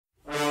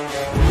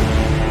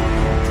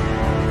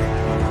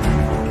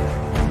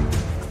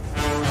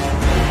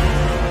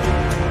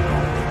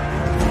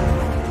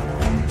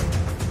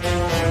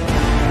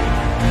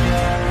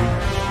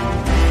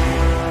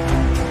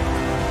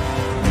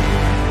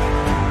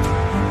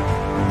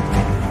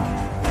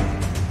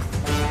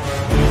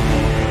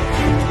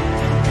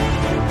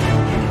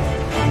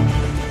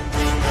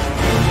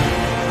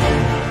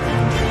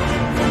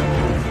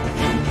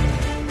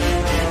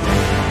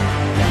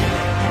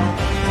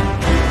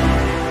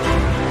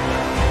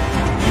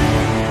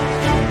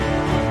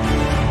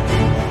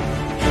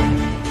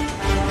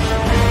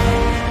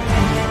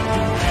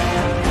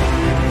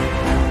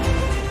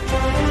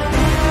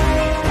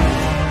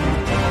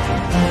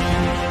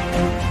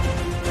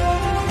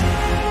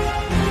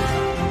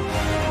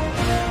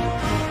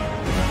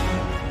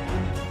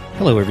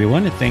Hello,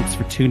 everyone, and thanks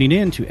for tuning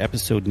in to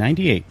episode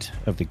 98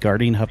 of the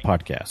Guardian Hub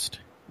podcast,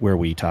 where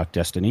we talk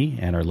Destiny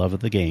and our love of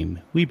the game.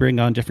 We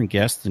bring on different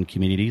guests and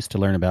communities to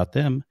learn about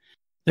them,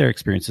 their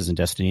experiences in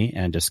Destiny,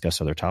 and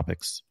discuss other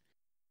topics.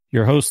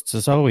 Your hosts,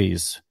 as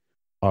always,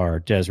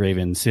 are Des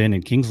Raven, Sin,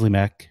 and Kingsley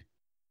Mac.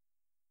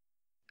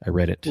 I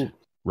read it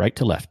right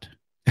to left.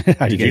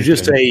 Did you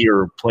just say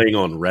you're playing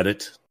on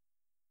Reddit?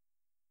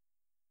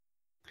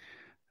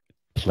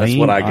 Playing That's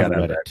what I on got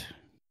out of Reddit. that.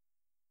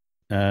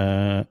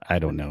 I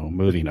don't know.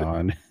 Moving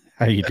on.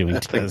 How are you doing,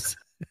 Tez?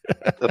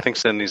 I think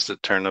Sin needs to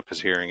turn up his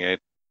hearing aid.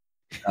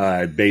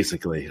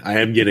 Basically, I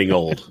am getting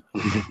old.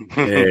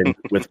 And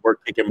with work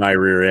kicking my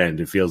rear end,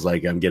 it feels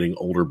like I'm getting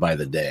older by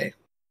the day.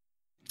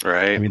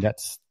 Right. I mean,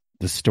 that's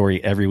the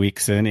story every week,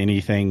 Sin.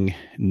 Anything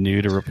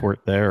new to report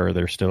there, or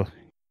they're still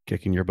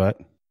kicking your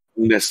butt?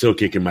 That's still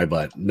kicking my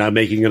butt. Not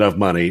making enough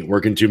money,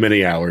 working too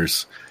many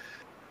hours.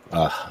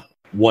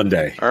 One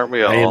day. Aren't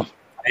we all?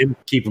 I am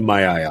keeping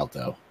my eye out,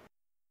 though.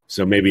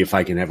 So maybe if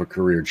I can have a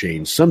career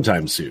change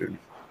sometime soon,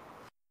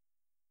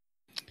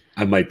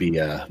 I might be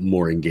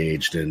more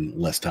engaged and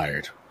less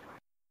tired.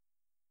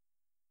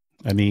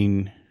 I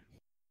mean,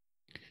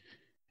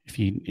 if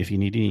you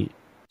need any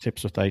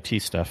tips with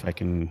IT stuff, I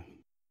can.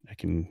 I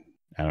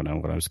don't know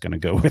what I was going to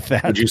go with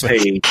that. Would you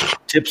say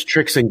tips,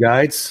 tricks, and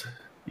guides?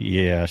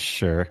 Yeah,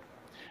 sure.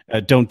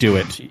 Don't do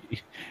it.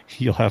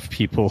 You'll have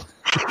people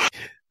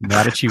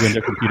mad at you when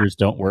their computers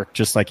don't work,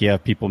 just like you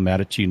have people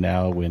mad at you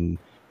now when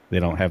they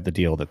don't have the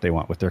deal that they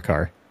want with their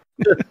car.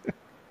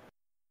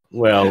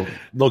 Well,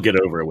 they'll get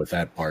over it with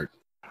that part.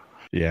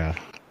 Yeah.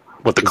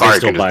 With the car, you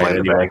still can just buy it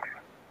blame the anyway.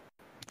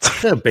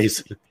 bank.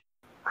 Basically.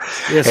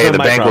 Yeah, Hey, the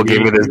bank will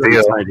give me this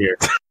deal. Here.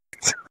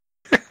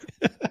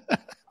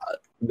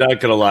 Not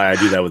gonna lie, I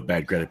do that with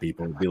bad credit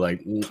people. Be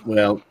like,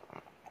 well,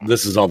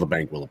 this is all the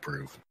bank will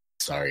approve.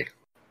 Sorry.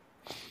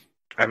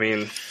 I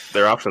mean,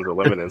 their options are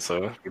limited,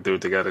 so you do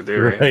what you got to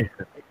do, right?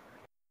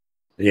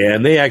 Yeah,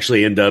 and they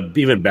actually end up,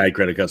 even bad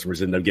credit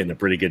customers end up getting a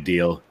pretty good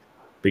deal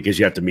because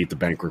you have to meet the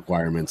bank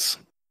requirements.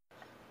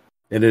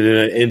 And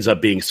it ends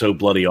up being so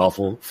bloody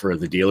awful for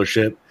the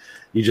dealership.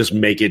 You just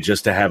make it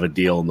just to have a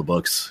deal in the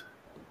books.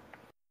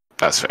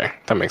 That's fair.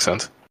 That makes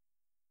sense.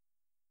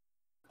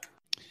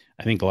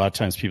 I think a lot of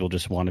times people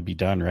just want to be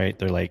done, right?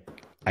 They're like,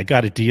 I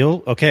got a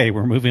deal. Okay,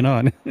 we're moving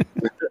on.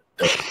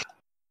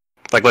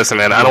 Like, listen,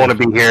 man, I don't want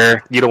to be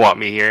here. You don't want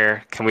me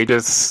here. Can we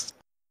just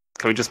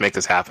make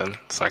this happen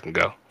so I can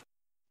go?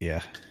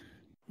 Yeah.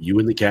 You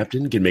and the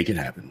captain can make it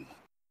happen.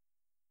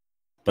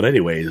 But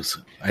anyways,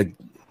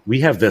 we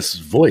have this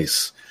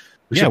voice.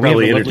 We should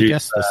probably introduce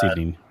guest this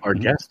evening. Our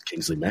guest,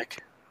 Kingsley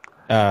Mac.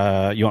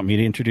 You want me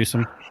to introduce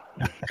him?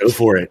 Go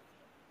for it.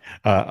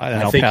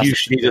 I think you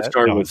should need to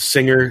start with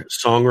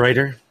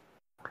singer-songwriter.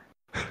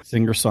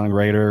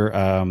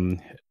 Singer-songwriter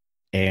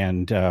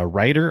and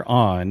writer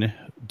on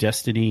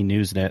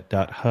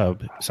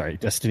DestinyNewsNet.hub. Sorry,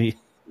 Destiny.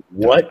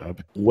 What?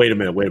 Hub. Wait a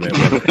minute.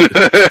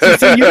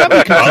 So you got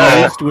me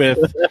confused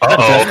with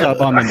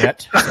Hub on the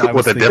net. So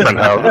with a different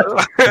hub.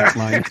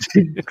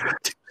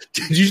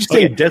 Did you just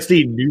say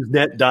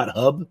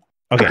DestinyNewsNet.hub?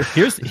 Okay,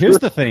 here's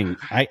the thing.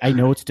 I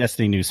know it's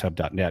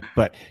DestinyNewsHub.net,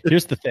 but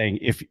here's the thing.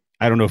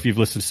 I don't know if you've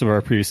listened to some of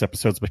our previous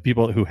episodes, but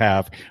people who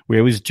have, we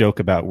always joke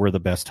about we're the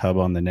best hub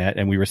on the net,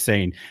 and we were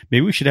saying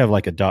maybe we should have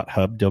like a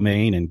 .hub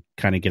domain and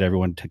kind of get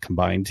everyone to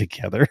combine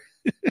together.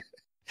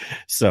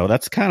 So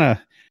that's kind of,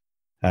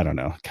 I don't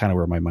know, kind of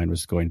where my mind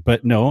was going.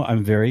 But no,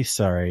 I'm very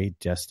sorry.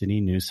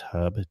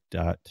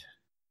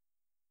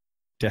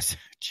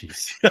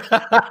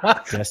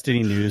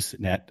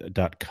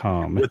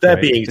 DestinyNewsNet.com. With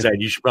that being said,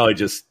 you should probably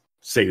just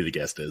say who the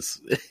guest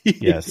is.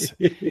 Yes.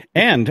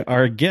 And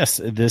our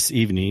guest this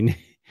evening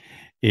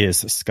is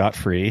Scott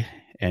Free,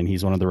 and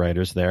he's one of the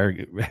writers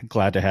there.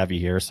 Glad to have you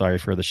here. Sorry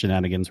for the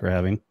shenanigans we're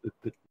having.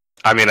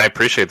 I mean, I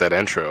appreciate that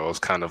intro. It was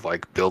kind of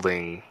like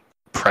building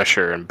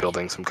pressure and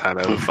building some kind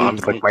of it's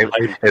building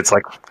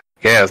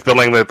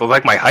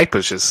like my hype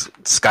is just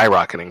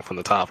skyrocketing from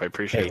the top. I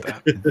appreciate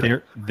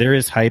that. There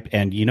is hype,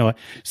 and you know what?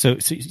 So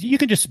you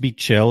can just be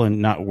chill and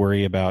not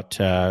worry about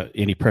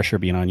any pressure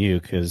being on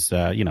you, because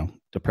the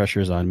pressure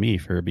is on me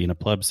for being a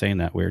pleb saying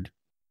that weird.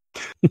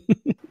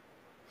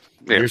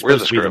 Yeah, we're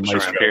the screw-ups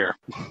around here.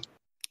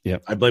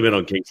 Yep. I blame it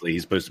on Kingsley.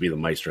 He's supposed to be the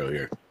maestro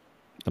here.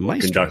 The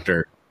maestro.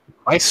 Conductor.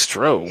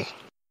 Maestro.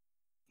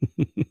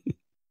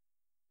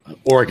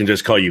 Or I can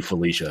just call you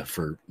Felicia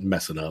for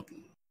messing up.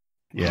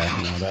 Yeah,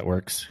 no, that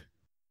works.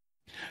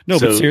 No,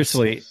 but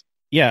seriously,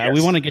 yeah, yes.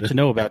 We want to get to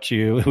know about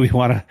you. We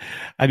want to,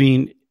 I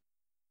mean,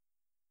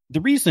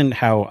 the reason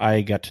how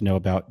I got to know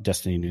about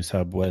Destiny News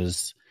Hub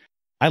was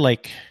I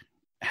like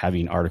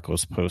having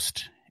articles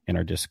post in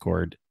our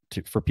Discord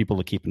for people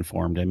to keep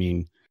informed. I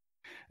mean,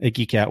 I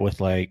geek out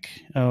with like,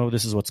 oh,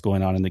 this is what's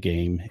going on in the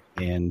game.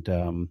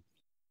 And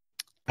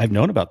I've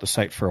known about the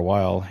site for a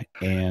while,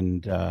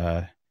 and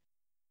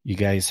you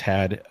guys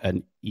had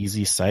an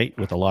easy site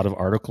with a lot of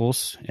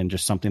articles and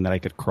just something that I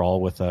could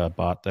crawl with a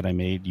bot that I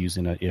made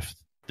using a if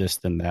this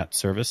then that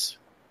service.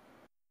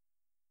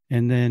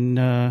 And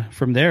then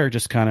from there,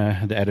 just kind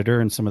of the editor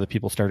and some of the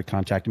people started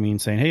contacting me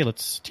and saying, hey,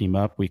 let's team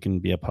up. We can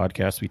be a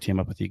podcast. We team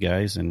up with you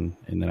guys. And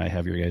then I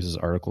have your guys'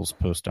 articles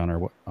post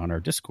on our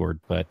Discord.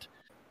 But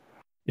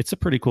it's a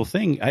pretty cool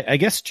thing. I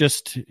guess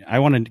I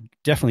want to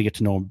definitely get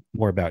to know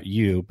more about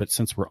you. But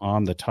since we're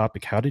on the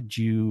topic, how did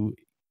you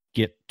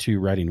get to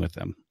writing with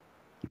them?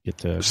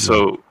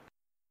 So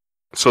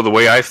the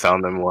way I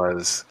found them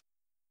was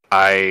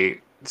I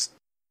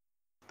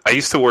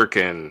used to work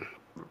in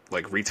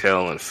like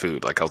retail and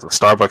food. Like I was a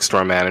Starbucks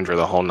store manager,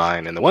 the whole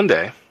nine. And then one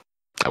day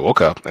I woke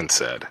up and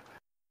said,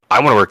 I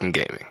want to work in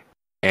gaming.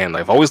 And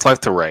I've always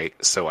liked to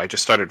write. So I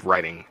just started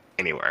writing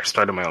anywhere. I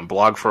started my own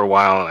blog for a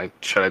while and I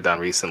shut it down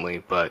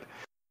recently. But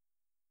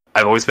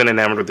I've always been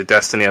enamored with the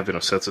Destiny. I've been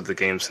obsessed with the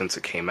game since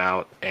it came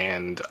out.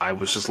 And I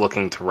was just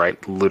looking to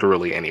write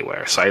literally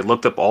anywhere. So I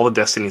looked up all the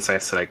Destiny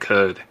sites that I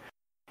could.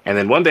 And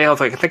then one day I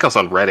think I was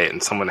on Reddit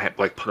and someone had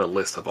like put a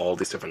list of all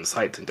these different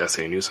sites and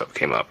Destiny News Hub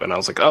came up. And I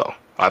was like, oh,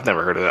 I've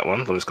never heard of that one.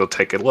 Let me just go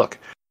take a look.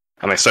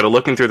 And I started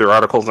looking through their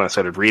articles and I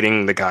started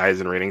reading the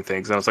guides and reading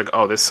things. And I was like,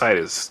 oh, this site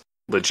is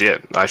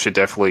legit. I should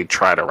definitely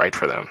try to write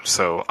for them.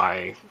 So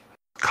I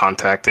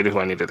contacted who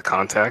I needed to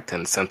contact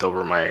and sent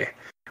over my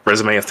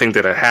resume of things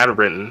that I had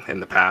written in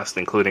the past,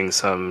 including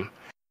some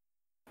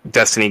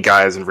Destiny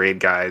guides and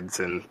raid guides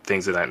and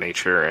things of that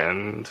nature.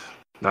 And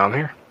now I'm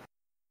here.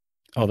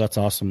 Oh, that's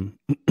awesome.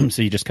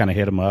 So you just kind of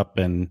hit them up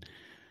and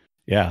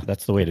yeah,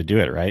 that's the way to do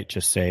it, right?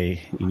 Just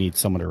say you need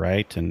someone to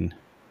write and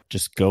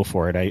just go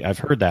for it. I've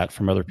heard that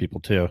from other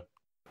people too.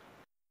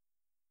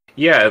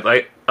 Yeah,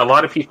 like a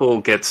lot of people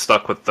get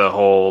stuck with the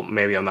whole,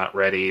 maybe I'm not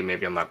ready,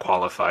 maybe I'm not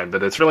qualified,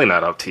 but it's really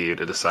not up to you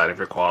to decide if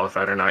you're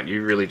qualified or not.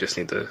 You really just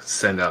need to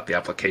send out the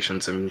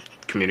applications and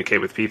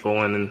communicate with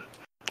people and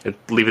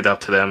leave it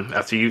up to them.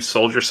 After you've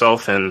sold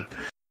yourself and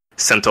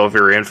sent over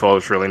your info,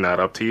 it's really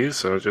not up to you.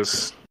 So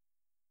just...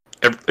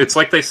 It's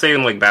like they say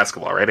in like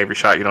basketball, right? Every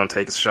shot you don't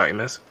take is a shot you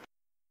miss.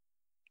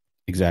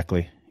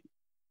 Exactly.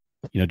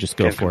 Just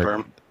go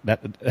for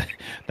it.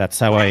 That's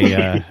how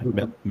I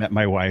met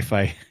my wife.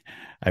 I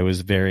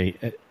was very,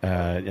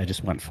 I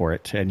just went for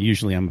it. And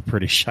usually I'm a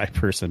pretty shy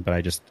person, but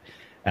I just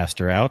asked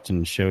her out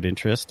and showed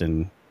interest.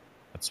 And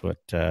that's what,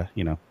 earlier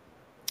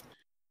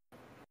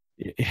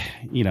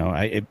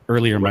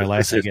in my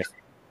life, I guess.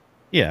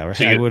 Yeah.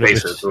 So I would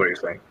have. What are you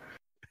saying?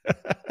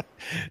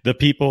 The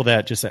people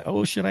that just say,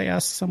 oh, should I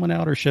ask someone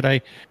out or should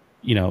I,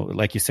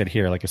 like you said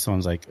here, like if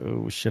someone's like,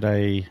 oh, should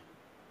I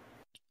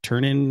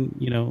turn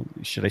in,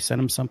 should I send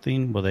them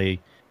something? Will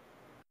they,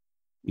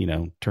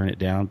 turn it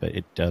down? But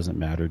it doesn't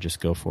matter.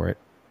 Just go for it.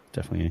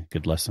 Definitely a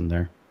good lesson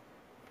there.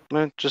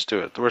 Just do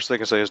it. The worst they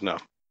can say is no.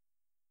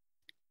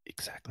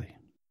 Exactly.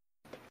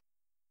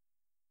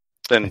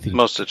 In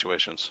most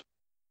situations.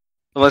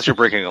 Unless you're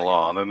breaking a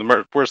law, and then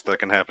the worst that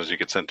can happen is you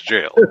get sent to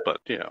jail. But,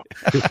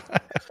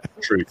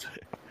 Truth.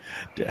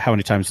 How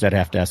many times did I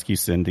have to ask you,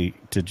 Cindy,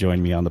 to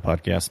join me on the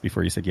podcast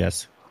before you said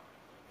yes?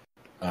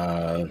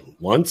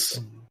 Once.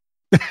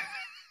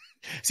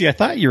 See, I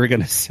thought you were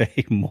going to say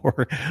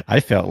more. I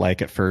felt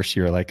like at first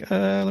you were like,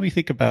 let me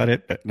think about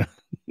it. But no.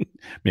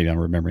 Maybe I'm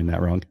remembering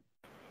that wrong.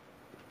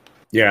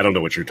 Yeah, I don't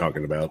know what you're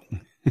talking about.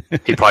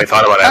 He probably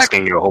thought about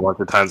asking you a whole bunch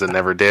of times and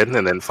never did,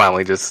 and then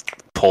finally just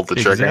pulled the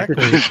trigger.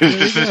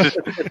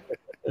 Exactly.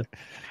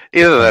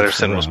 Either that or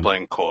Sin was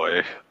playing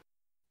coy.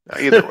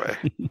 Either way.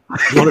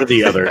 One or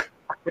the other.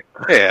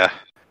 Yeah.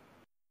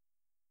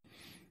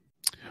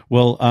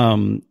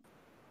 Well,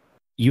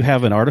 you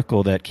have an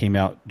article that came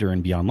out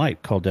during Beyond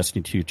Light called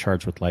Destiny 2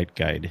 Charged with Light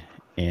Guide,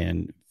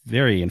 and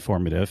very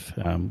informative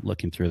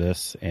looking through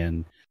this.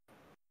 And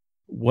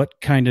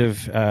what kind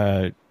of...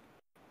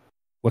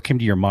 what came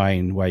to your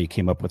mind why you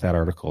came up with that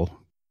article?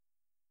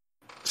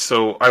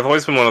 So I've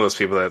always been one of those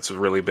people that's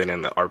really been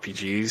in the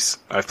RPGs.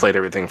 I've played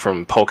everything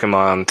from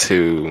Pokemon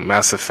to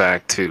Mass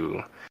Effect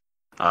to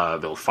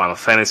the Final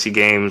Fantasy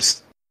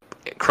games,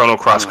 Chrono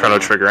Cross, Chrono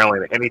Trigger,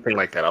 anything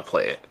like that, I'll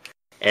play it.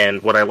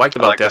 And what I liked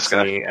about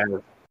Destiny...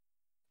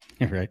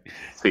 Right.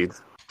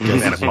 Seeds.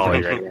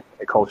 Animology,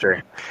 right?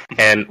 Culture.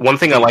 And one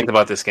thing I liked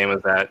about this game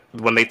is that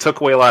when they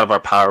took away a lot of our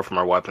power from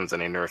our weapons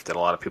and they nerfed it, a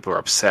lot of people were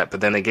upset. But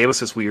then they gave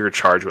us this weird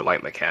charge with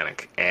light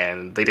mechanic,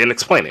 and they didn't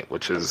explain it,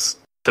 which is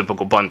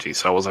typical Bungie,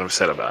 so I wasn't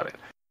upset about it.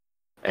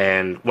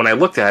 And when I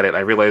looked at it, I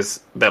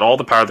realized that all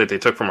the power that they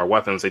took from our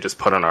weapons, they just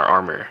put on our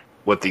armor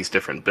with these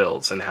different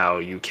builds, and how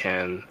you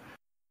can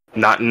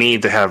not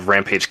need to have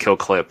Rampage Kill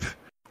Clip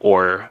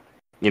or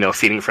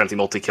Feeding Frenzy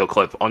multi-kill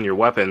clip on your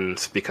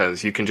weapons,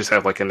 because you can just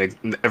have like an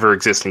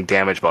ever-existing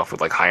damage buff with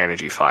like high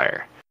energy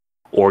fire.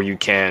 Or you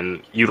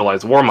can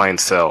utilize Warmind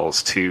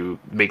cells to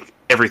make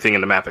everything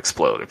in the map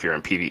explode if you're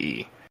in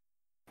PvE.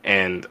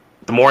 And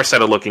the more I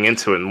started looking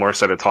into it, and the more I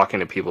started talking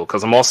to people,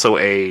 because I'm also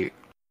a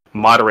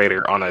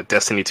moderator on a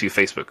Destiny 2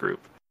 Facebook group,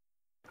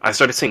 I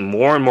started seeing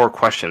more and more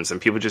questions,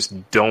 and people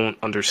just don't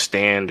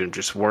understand and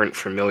just weren't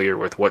familiar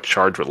with what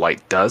Charge with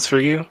Light does for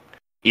you,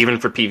 even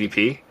for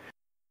PvP.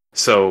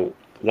 So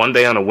one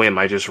day on a whim,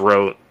 I just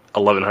wrote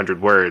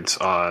 1,100 words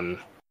on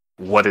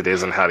what it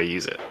is and how to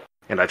use it.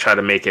 And I try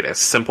to make it as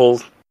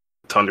simple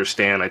to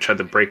understand. I tried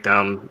to break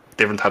down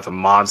different types of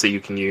mods that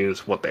you can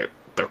use, what their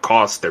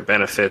costs, their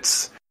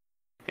benefits,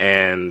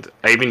 and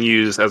I even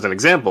used, as an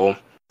example,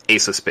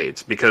 Ace of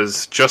Spades,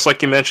 because just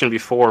like you mentioned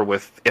before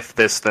with if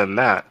this, then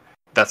that,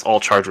 that's all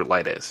Charged with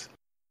Light is.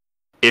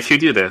 If you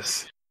do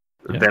this,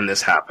 then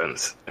this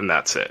happens, and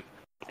that's it.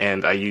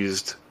 And I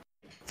used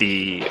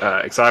the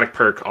exotic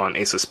perk on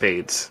Ace of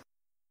Spades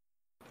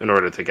in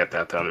order to get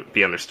that to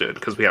be understood,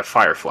 because we have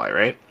Firefly,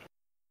 right?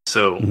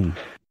 So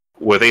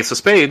with Ace of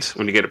Spades,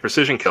 when you get a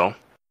precision kill,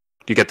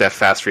 you get that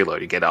fast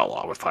reload, you get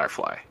Outlaw with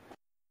Firefly.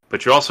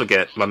 But you also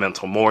get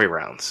Memento Mori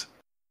rounds.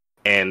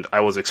 And I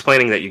was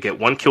explaining that you get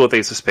 1 kill with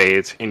Ace of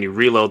Spades, and you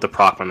reload the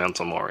proc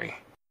Memento Mori.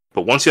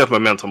 But once you have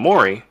Memento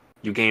Mori,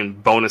 you gain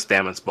bonus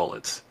damage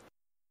bullets.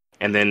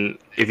 And then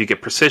if you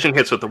get precision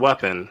hits with the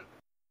weapon,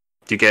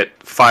 you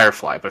get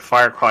Firefly. But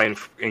Firefly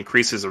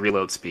increases the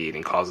reload speed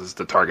and causes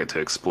the target to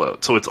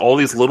explode. So it's all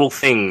these little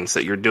things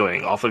that you're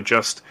doing off of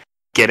just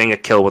getting a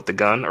kill with the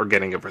gun or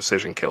getting a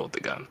precision kill with the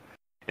gun.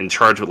 And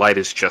Charged with Light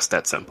is just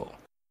that simple.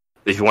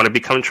 If you want to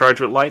become Charged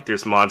with Light,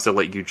 there's mods that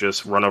let you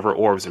just run over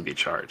orbs and be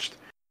charged.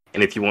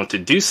 And if you want to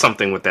do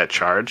something with that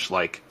charge,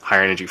 like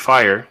higher energy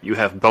fire, you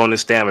have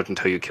bonus damage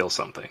until you kill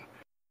something.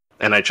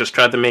 And I just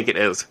tried to make it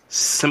as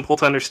simple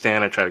to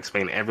understand. I tried to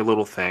explain every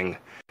little thing.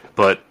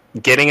 But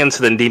getting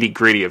into the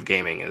nitty-gritty of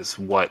gaming is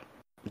what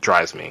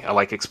drives me. I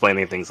like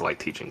explaining things, I like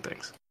teaching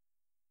things.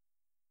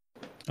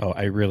 Oh,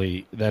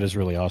 that is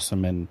really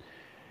awesome. And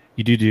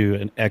you do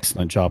an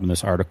excellent job in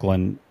this article.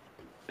 And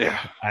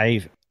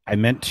I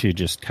meant to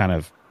just kind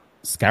of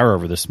scour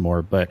over this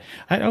more, but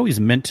I always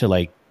meant to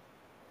like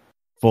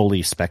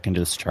fully spec into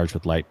this Charged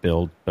with Light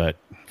build, but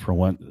for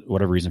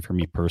whatever reason, for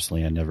me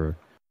personally, I never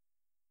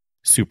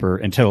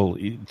until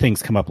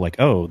things come up like,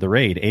 oh, the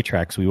raid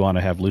Atrax, we want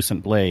to have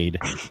Lucent Blade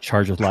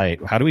Charged with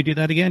Light. How do we do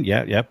that again?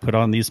 Yeah, put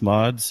on these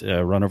mods,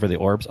 run over the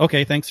orbs.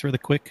 Okay, thanks for the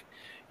quick,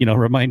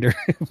 reminder.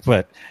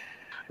 But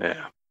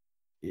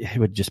it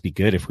would just be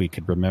good if we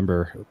could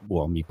remember.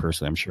 Well, me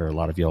personally, I'm sure a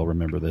lot of y'all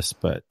remember this,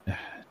 but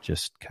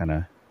just kind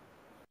of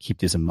keep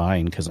these in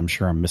mind, because I'm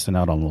sure I'm missing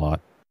out on a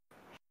lot.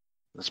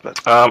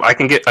 I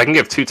can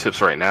give 2 tips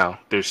right now.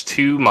 There's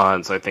 2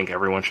 mods I think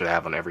everyone should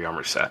have on every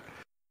armor set.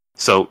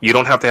 So you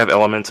don't have to have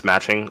elements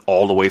matching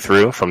all the way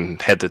through from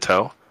head to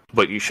toe,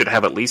 but you should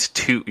have at least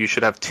 2. You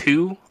should have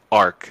 2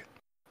 arc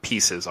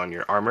pieces on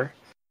your armor,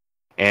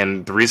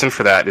 and the reason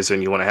for that is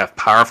when you want to have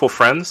Powerful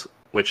Friends,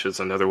 which is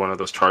another one of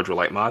those Charged with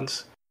Light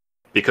mods.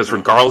 Because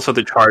regardless of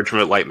the Charged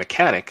with Light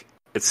mechanic,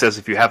 it says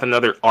if you have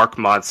another arc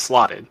mod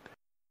slotted,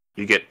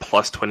 you get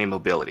plus 20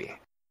 mobility.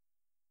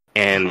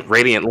 And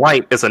Radiant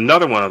Light is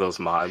another one of those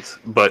mods,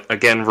 but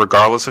again,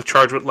 regardless of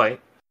Charged with Light,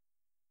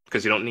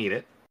 because you don't need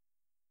it,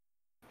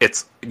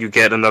 you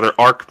get another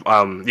arc.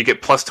 You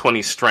get plus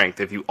 20 strength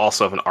if you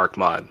also have an arc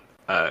mod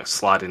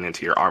slotted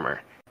into your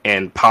armor.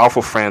 And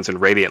Powerful Friends and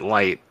Radiant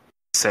Light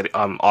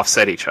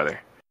offset each other,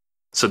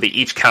 so they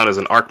each count as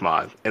an arc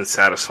mod and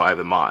satisfy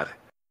the mod.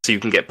 So you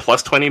can get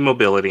plus 20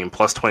 mobility and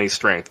plus 20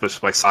 strength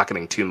just by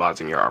socketing 2 mods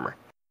in your armor.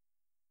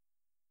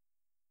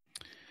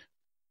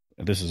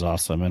 This is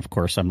awesome. And of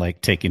course, I'm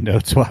like taking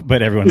notes,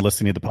 but everyone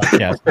listening to the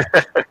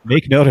podcast,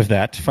 make note of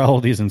that.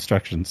 Follow these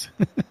instructions.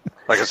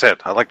 Like I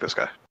said, I like this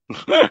guy.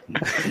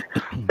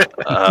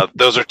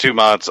 Those are 2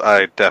 mods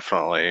I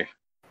definitely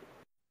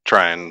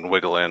try and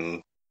wiggle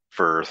in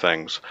for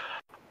things.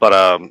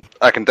 But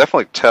I can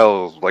definitely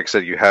tell, like I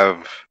said, you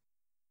have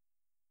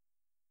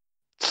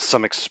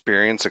some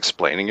experience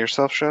explaining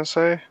yourself, should I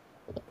say?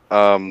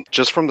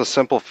 Just from the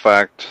simple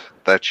fact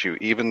that you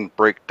even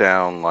break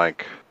down,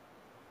 like,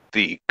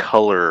 the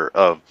color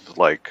of,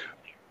 like,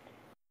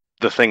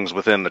 the things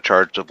within the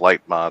Charged with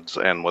Light mods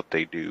and what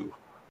they do,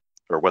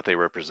 or what they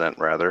represent,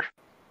 rather.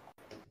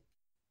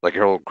 Like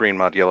your whole green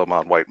mod, yellow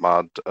mod, white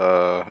mod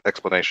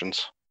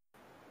explanations.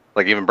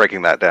 Like, even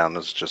breaking that down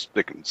is just,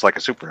 it's like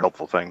a super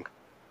helpful thing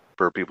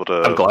for people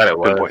to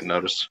pinpoint and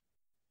notice.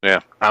 Yeah.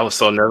 I was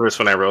so nervous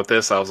when I wrote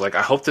this. I was like,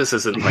 I hope this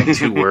isn't like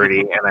too wordy,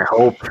 and I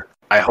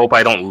hope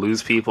I don't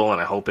lose people,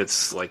 and I hope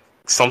it's like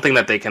something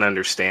that they can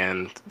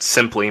understand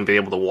simply and be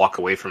able to walk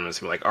away from this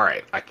and be like, all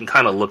right, I can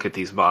kind of look at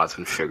these mods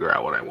and figure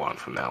out what I want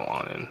from now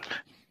on. And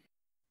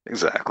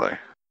exactly.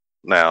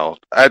 Now,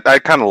 I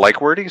kind of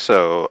like wordy,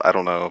 so I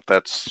don't know if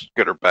that's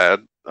good or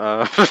bad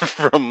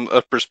from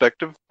a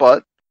perspective,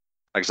 but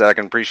like I said, I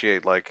can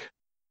appreciate like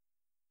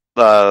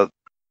the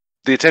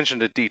attention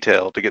to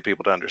detail to get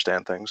people to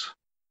understand things.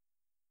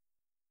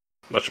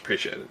 Much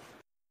appreciated.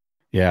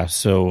 Yeah,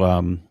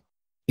 so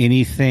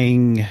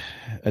anything,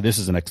 this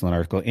is an excellent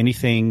article,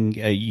 anything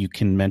you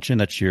can mention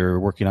that you're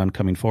working on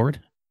coming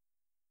forward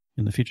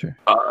in the future?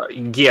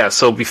 Yeah,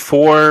 so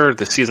before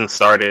the season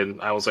started,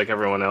 I was like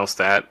everyone else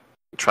that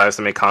tries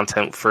to make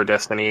content for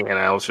Destiny, and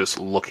I was just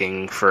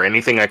looking for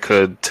anything I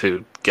could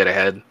to get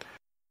ahead.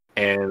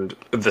 And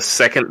the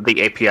second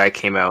the API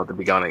came out at the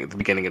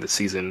beginning of the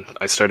season,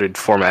 I started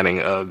formatting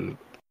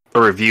a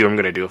review I'm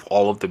going to do of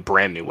all of the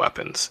brand new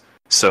weapons.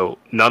 So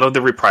none of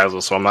the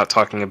reprisals. So I'm not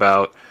talking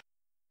about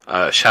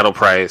Shadow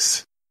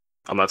Price,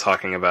 I'm not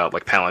talking about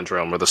like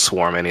Palindrome or the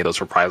Swarm, any of those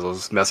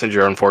reprisals.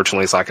 Messenger,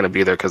 unfortunately, is not going to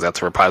be there because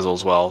that's a reprisal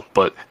as well.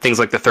 But things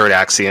like the Third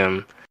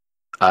Axiom,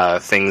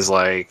 things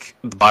like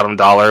the Bottom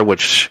Dollar,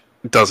 which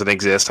doesn't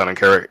exist. I don't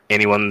care.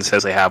 Anyone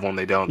says they have one,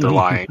 they don't. They're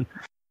lying.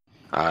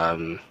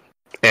 And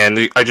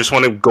I just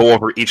want to go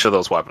over each of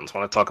those weapons. I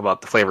want to talk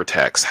about the flavor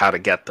text, how to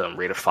get them,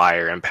 rate of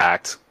fire,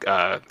 impact,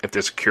 if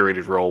there's a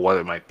curated role, what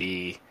it might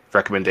be,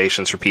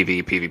 recommendations for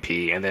PvE,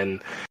 PvP, and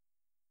then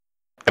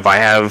if I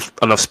have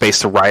enough space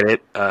to write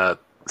it,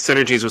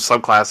 synergies with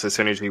subclasses,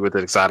 synergy with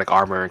exotic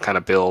armor and kind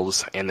of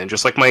builds, and then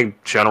just like my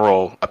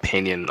general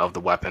opinion of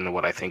the weapon and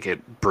what I think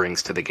it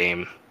brings to the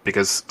game.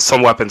 Because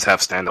some weapons have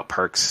standout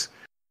perks,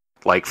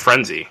 like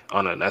Frenzy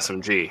on an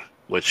SMG,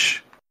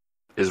 which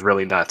is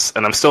really nuts.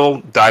 And I'm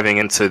still diving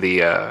into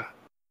the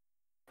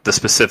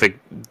specific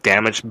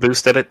damage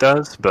boost that it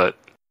does, but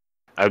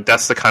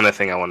that's the kind of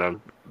thing I want to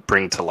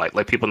bring to light.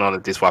 Let people know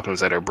that these weapons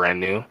that are brand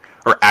new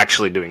are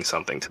actually doing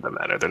something to the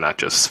meta. They're not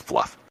just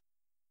fluff.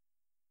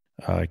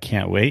 I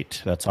can't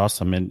wait. That's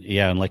awesome. And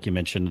yeah, and like you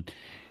mentioned,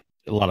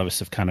 a lot of us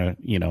have kind of,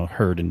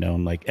 heard and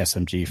known like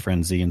SMG,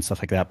 Frenzy and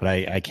stuff like that, but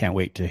I can't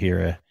wait to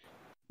hear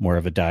more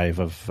of a dive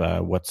of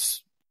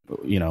what's,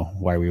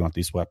 why we want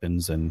these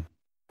weapons and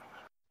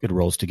good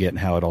roles to get and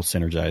how it all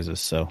synergizes.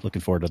 So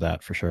looking forward to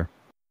that for sure.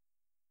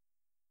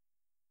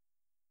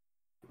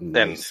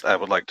 And I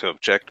would like to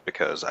object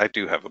because I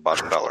do have a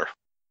bottom dollar.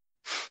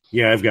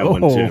 Yeah, I've got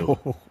one too.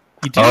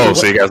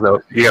 So you guys know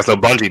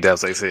Bungie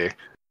devs, I see.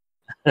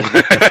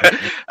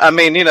 I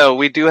mean,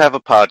 we do have a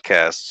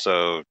podcast,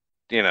 so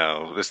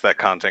it's that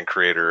content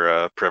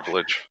creator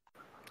privilege.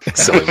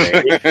 Silly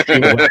man.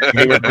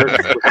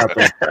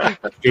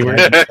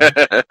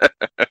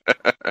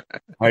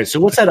 All right, so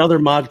what's that other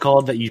mod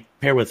called that you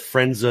pair with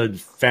friends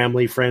of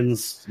family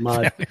friends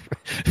mod?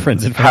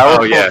 Friends and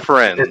Powerful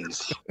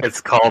Friends.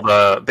 It's called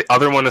the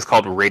other one is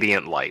called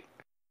Radiant Light.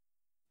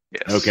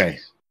 Yes. Okay.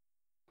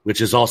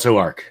 Which is also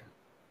Arc.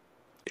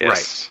 Yes.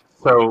 Right.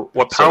 So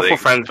what Powerful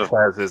Friends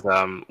says is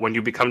when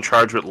you become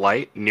charged with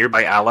light,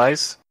 nearby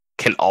allies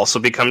can also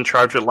become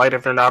charged with light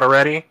if they're not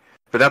already.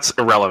 But that's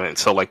irrelevant.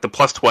 So like the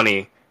plus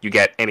 20 you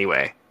get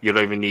anyway. You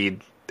don't even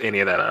need any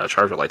of that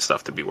charge with light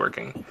stuff to be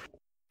working.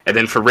 And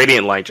then for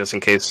Radiant Light, just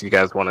in case you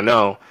guys want to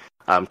know,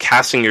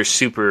 casting your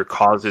super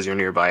causes your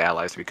nearby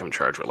allies to become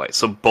charged with light.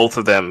 So both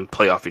of them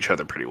play off each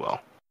other pretty well.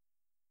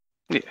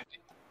 Yeah.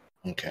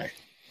 Okay.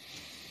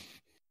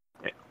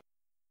 Yeah.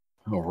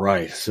 All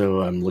right.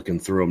 So I'm looking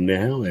through them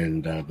now,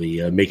 and I'll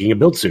be making a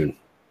build soon.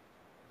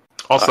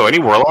 Also, any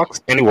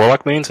warlocks? Any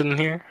warlock mains in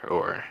here?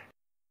 Or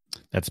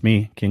that's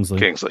me,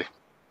 Kingsley.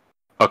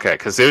 Okay,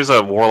 because there's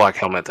a warlock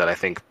helmet that I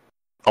think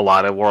a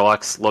lot of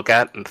warlocks look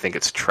at and think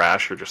it's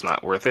trash or just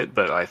not worth it,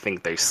 but I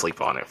think they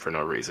sleep on it for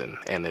no reason,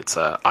 and it's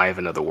Eye of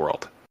Another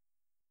World.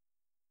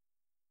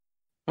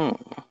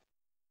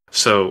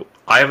 So,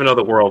 Eye of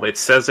Another World, it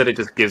says that it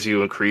just gives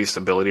you increased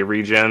ability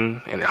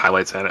regen, and it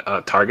highlights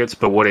targets,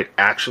 but what it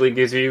actually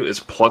gives you is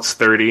plus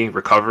 30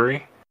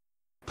 recovery,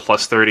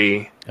 plus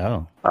 30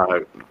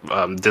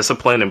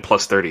 discipline, and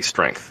plus 30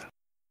 strength.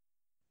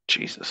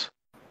 Jesus.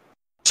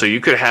 So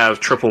you could have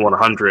triple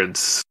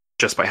 100s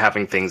just by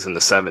having things in the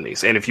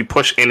 70s. And if you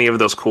push any of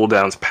those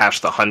cooldowns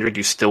past the 100,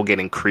 you still get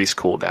increased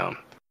cooldown.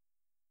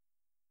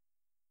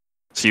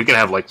 So you can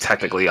have like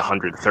technically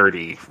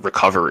 130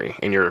 recovery,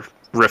 and your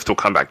rift will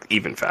come back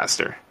even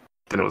faster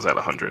than it was at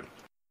 100.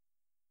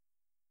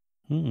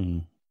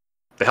 The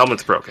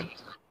helmet's broken.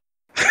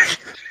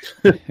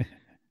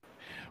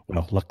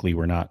 Well, luckily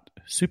we're not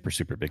super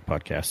big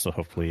podcast, so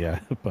hopefully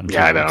Bungie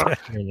I know.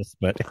 Hear this,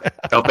 but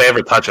if they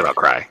ever touch it, I'll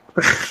cry.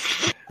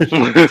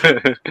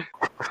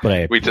 But I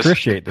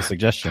appreciate the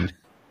suggestion.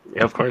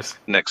 Yeah, of course.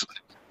 Next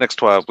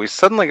 12, we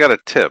suddenly got a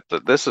tip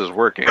that this is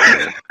working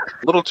a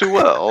little too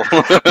well.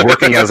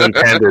 Working as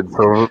intended.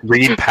 So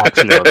read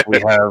patch notes. We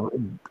have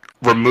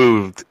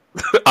removed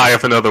Eye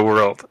of Another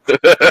World.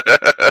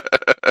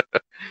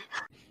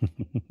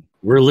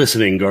 We're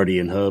listening,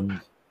 Guardian Hub.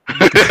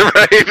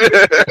 Right?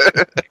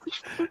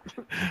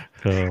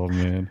 Oh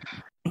man,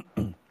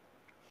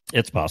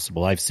 it's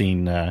possible. I've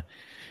seen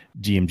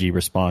GMG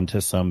respond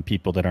to some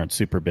people that aren't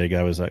super big.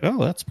 I was like,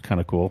 oh, that's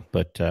kind of cool,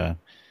 but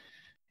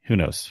who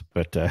knows?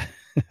 But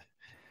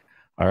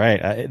all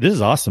right, this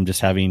is awesome.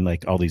 Just having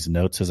like all these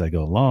notes as I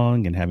go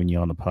along and having you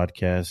on the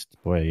podcast.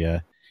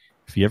 Boy,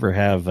 if you ever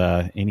have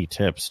any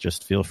tips,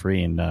 just feel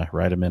free and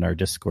write them in our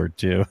Discord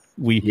too.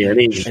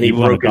 Any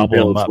broken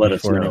builds, let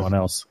us know. Anyone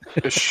else.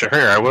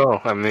 Sure, I will.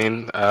 I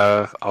mean,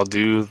 I'll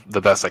do the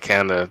best I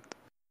can to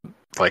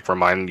like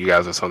remind you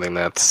guys of something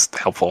that's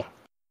helpful.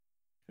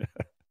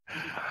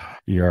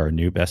 You're our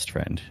new best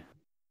friend.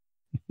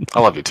 I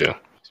love you too.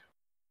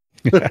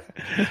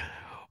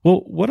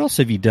 Well, what else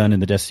have you done in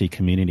the Destiny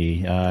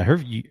community? I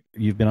heard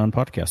you've been on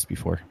podcasts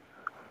before.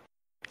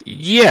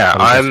 Yeah,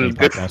 I'm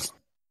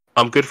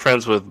good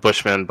friends with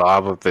Bushman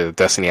Bob of the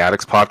Destiny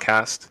Addicts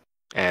podcast,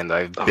 and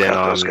I've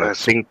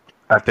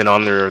been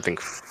on there, I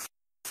think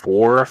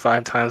 4 or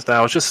 5 times now.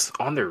 I was just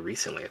on there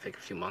recently, I think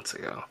a few months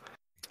ago.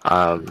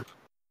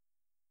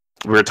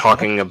 We were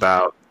talking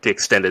about the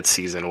extended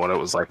season, what it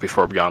was like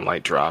before Beyond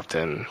Light dropped,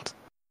 and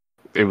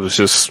it was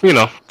just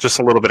just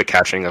a little bit of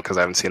catching up because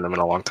I haven't seen them in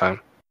a long time.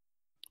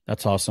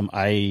 That's awesome.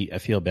 I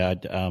feel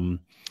bad.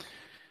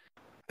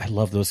 I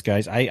love those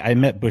guys. I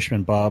met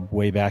Bushman Bob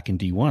way back in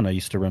D1. I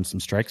used to run some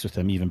strikes with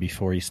him even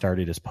before he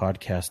started his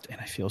podcast, and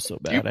I feel so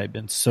bad. I've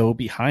been so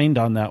behind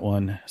on that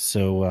one.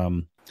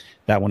 So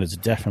that one is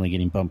definitely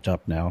getting bumped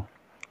up now,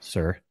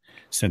 sir,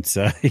 since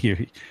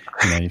you've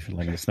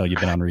letting us know you've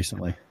been on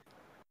recently.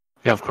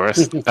 Yeah, of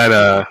course.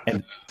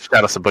 And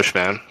shout out to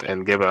Bushman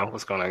and Gibbo.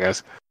 What's going on,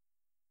 guys?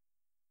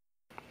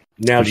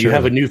 Now, do you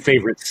have a new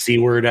favorite C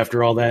word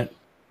after all that?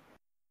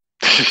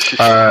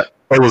 It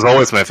was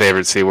always my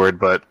favorite C word,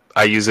 but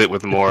I use it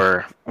with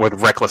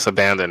reckless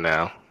abandon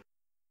now.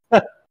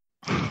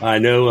 I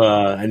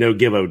know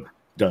Gibbo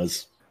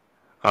does.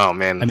 Oh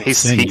man, he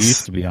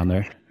used to be on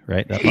there,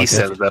 right? He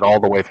says that all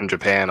the way from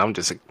Japan. I'm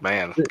just like,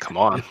 man, come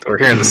on. We're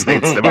here in the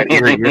States. They might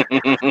hear you.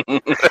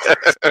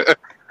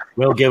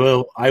 Well,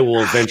 Gibbo, I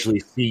will eventually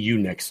see you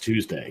next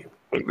Tuesday.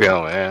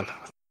 Yeah, man.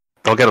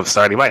 Don't get him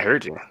started. He might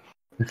hurt you.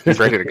 He's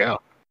ready to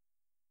go.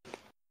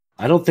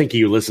 I don't think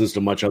he listens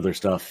to much other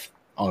stuff,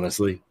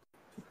 honestly.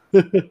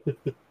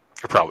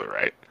 You're probably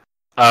right.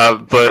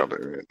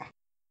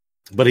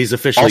 But he's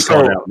officially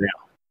called out now.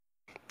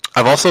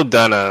 I've also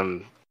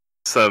done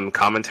some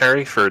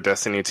commentary for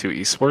Destiny 2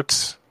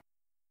 esports.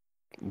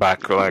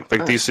 Back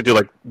they used to do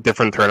like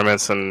different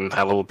tournaments and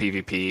high level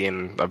PvP,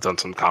 and I've done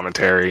some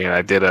commentary, and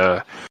I did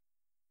a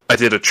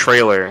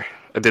trailer.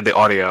 I did the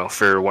audio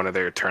for one of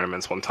their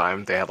tournaments one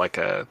time. They had like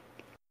a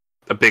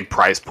big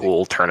prize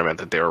pool tournament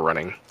that they were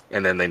running,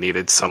 and then they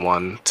needed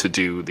someone to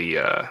do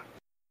the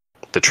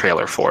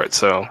trailer for it.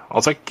 So I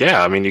was like,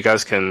 yeah, I mean, you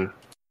guys can.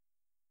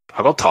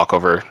 I'll go talk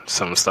over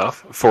some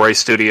stuff. 4A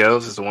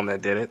Studios is the one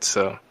that did it.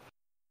 So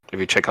if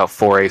you check out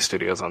 4A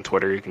Studios on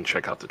Twitter, you can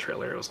check out the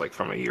trailer. It was like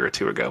from a year or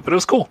two ago, but it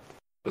was cool.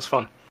 It was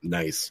fun.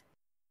 Nice.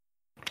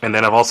 And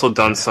then I've also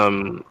done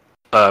some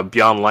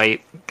Beyond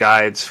Light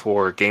guides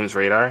for Games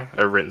Radar.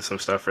 I've written some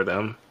stuff for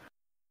them.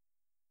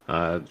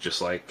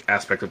 Just like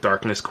Aspect of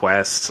Darkness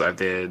quests. I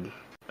did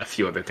a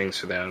few other things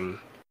for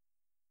them.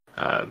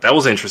 That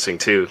was interesting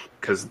too,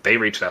 because they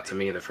reached out to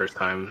me the first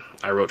time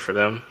I wrote for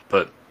them,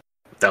 but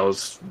that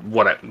was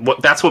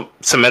that's what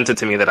cemented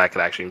to me that I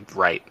could actually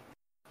write,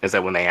 is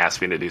that when they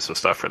asked me to do some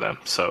stuff for them.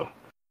 So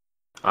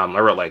I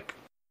wrote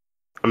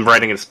I'm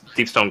writing a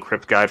Deepstone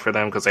Crypt guide for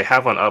them because they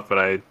have one up, but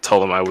I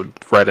told them I would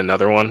write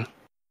another one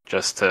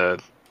just to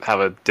have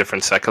a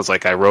different set, because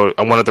I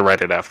wanted to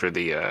write it after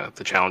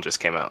the challenges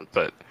came out.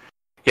 But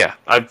yeah,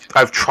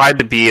 I've tried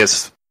to be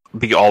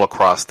all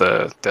across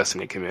the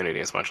Destiny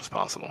community as much as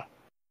possible.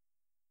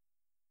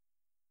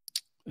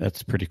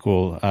 That's pretty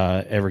cool.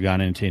 Ever gone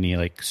into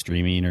any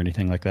streaming or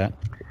anything like that?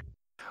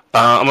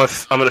 I'm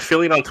an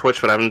affiliate on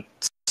Twitch, but I haven't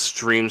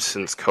streamed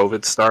since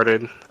COVID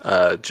started.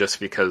 Just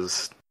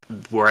because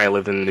where I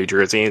live in New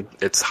Jersey,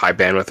 it's high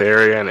bandwidth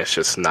area, and it's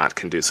just not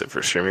conducive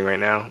for streaming right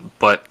now.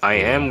 But I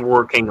am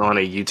working on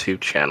a YouTube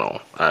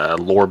channel,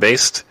 lore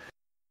based,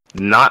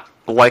 not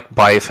like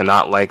Bife and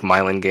not like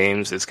Mylan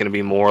Games. It's going to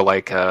be more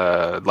like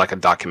a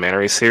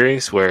documentary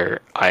series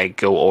where I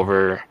go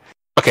over.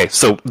 Okay,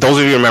 so those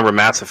of you who remember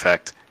Mass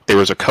Effect, there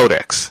was a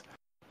codex,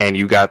 and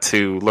you got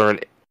to learn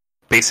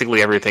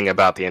basically everything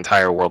about the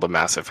entire world of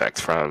Mass Effect,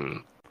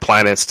 from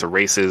planets to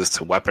races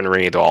to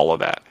weaponry to all of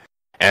that.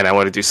 And I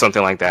want to do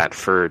something like that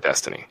for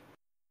Destiny.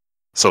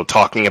 So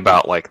talking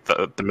about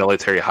the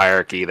military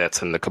hierarchy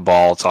that's in the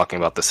Cabal, talking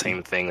about the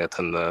same thing that's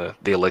in the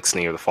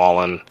Elixir or the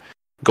Fallen,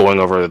 going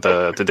over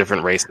the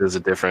different races, the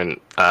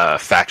different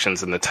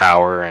factions in the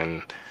tower,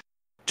 and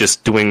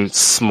just doing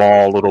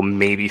small little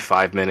maybe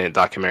 5-minute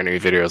documentary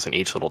videos on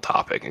each little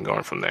topic and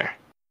going from there.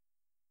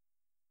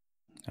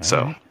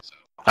 So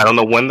I don't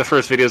know when the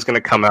first video is going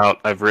to come out.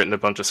 I've written a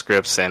bunch of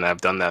scripts, and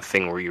I've done that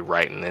thing where you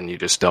write and then you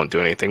just don't do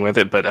anything with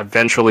it. But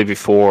eventually,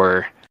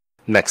 before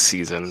next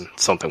season,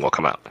 something will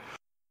come out.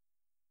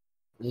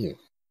 It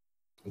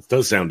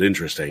does sound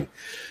interesting.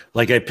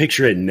 I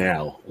picture it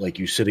now,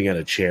 you sitting at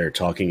a chair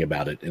talking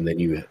about it, and then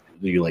you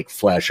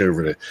flash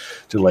over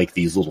to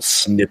these little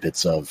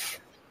snippets of,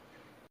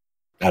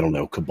 I don't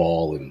know,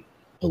 Cabal and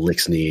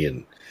Elixir,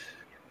 and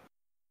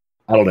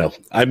I don't know.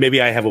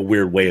 Maybe I have a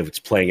weird way of it's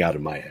playing out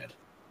in my head.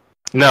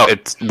 No,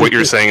 it's what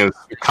you're saying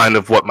is kind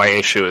of what my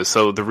issue is.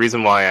 So the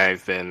reason why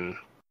I've been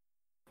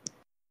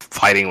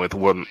fighting with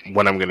when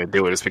I'm going to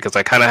do it is because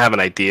I kind of have an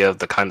idea of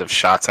the kind of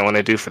shots I want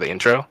to do for the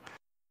intro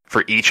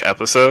for each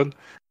episode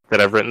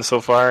that I've written so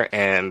far,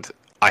 and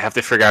I have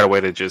to figure out a way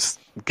to just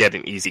get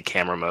an easy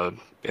camera mode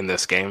in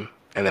this game,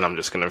 and then I'm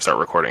just going to start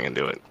recording and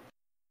do it.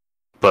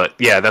 But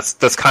yeah,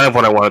 that's kind of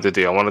what I wanted to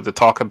do. I wanted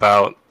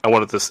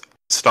to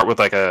start with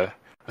a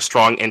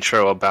strong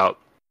intro about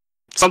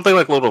something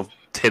like a little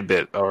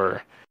tidbit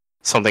or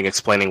something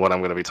explaining what I'm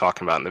going to be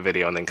talking about in the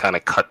video, and then kind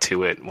of cut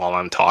to it while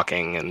I'm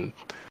talking and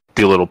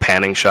do little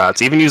panning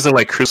shots, even using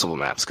Crucible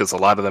maps, because a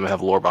lot of them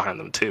have lore behind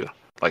them too,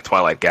 like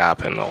Twilight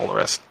Gap and all the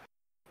rest,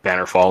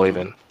 Bannerfall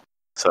even.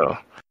 So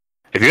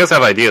If you guys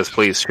have ideas,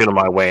 please shoot them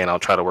my way, and I'll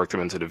try to work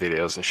them into the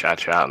videos and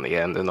shout you out in the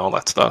end and all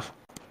that stuff.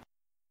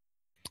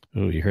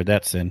 Oh, you heard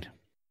that, Sin?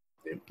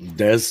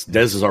 Dez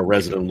is our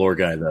resident lore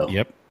guy, though.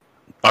 Yep.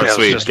 Oh, Yeah,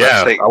 sweet.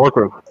 Yeah, I work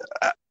with.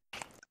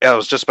 Yeah, I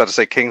was just about to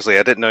say, Kingsley,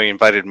 I didn't know you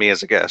invited me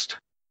as a guest.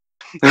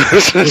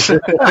 It's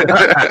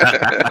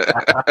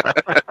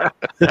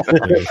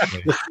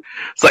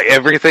like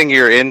everything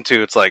you're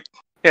into, it's like,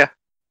 yeah,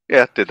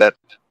 did that.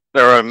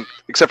 Or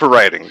except for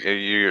writing.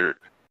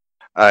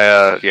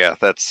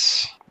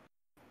 That's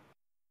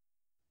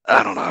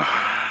I don't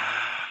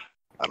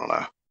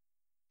know.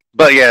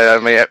 But yeah,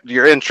 I mean,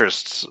 your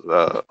interests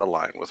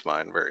align with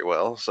mine very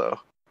well, so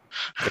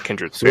The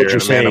kindred So what spirit, you're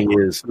saying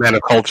is man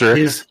of culture.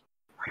 his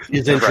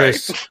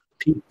interest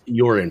piqued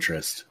your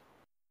interest.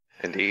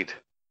 indeed.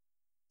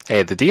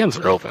 Hey, the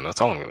DMs are open.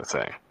 That's all I'm going to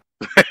say.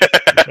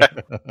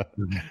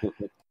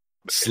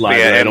 Slide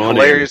Yeah, right and on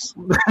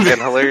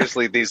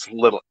hilariously, these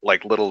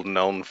little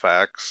known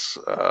facts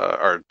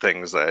are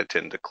things that I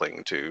tend to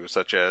cling to,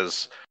 such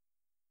as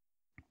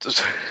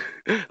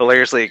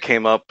hilariously it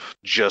came up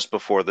just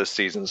before this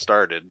season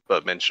started,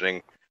 but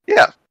mentioning,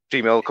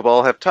 female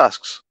Cabal have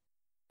tusks.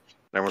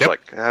 And everyone's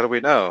like, how do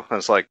we know? And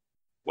it's like,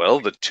 well,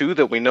 the two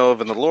that we know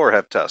of in the lore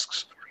have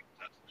tusks.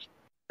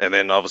 And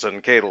then all of a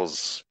sudden,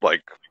 Caitl's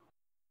like,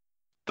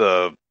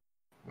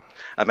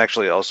 I'm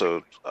actually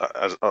also,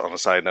 on a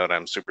side note,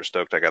 I'm super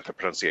stoked I got the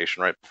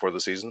pronunciation right before the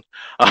season.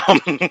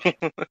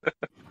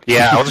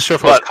 Yeah, I wasn't sure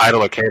if it was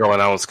Kaido or Kato,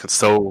 and I was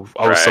so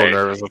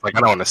nervous. I was like, I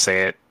don't want to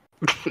say it,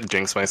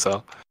 jinx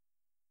myself.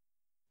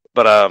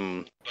 But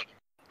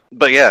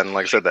yeah, and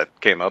like I said,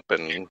 that came up,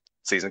 and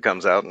season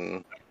comes out,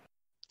 and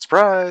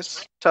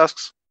surprise,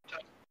 tusks.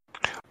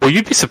 Well,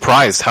 you'd be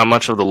surprised how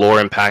much of the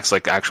lore impacts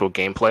like actual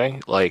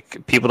gameplay.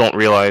 Like people don't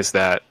realize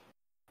that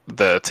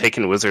the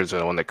Taken Wizards are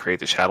the one that create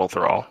the Shadow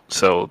Thrall.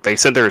 So they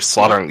said they're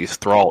slaughtering these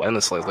Thrall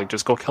endlessly. Like,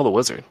 just go kill the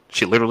wizard.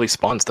 She literally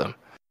spawns them.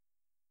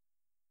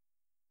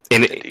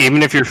 And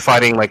even if you're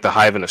fighting like the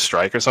Hive in a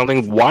strike or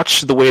something,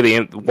 watch the way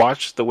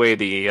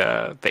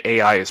the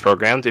AI is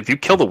programmed. If you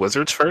kill the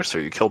wizards first,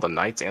 or you kill the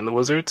knights and the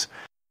wizards,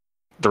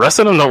 the rest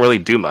of them don't really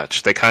do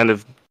much. They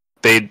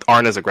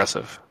aren't as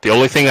aggressive. The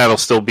only thing that'll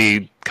still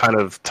be kind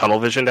of tunnel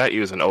visioned at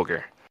you is an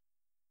ogre.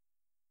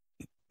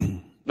 No,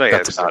 yeah,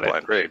 That's it's about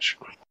blind rage.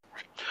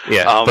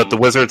 Yeah, but the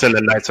wizards and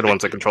the knights are the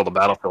ones that control the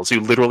battlefield. So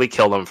you literally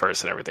kill them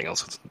first, and everything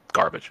else is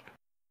garbage.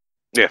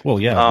 Yeah. Well,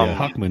 the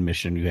Hawkmoon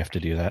mission, you have to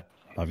do that,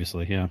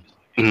 obviously, yeah.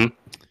 Mm-hmm.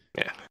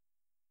 Yeah.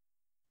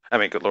 I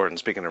mean, good lord, and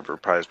speaking of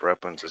reprised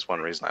weapons, is one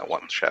reason I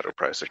want Shadow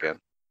Price again.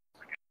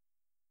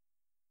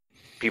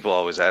 People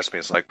always ask me,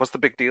 it's like, what's the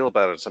big deal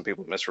about it? Some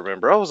people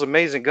misremember, oh, it was an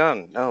amazing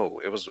gun. No,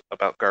 it was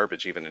about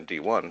garbage even in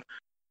D1.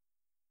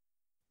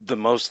 The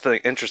most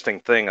interesting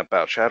thing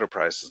about Shadow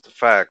Price is the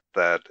fact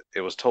that it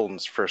was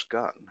Toland's first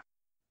gun.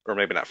 Or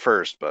maybe not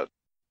first, but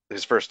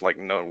his first, like,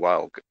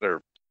 noteworthy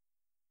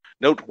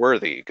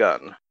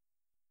gun.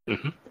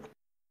 Mm-hmm.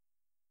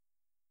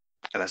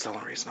 And that's the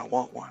only reason I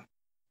want one.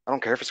 I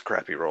don't care if it's a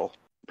crappy roll.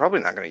 I'm probably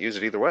not going to use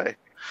it either way.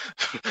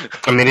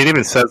 I mean, it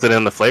even says it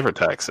in the flavor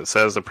text. It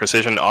says the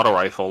precision auto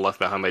rifle left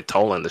behind by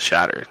Toland is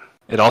shattered.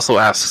 It also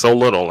asks so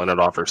little, and it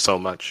offers so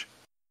much.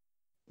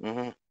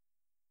 Mm-hmm.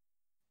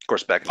 Of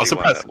course, back in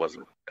D1, that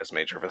wasn't as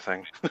major of a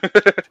thing.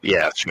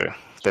 Yeah, it's true.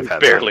 They've had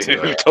barely knew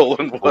who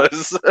Toland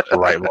was.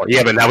 Right. Well,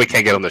 yeah, but now we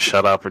can't get him to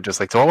shut up or just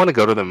like, do I want to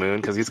go to the moon?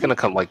 Because he's gonna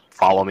come like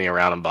follow me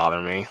around and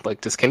bother me.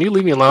 Like, just can you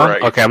leave me alone?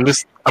 Right. Okay, I'm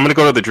gonna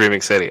go to the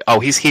Dreaming City. Oh,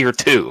 he's here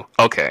too.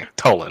 Okay,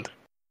 Toland.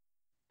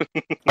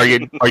 Are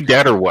you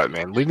dead or what,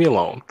 man? Leave me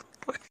alone.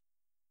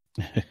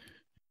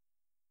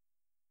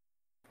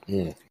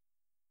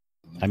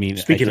 I mean,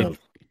 speaking of,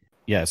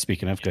 go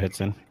ahead,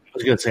 Sin. I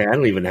was going to say, I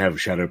don't even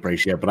have Shadow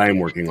Price yet, but I am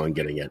working on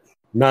getting it.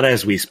 Not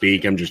as we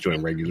speak. I'm just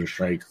doing regular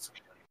strikes.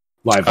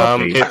 Live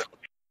update.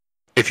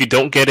 If you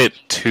don't get it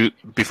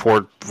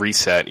before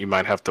reset, you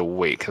might have to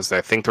wait, because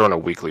I think they're on a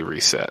weekly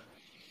reset.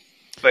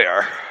 They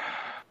are.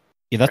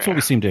 Yeah, that's what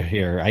we seem to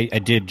hear. I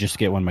did just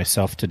get one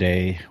myself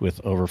today with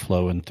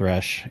Overflow and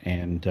Thresh,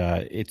 and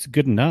it's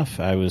good enough.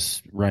 I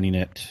was running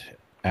it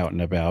out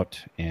and about,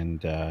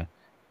 and at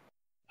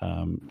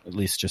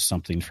least just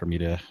something for me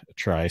to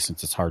try,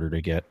 since it's harder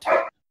to get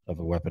of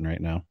a weapon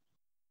right now.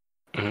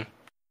 Mm-hmm.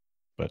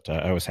 But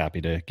I was happy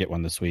to get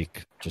one this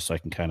week, just so I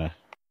can kind of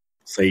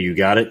say you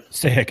got it.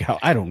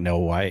 I don't know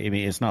why. I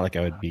mean, it's not like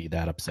I would be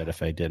that upset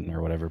if I didn't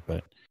or whatever.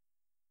 But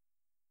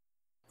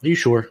are you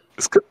sure?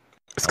 It's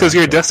because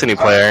you're a Destiny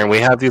player, and we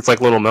have these like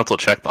little mental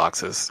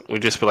checkboxes. We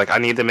just feel like, I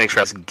need to make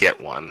sure I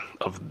get one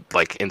of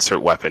like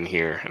insert weapon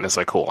here, and it's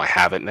like, cool, I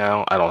have it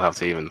now. I don't have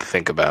to even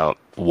think about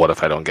what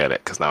if I don't get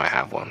it, because now I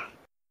have one.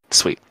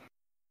 Sweet.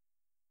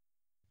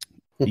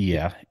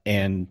 Yeah,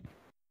 and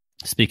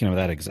speaking of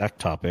that exact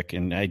topic,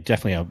 and I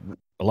definitely have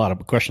a lot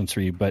of questions for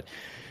you, but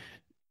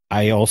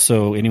I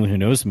also, anyone who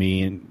knows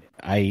me,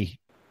 I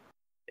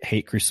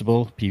hate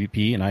Crucible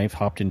PvP, and I've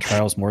hopped in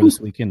trials more this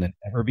weekend than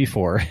ever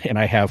before, and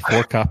I have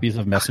 4 copies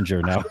of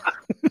Messenger now.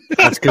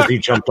 That's because he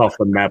jumped off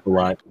the map a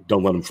lot.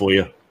 Don't let him fool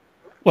you.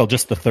 Well,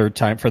 just the third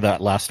time for that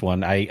last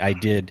one. I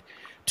did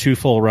 2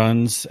 full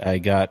runs. I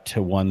got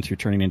to 1 through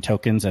turning in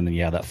tokens, and then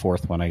that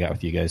 4th one I got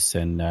with you guys,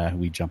 and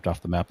we jumped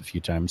off the map a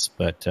few times,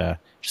 but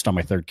just on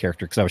my 3rd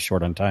character because I was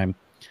short on time.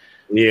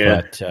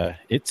 Yeah, but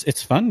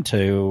it's fun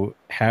to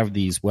have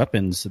these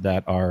weapons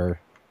that are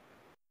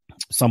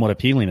somewhat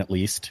appealing, at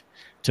least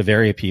to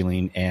very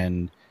appealing,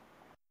 and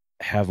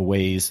have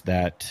ways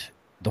that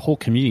the whole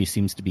community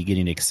seems to be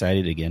getting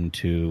excited again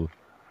to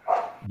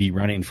be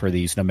running for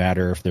these, no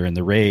matter if they're in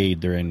the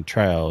raid, they're in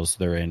trials,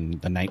 they're in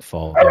the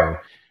nightfall,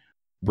 they're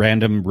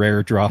random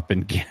rare drop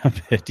and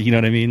gambit. You know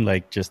what I mean?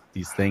 Like just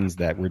these things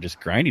that we're just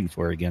grinding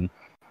for again.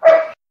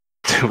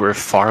 Dude, we're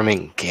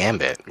farming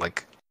gambit.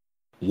 Like,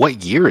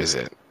 what year is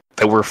it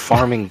that we're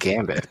farming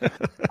gambit?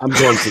 I'm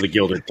going for the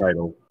gilded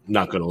title.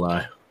 Not gonna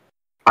lie.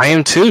 I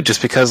am too,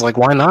 just because, like,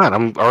 why not?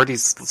 I'm already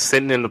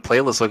sitting in the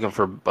playlist looking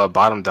for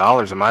bottom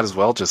dollars. I might as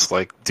well just,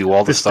 like, do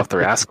all the stuff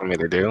they're asking me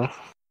to do.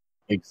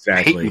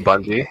 Exactly. I hate you,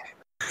 Bungie.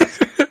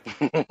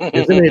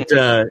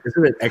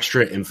 Isn't it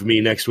extra infamy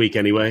next week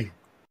anyway?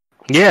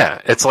 Yeah,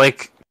 it's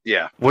like,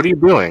 yeah. What are you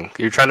doing?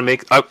 You're trying to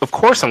make... of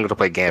course I'm going to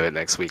play Gambit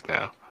next week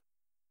now.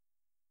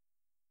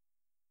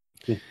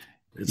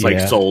 It's like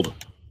sold.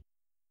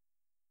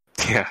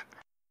 Yeah.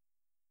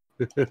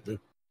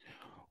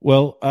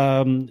 Well,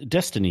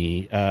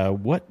 Destiny,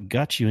 what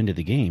got you into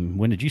the game?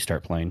 When did you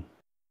start playing?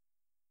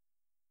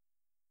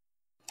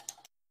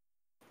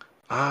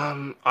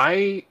 I'm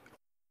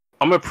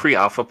a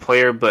pre-alpha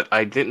player, but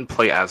I didn't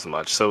play as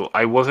much, so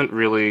I wasn't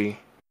really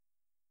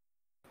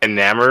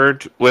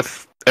enamored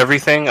with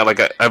everything.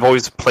 I've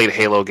always played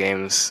Halo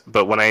games,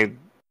 but when I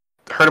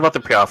heard about the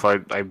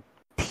pre-alpha, I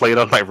played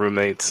on my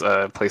roommate's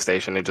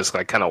PlayStation and just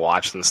like kind of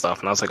watched and stuff,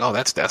 and I was like, oh,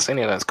 that's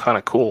Destiny, that's kind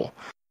of cool.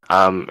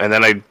 And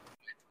then I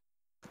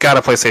got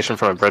a PlayStation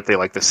for my birthday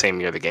like the same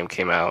year the game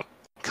came out,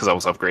 because I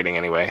was upgrading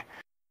anyway,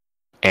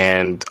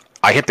 and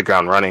I hit the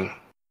ground running.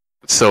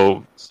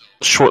 So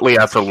shortly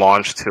after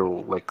launch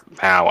to like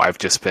now, I've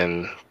just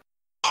been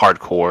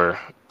hardcore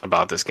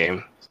about this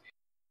game.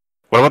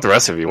 What about the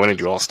rest of you? When did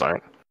you all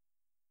start?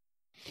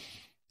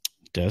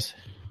 Des?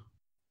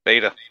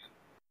 Beta.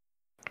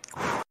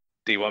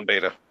 D1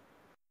 beta.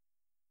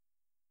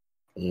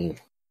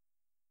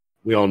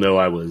 We all know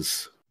I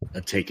was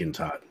a Taken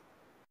tot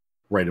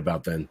right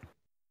about then.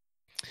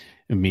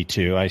 Me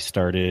too. I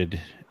started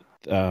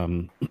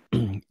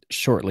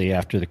shortly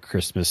after the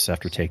Christmas,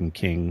 after Taken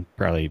King,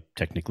 probably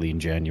technically in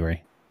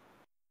January.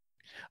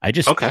 I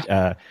just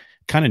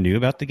kind of knew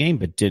about the game,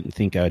 but didn't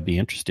think I would be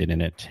interested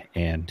in it.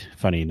 And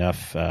funny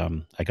enough,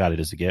 I got it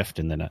as a gift.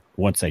 And then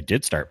once I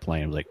did start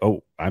playing, I was like,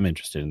 oh, I'm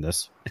interested in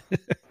this.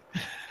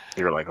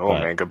 You were like, oh,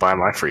 man, goodbye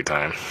my free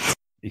time.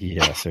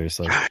 Yeah,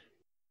 seriously.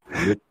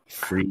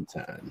 Free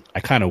time. I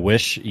kind of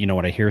wish,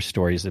 when I hear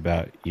stories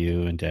about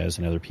you and Des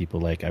and other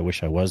people, like, I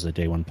wish I was a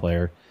day one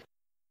player.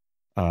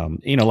 A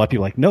lot of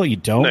people are like, no, you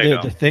don't.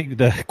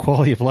 The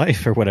quality of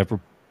life or whatever.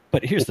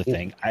 But here's the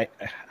thing. I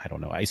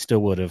don't know. I still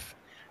would have,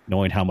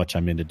 knowing how much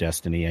I'm into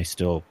Destiny, I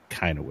still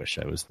kind of wish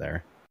I was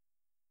there.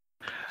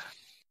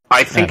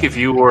 I think if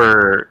you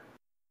were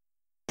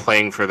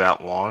playing for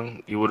that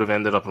long, you would have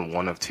ended up in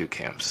one of two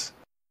camps.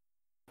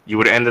 You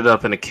would have ended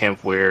up in a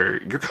camp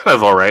where you're kind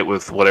of all right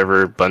with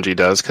whatever Bungie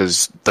does,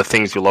 because the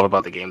things you love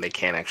about the game they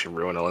can't actually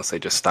ruin unless they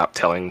just stop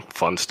telling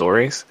fun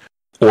stories.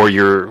 Or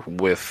you're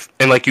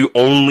you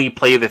only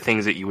play the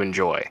things that you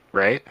enjoy,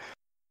 right?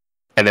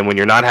 And then when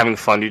you're not having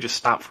fun, you just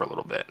stop for a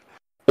little bit.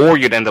 Or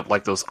you'd end up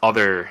like those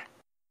other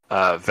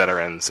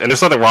veterans. And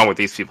there's nothing wrong with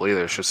these people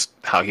either, it's just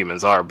how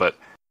humans are, but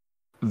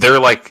they're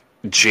like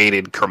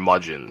jaded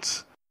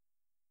curmudgeons.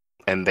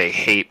 And they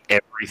hate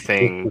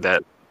everything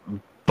that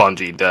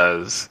Bungie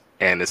does,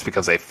 and it's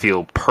because they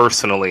feel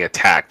personally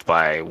attacked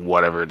by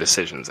whatever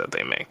decisions that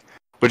they make.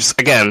 Which,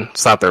 again,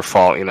 it's not their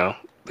fault,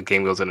 The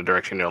game goes in a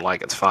direction you don't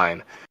like, it's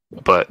fine.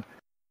 But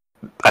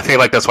I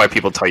think that's why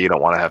people tell you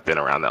don't want to have been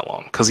around that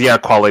long. Because,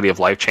 quality of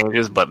life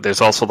changes, but there's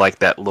also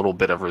that little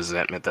bit of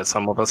resentment that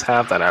some of us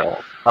have that I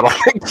don't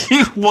think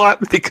you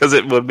want, because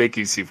it would make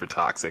you super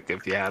toxic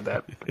if you had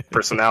that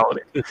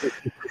personality.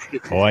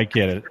 Oh, I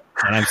get it.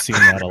 And I've seen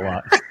that a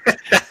lot.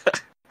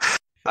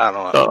 I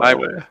don't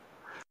know.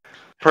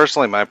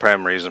 Personally, my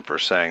prime reason for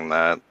saying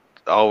that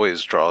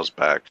always draws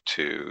back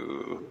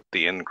to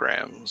the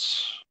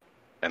engrams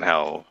and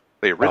how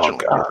they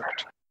originally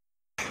worked.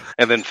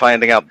 And then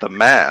finding out the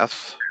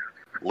math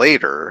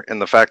later,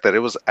 and the fact that it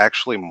was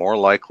actually more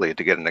likely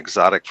to get an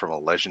exotic from a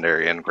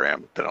legendary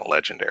engram than a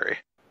legendary.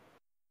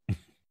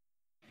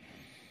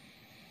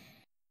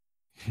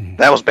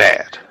 That was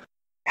bad.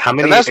 How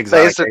many? And that's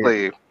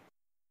basically.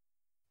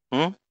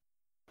 No,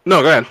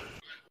 go ahead.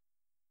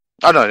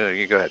 Oh no,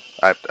 you go ahead.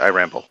 I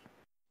ramble.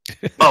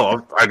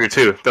 Oh, I do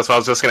too. That's what I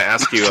was just going to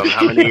ask you.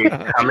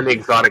 How many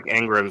exotic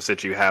engrams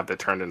did you have that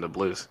turned into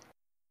blues?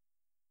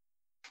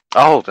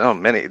 Oh, no,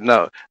 many.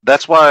 No,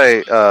 that's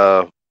why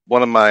there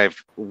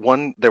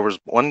was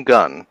one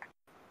gun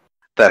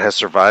that has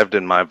survived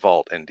in my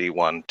vault in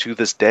D1 to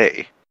this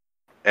day,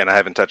 and I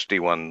haven't touched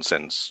D1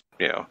 since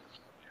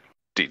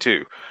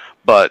D2.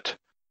 But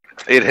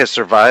It has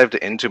survived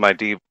into my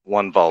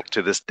D1 vault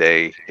to this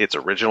day. Its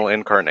original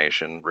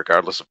incarnation,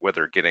 regardless of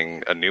whether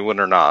getting a new one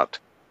or not.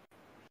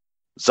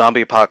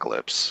 Zombie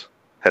Apocalypse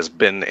has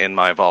been in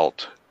my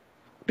vault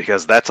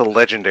because that's a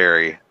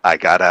legendary I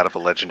got out of a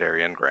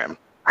legendary engram.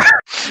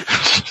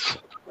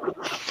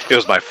 It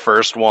was my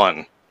first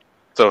one.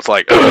 So it's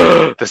like,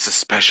 this is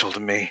special to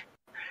me.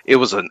 It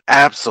was an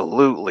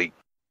absolutely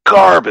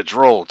garbage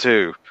roll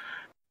too,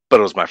 but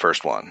it was my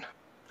first one.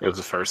 It was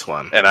the first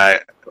one. And I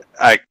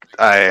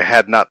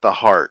had not the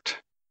heart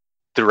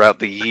throughout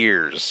the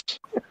years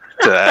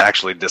to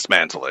actually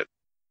dismantle it.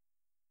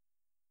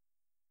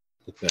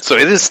 So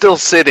it is still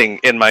sitting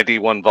in my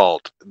D1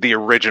 vault, the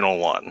original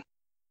one.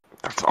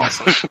 That's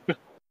awesome.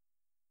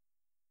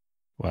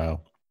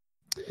 Wow.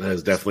 That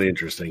is definitely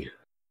interesting.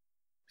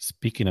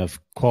 Speaking of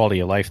quality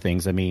of life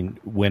things, I mean,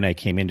 when I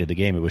came into the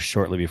game, it was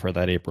shortly before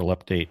that April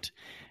update.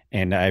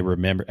 And I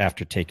remember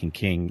after taking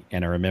King,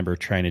 and I remember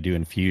trying to do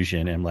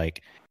infusion and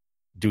like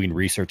doing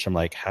research. I'm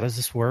like, how does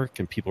this work?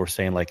 And people were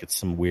saying like it's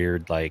some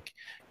weird, like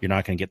you're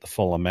not going to get the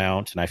full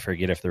amount. And I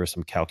forget if there was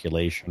some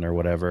calculation or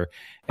whatever.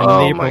 And then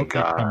the April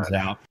update comes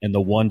out and the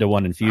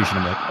 1-to-1 infusion.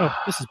 I'm like, oh,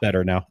 this is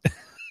better now.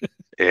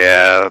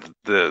 Yeah,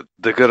 the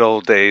good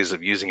old days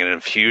of using an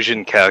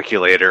infusion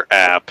calculator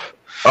app.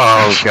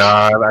 Oh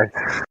God!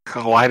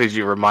 Why did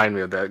you remind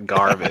me of that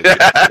garbage?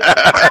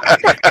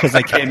 Because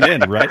I came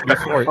in right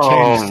before it changed.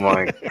 Oh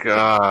my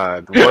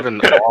God! What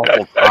an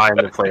awful time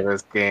to play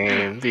this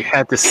game. You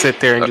had to sit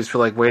there and just be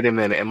like, "Wait a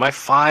minute, am I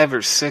 5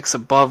 or 6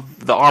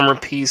 above the armor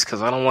piece?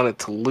 Because I don't want it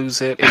to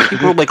lose it." And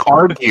people like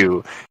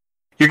argue.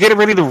 You're getting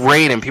ready to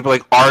raid, and people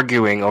like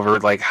arguing over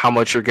like how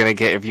much you're gonna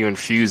get if you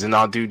infuse, and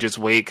I'll do just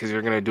wait because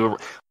you're gonna do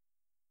it.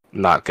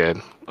 Not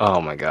good.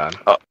 Oh my God.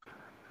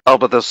 Oh,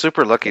 but those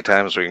super lucky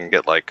times where you can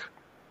get like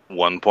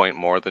 1 point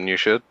more than you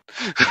should.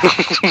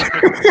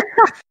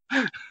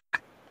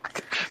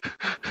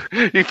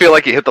 You feel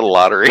like you hit the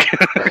lottery.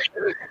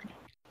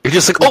 You're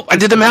just like, oh, I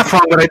did the math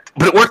wrong, but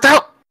it worked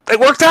out. It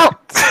worked out.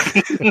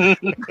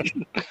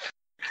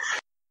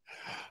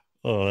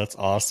 Oh, that's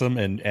awesome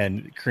and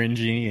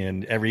cringy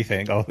and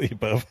everything, all the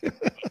above.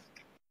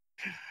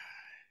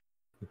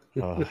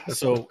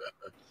 So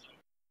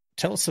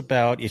tell us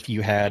about if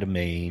you had a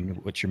main,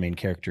 what your main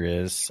character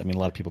is. I mean, a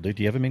lot of people do.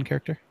 Do you have a main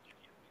character?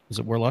 Is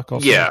it Warlock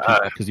also? Yeah.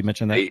 Because you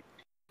mentioned that?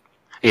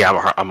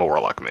 Yeah, I'm a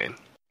Warlock main.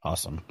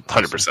 Awesome.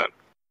 100%.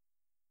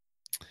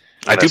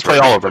 I do play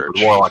all of them,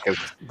 but Warlock is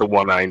the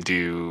one I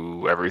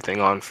do everything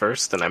on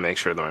first, and I make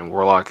sure that my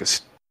Warlock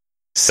is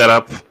set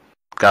up,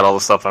 got all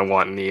the stuff I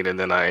want and need, and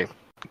then I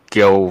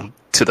go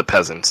to the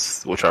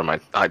Peasants, which are my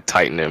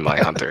Titan and my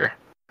Hunter.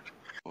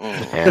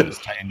 And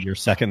Titan, your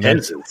second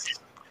then?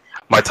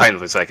 My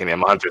Titan's the second, yeah.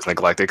 My Hunter's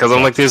neglected because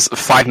I'm like, there's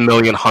 5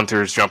 million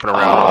Hunters jumping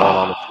around rolling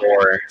on the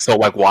floor. So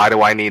like, why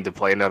do I need to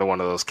play another one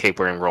of those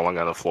capering rolling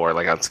on the floor?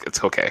 Like,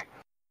 it's okay.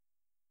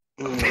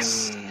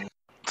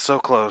 So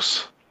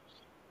close.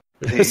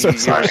 You're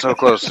so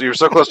close. You're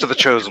so close to the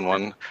chosen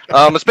one.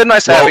 It's been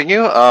nice having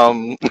you.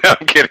 No,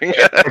 I'm kidding.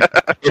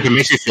 If it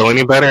makes you feel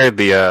any better,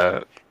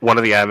 the one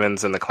of the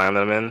admins in the clan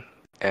that I'm in,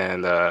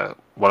 and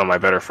one of my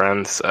better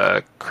friends,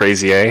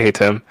 Crazy A, hey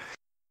Tim,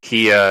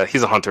 he's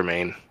a Hunter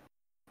main.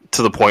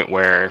 To the point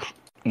where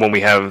when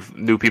we have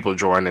new people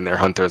join and they're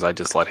hunters, I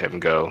just let him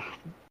go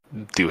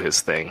do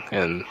his thing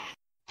and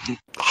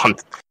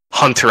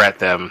hunter at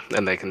them,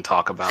 and they can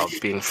talk about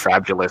being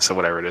fabulous or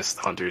whatever it is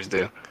hunters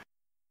do.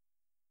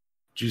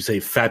 Did you say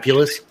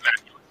fabulous?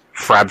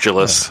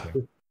 Frabulous.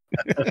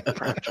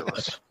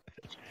 Frabulous.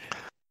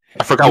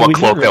 I forgot what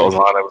cloak that was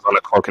on. I was on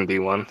a cloak in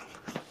D1.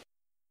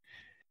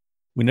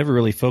 We never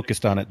really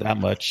focused on it that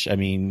much. I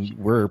mean,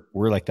 we're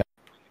like that.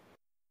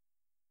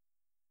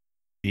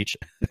 Each,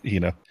 you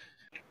know,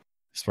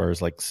 as far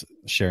as like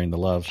sharing the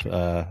love,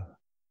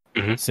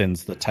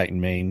 since the Titan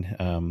main,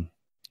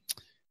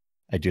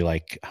 I do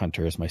like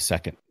Hunter as my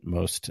second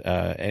most.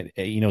 And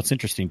you know, it's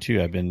interesting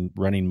too. I've been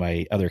running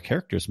my other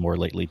characters more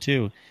lately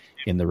too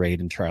in the raid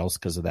and trials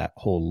because of that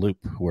whole loop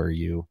where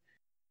you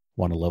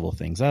want to level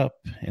things up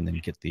and then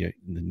get the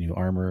new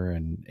armor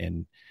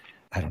and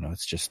I don't know.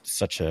 It's just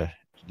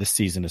this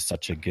season is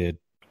such a good,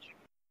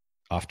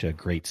 off to a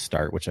great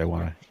start, which I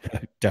want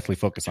to definitely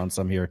focus on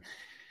some here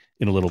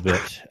in a little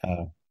bit.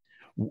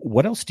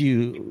 What else do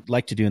you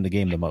like to do in the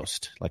game the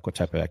most? Like what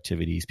type of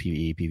activities,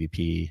 PvE,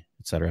 PvP,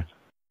 etc.?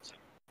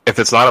 If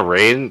it's not a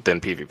raid, then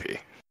PvP.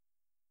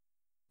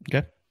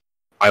 Okay.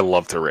 I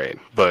love to raid,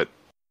 but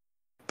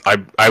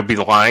I'd be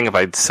lying if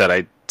I said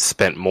I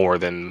spent more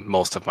than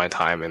most of my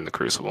time in the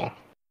Crucible.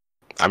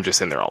 I'm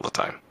just in there all the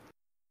time.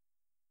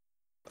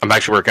 I'm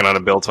actually working on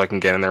a build so I can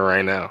get in there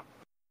right now.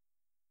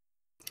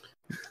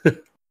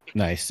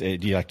 Nice. Do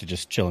you like to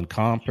just chill in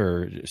comp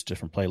or just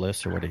different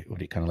playlists, or what do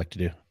you kind of like to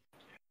do?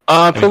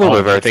 I play a little bit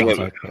of everything.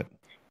 Like,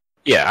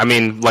 yeah, I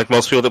mean, like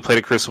most people that play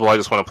the Crucible, I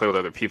just want to play with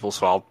other people,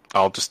 so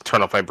I'll just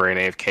turn off my brain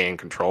AFK and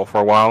control for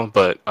a while.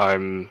 But I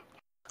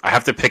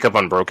have to pick up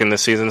Unbroken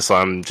this season, so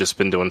I'm just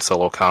been doing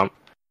solo comp.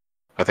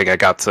 I think I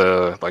got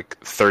to like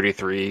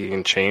 33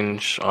 and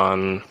change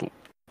on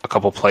a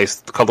couple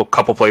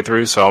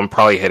playthroughs, so I'm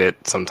probably hit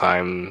it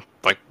sometime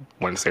like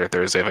Wednesday or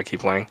Thursday if I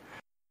keep playing.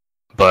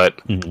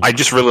 But I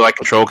just really like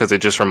Control because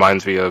it just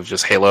reminds me of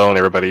just Halo, and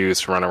everybody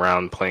used to run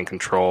around playing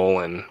Control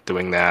and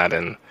doing that.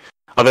 And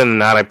other than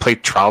that, I play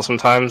Trial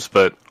sometimes,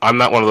 but I'm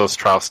not one of those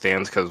Trial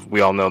stands because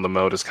we all know the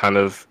mode is kind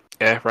of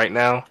right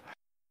now.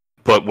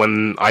 But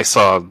when I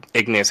saw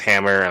Igneous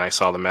Hammer and I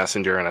saw the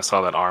Messenger and I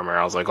saw that armor,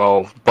 I was like,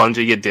 oh,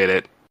 Bungie, you did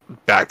it.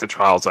 Back to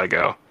Trials I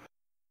go.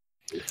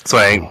 So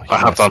I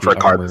hopped on for a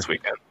card this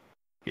weekend.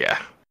 Yeah.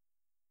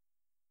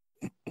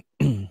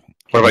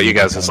 What about you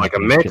guys? Is it like a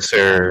mix,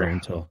 or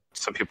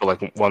some people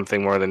like one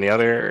thing more than the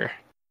other? Or?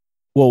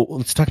 Well,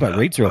 let's talk about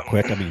raids real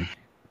quick. I mean,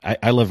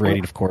 I love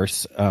raiding, of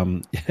course.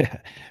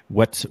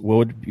 What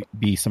would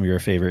be some of your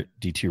favorite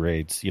D2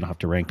 raids? You don't have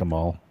to rank them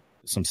all.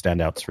 Some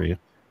standouts for you.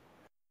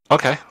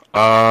 Okay.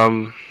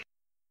 I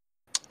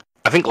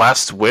think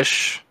Last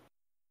Wish,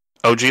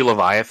 OG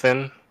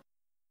Leviathan,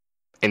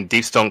 and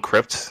Deepstone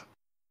Crypt.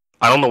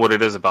 I don't know what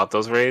it is about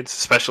those raids,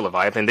 especially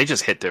Leviathan. They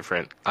just hit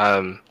different.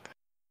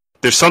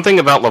 There's something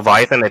about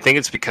Leviathan. I think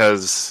it's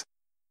because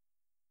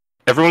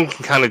everyone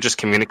can kind of just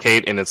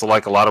communicate, and it's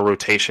like a lot of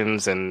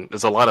rotations, and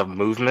there's a lot of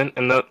movement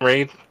in the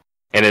raid.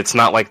 And it's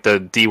not like the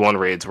D1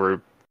 raids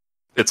where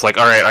it's like,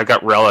 all right, I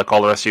got Relic,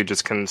 all the rest of you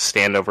just can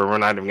stand over. We're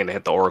not even going to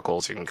hit the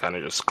Oracles. You can kind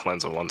of just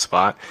cleanse in one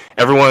spot.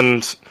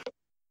 Everyone's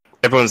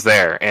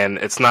there, and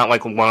it's not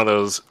like one of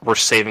those we're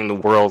saving the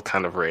world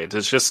kind of raids.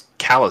 It's just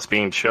Callus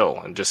being chill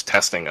and just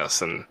testing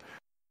us, and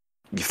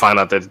you find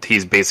out that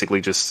he's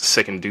basically just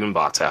sicking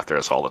Doombots after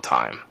us all the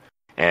time.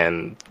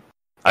 And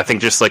I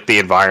think just like the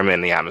environment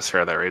and the atmosphere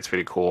of that raid's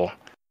pretty cool.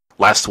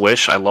 Last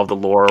Wish, I love the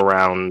lore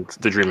around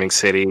the Dreaming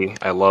City.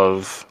 I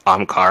love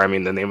Ahamkar. I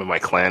mean, the name of my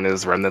clan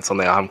is Remnants on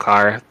the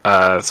Ahamkar,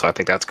 so I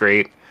think that's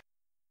great.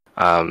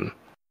 And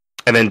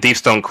then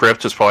Deepstone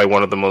Crypt is probably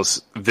one of the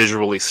most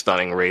visually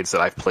stunning raids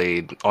that I've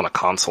played on a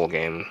console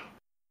game,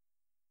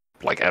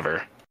 like,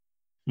 ever.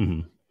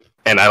 Mm-hmm.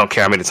 And I don't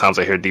care how many times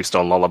I hear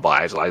Deepstone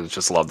Lullabies, I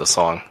just love the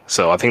song.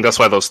 So I think that's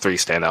why those three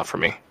stand out for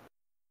me.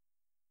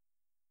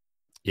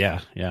 Yeah,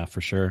 for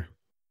sure.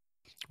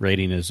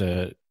 Raiding is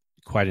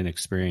quite an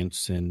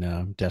experience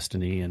in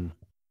Destiny, and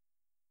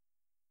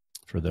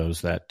for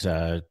those that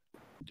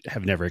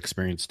have never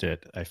experienced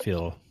it, I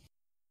feel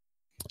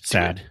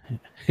sad.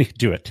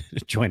 Do it.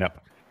 Join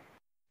up.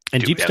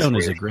 And Deepstone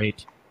is a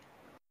great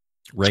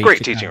raid. It's a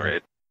great teaching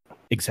raid.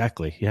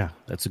 Exactly. Yeah,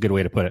 that's a good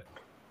way to put it.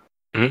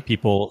 Mm-hmm.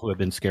 People who have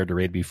been scared to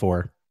raid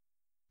before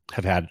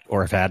have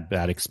had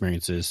bad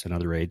experiences in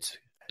other raids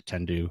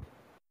tend to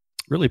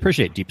really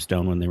appreciate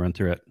Deepstone when they run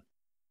through it.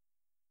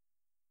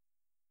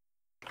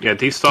 Yeah,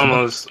 Deepstone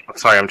was...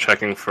 Sorry, I'm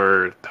checking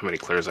for how many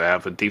clears I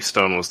have, but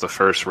Deepstone was the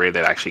first raid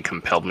that actually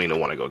compelled me to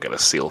want to go get a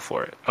seal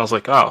for it. I was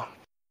like, oh,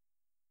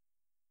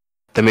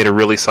 they made a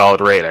really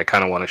solid raid. I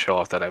kind of want to show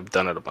off that I've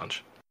done it a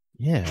bunch.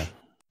 Yeah,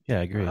 I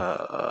agree.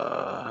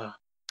 I'm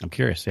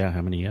curious,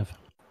 how many you have?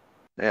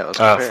 Yeah,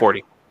 let's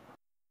 40.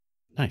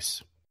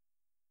 Nice.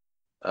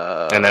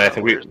 And then I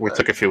think we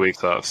took a few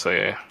weeks off, so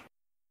yeah.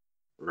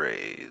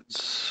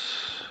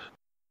 Raids.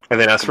 And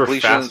then as for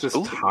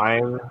fastest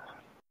time,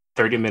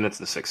 30 minutes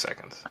and 6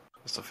 seconds.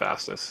 That's the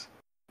fastest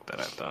that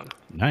I've done.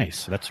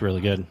 Nice. That's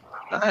really good.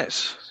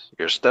 Nice.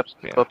 You're a step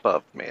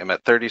above me. I'm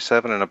at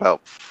 37 and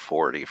about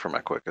 40 for my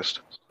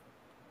quickest.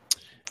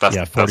 That's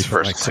 40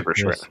 for super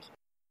short.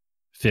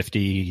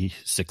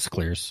 56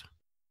 clears.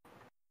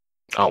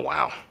 Oh,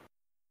 wow.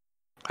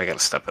 I gotta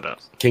step it up.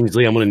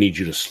 Kingsley, I'm going to need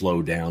you to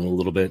slow down a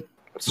little bit.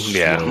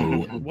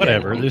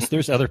 Whatever.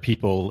 There's other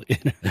people.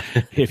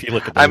 If you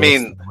look at the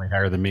list, way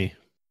higher than me.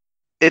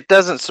 It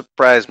doesn't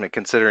surprise me,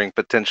 considering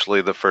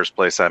potentially the first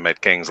place I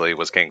met Kingsley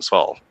was King's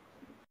Fall.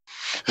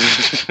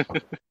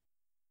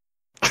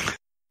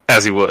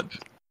 As you would.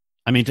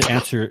 I mean, to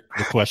answer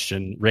the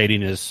question,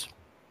 raiding is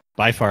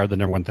by far the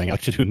number one thing I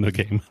like to do in the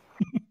game.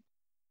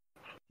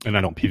 And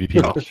I don't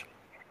PvP much.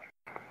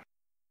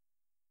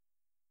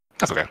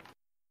 That's okay.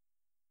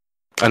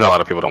 I know a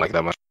lot of people don't like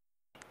that much.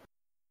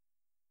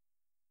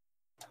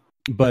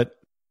 But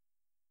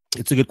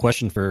it's a good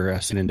question for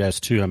Sin and Des,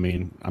 too. I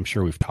mean, I'm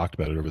sure we've talked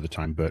about it over the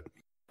time, but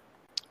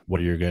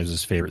what are your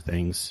guys' favorite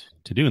things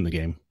to do in the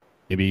game?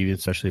 Maybe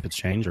especially if it's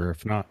changed or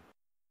if not.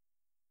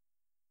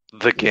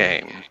 The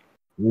game.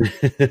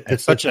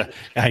 It's such a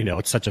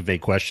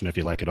vague question if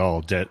you like it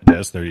all. Des,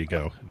 there you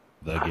go.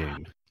 The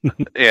game.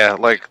 Yeah,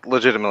 like,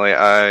 legitimately,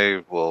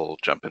 I will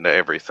jump into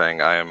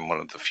everything. I am one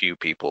of the few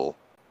people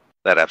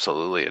that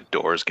absolutely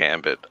adores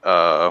Gambit.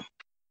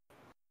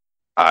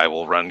 I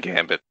will run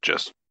Gambit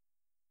just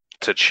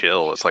to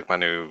chill. It's like my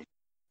new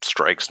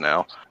strikes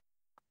now.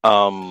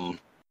 I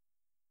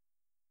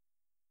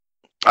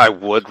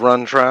would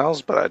run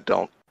Trials, but I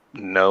don't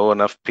know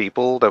enough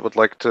people that would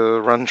like to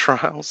run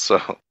Trials,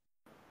 so...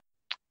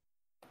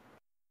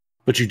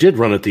 But you did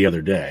run it the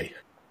other day.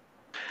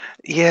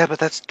 Yeah, but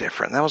that's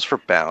different. That was for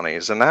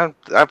bounties, and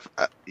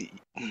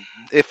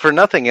if for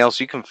nothing else,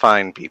 you can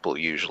find people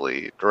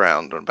usually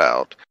around and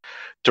about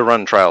to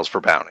run Trials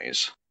for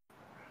bounties.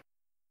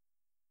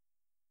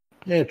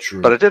 Yeah,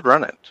 true. But I did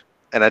run it,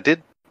 and I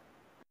did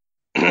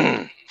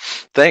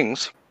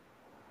things.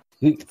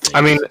 I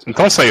mean,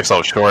 don't sell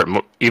yourself short.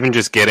 Even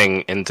just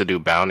getting in to do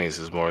bounties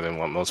is more than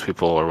what most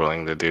people are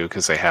willing to do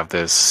because they have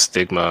this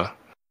stigma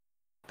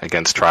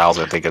against trials.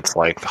 I think it's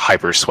like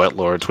hyper sweat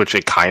lords, which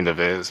it kind of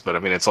is, but I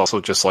mean, it's also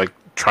just like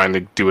trying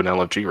to do an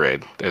LFG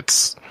raid.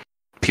 It's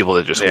people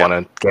that just want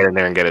to get in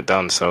there and get it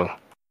done. So,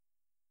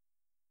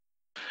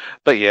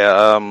 but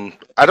yeah,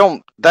 I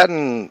don't. That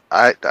and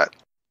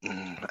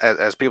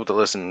as people to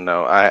listen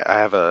know, I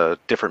have a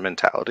different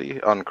mentality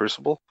on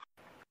Crucible.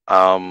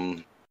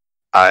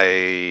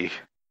 I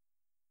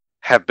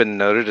have been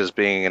noted as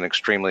being an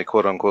extremely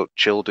quote-unquote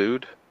chill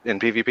dude in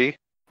PvP.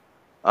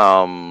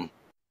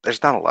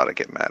 There's not a lot to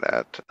get mad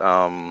at.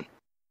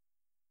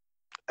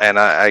 And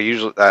I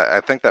usually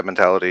think that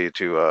mentality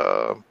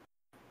to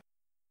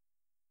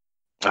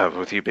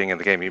with you being in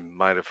the game, you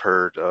might have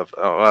heard of.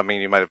 I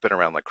mean, you might have been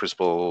around like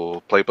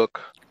Crucible Playbook,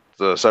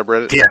 the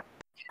subreddit. Yeah.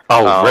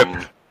 Oh,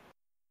 rip.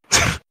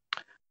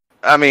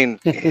 I mean,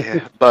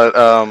 yeah, but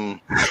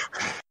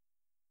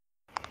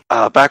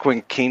back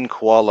when Keen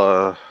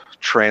Koala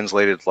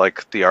translated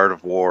like the art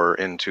of war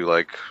into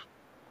like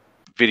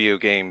video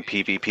game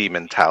PvP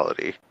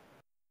mentality,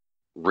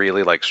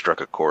 really like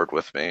struck a chord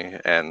with me,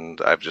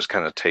 and I've just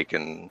kind of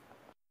taken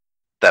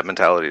that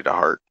mentality to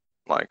heart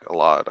like a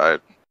lot.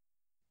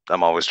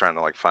 I'm always trying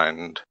to like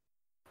find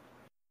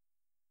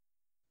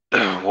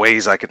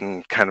ways I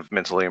can kind of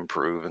mentally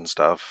improve and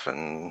stuff,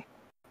 and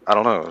I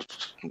don't know.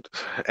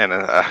 And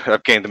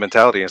I've gained the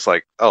mentality. It's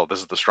like, oh, this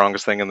is the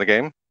strongest thing in the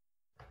game.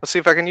 Let's see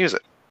if I can use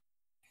it.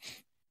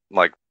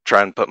 Like,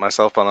 try and put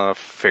myself on a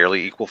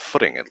fairly equal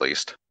footing, at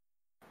least.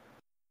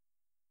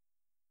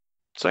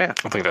 So yeah,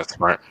 I think that's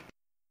smart.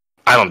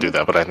 I don't do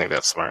that, but I think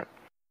that's smart.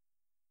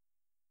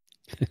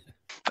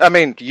 I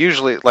mean,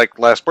 usually, like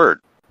Last Word.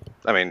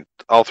 I mean,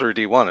 all through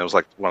D1, it was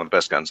like one of the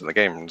best guns in the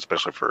game,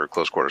 especially for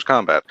close quarters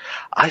combat.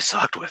 I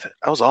sucked with it.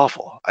 I was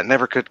awful. I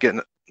never could get,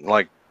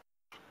 like,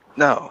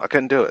 no, I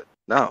couldn't do it.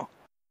 No.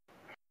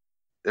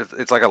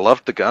 It's like I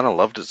loved the gun. I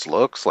loved its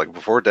looks. Like,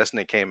 before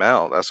Destiny came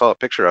out, I saw a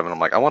picture of it, and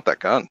I'm like, I want that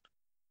gun.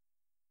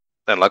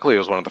 And luckily, it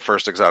was one of the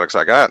first exotics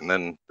I got, and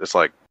then it's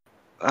like,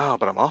 oh,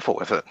 but I'm awful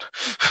with it.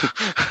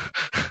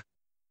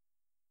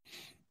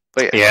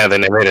 But yeah,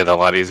 then they made it a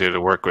lot easier to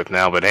work with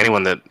now, but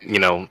anyone that,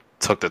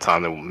 took the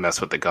time to mess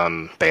with the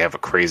gun, they have a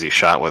crazy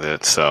shot with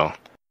it, so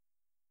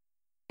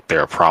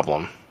they're a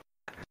problem.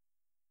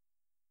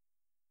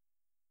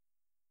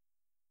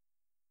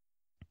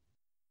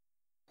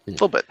 A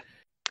little bit.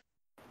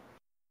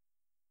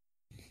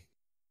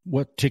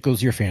 What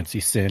tickles your fancy,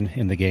 Sin,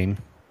 in the game?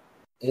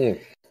 I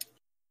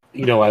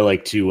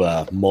like to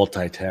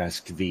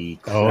multitask the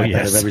crap out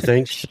of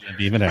everything. Shouldn't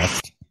even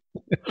asked.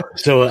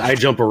 So I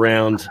jump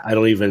around. I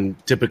don't even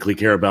typically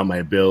care about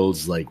my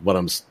builds, like what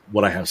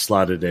I have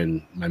slotted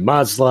in my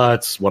mod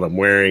slots, what I'm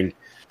wearing.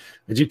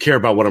 I do care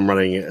about what I'm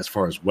running as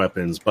far as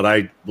weapons, but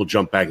I will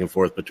jump back and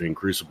forth between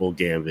Crucible,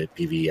 Gambit,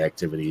 PvE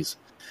activities.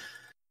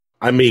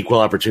 I'm an equal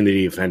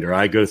opportunity offender.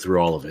 I go through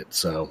all of it.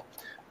 So,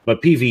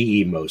 but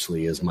PvE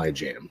mostly is my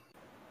jam.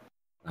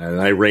 And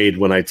I raid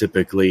when I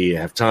typically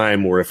have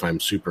time, or if I'm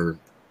super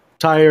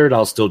tired,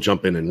 I'll still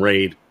jump in and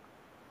raid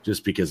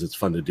just because it's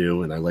fun to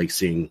do. And I like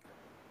seeing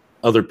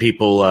other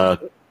people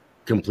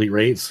complete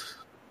raids.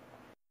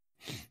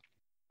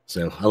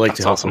 So I like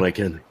to help when I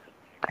can.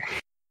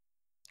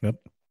 Yep.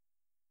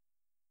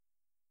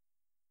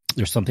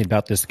 There's something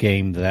about this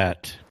game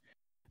that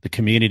the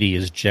community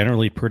is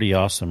generally pretty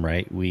awesome,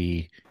 right?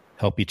 We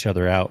help each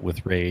other out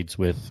with raids,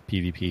 with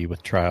PvP,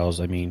 with trials.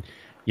 I mean,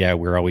 yeah,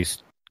 we're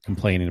always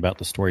complaining about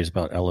the stories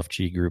about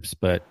LFG groups,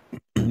 but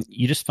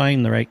you just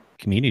find the right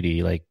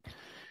community, like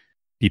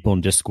people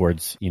in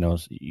Discords.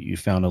 You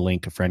found a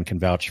link, a friend can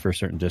vouch for a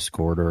certain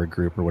Discord or a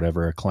group or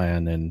whatever, a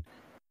clan, and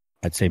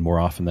I'd say more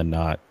often than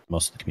not,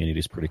 most of the community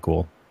is pretty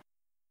cool.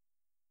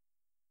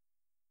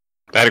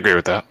 I'd agree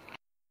with that.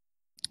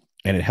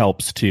 And it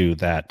helps, too,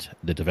 that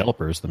the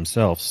developers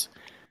themselves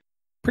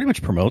pretty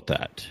much promote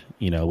that,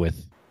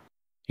 with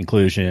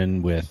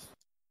inclusion, with,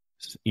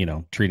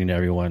 treating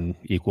everyone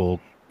equal,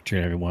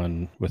 treating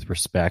everyone with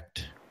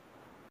respect.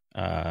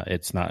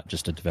 It's not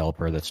just a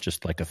developer that's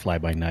just like a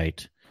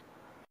fly-by-night,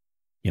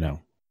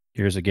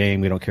 here's a game,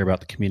 we don't care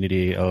about the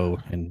community,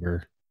 and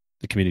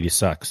the community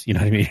sucks. You know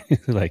what I mean?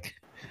 Like,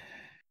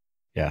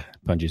 yeah,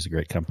 Bungie's a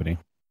great company.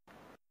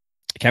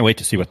 I can't wait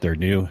to see what their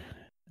new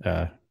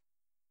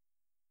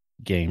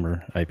game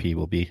or IP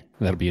will be.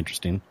 That'll be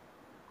interesting.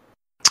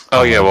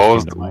 Oh yeah,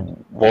 what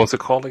was it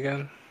called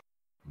again?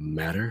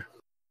 Matter.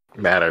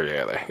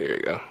 Yeah, here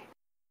you go.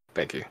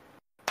 Thank you.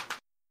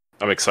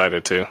 I'm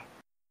excited too.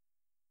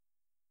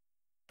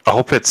 I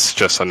hope it's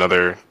just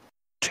another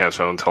chance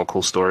for them to tell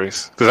cool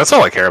stories, because that's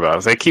all I care about.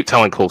 If they keep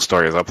telling cool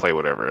stories, I'll play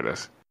whatever it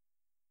is.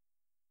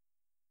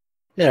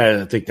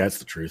 Yeah, I think that's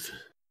the truth.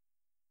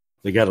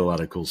 They got a lot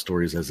of cool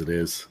stories as it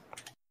is.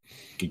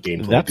 Good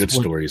gameplay, good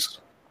stories.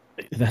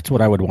 That's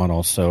what I would want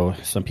also.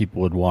 Some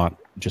people would want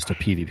just a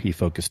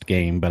PvP-focused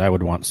game, but I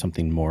would want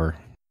something more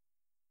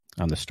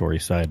on the story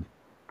side.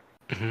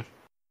 Mm-hmm.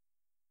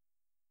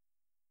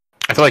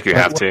 I feel like you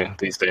have to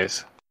these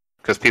days.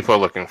 because people are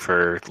looking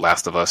for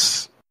Last of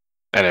Us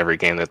in every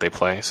game that they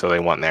play, so they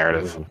want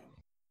narrative. Ooh.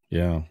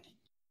 Yeah.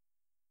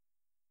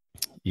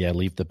 Yeah,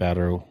 leave the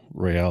battle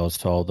royales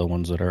to all the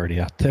ones that are already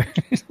out there.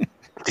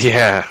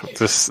 Yeah,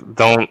 just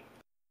don't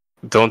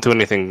do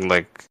anything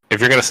like, if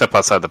you're gonna step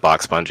outside the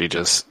box, Bungie,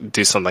 just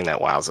do something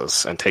that wows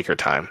us and take your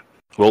time.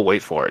 We'll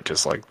wait for it.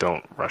 Just like,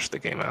 don't rush the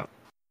game out.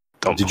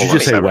 Don't. Did you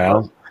just say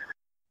wow?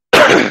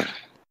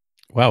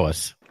 Wow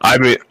us. I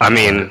mean,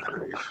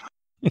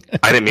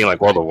 I didn't mean like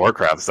World of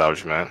Warcraft. Is that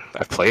what you meant?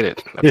 I've played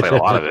it. I played a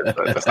lot of it,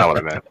 but that's not what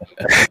I meant.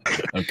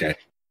 Okay,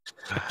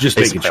 just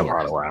making sure.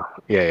 A while.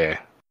 Yeah.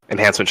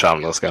 Enhancement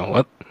shaman. Let's go.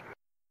 What?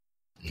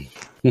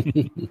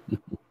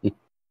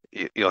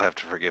 You'll have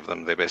to forgive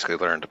them. They basically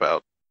learned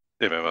about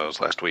MMOs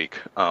last week,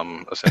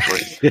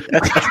 essentially.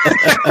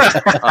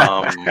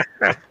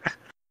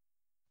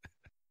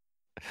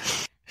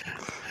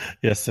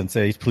 Yes,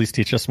 Sensei, please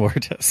teach us more.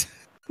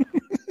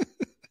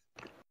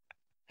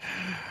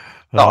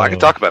 I can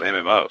talk about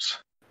MMOs.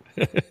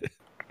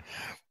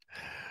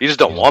 You just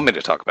don't want me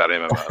to talk about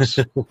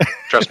MMOs.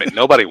 Trust me,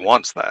 nobody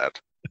wants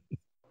that.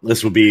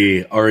 This will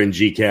be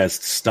RNG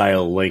cast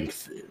style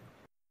length.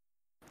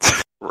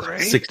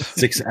 Right?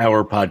 6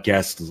 hour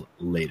podcast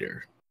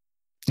later.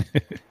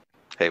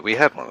 Hey, we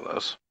had one of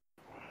those.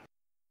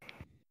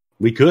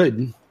 We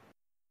could.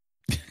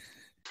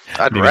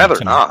 I'd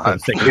rather not. I'll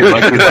do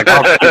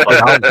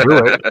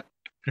it.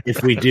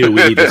 If we do,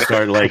 we need to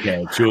start like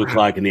at 2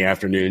 o'clock in the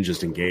afternoon,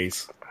 just in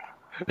case.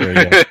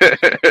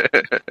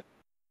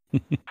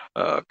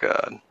 Oh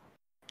God.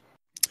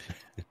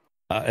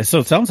 So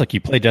it sounds like you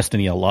play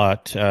Destiny a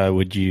lot.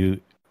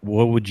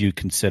 What would you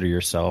consider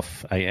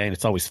yourself? And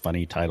it's always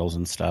funny titles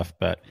and stuff,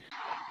 but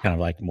kind of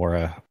like more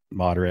a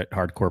moderate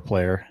hardcore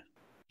player,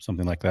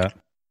 something like that.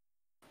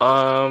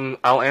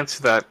 I'll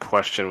answer that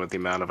question with the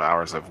amount of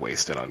hours I've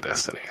wasted on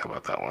Destiny. How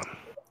about that one?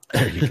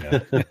 There you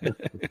go.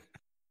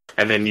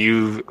 And then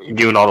you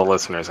and all the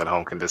listeners at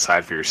home can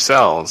decide for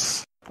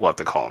yourselves what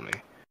to call me.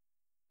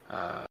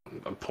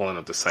 I'm pulling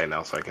up the site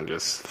now so I can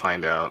just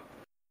find out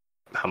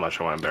how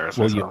much I want to embarrass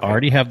myself. Well, you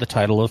already have the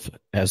title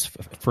as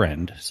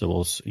friend, so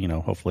we'll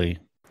hopefully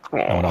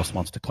no one else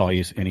wants to call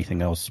you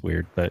anything else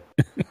weird, but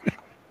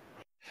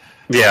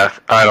yeah,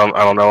 I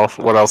don't know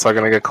what else I'm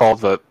gonna get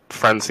called, but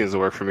friend seems to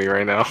work for me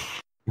right now.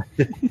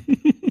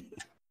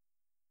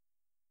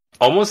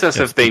 Almost as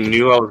if they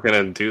knew I was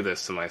gonna do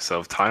this to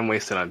myself. Time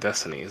wasted on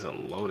Destiny is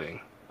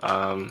unloading.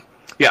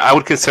 Yeah, I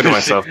would consider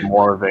myself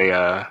more of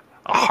a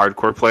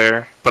hardcore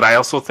player, but I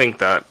also think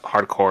that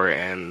hardcore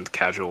and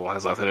casual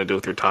has nothing to do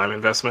with your time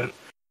investment.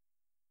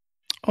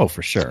 Oh,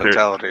 for sure.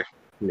 Mentality.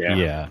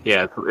 Yeah.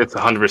 It's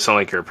 100%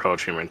 like your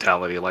approach, your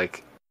mentality.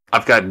 Like,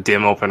 I've got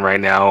Dim open right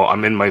now.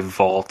 I'm in my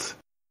vault,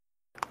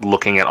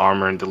 looking at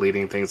armor and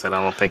deleting things that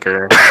I don't think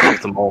are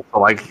optimal. So,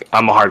 like,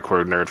 I'm a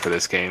hardcore nerd for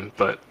this game,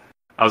 but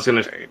I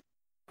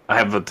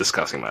have a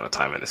disgusting amount of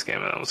time in this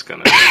game, and I was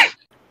gonna.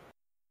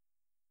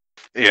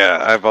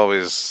 Yeah, I've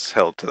always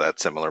held to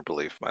that similar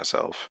belief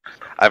myself.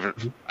 I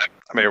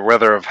mean,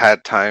 whether I've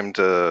had time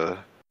to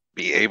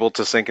be able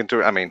to sink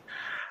into it, I mean,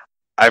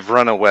 I've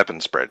run a weapon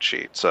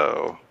spreadsheet,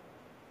 so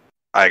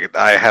I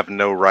have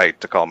no right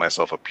to call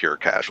myself a pure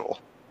casual,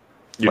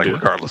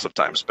 regardless of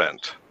time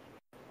spent.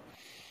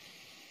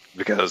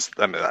 Because,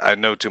 I mean, I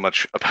know too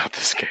much about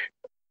this game.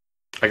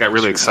 I got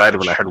really excited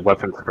when I heard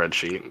weapon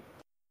spreadsheet.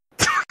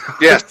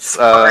 Yes.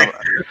 I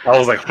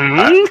was like,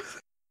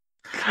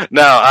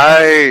 No,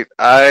 all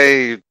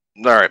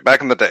right,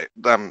 back in the day,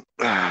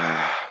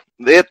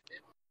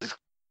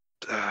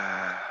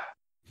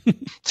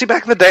 see,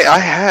 back in the day, I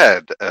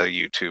had a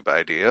YouTube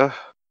idea,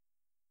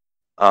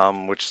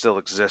 which still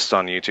exists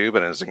on YouTube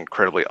and is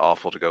incredibly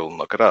awful to go and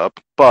look it up,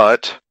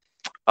 but,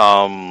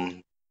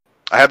 I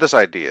had this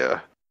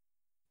idea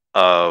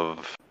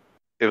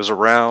it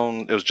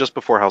was just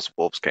before House of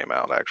Wolves came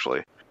out,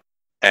 actually,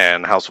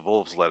 and House of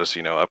Wolves let us,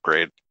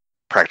 upgrade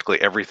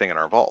practically everything in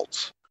our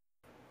vaults.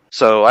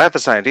 So I had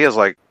this idea,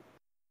 and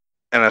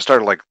I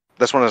started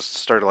that's when I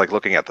started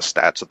looking at the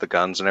stats of the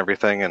guns and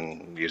everything,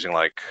 and using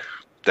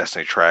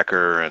Destiny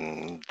Tracker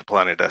and the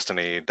Planet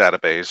Destiny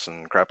database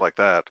and crap like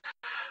that,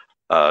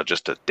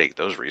 just to date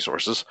those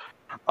resources.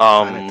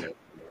 Yeah,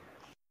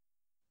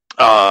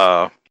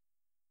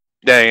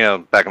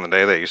 back in the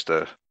day they used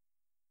to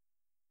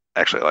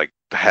actually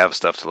have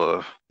stuff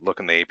to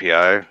look in the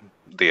API,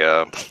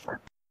 yeah,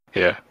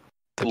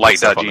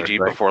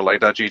 light.gg before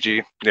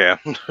light.gg, yeah.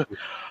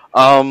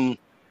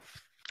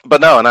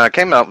 But no, and I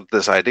came out with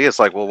this idea. It's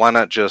well, why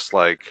not just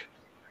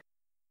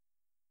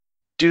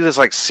do this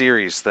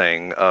series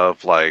thing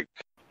of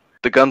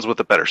the guns with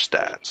the better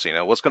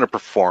stats? What's going to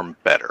perform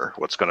better?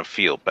 What's going to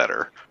feel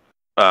better?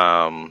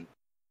 And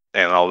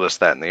all this,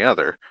 that, and the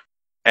other.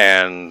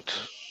 And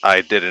I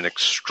did an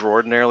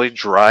extraordinarily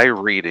dry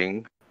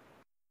reading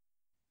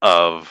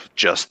of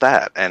just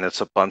that, and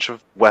it's a bunch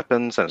of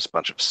weapons and it's a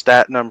bunch of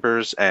stat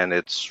numbers, and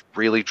it's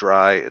really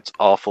dry. It's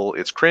awful.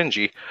 It's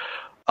cringy.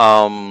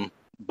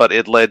 But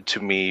it led to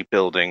me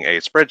building a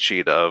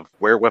spreadsheet of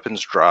where weapons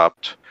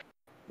dropped,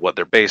 what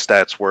their base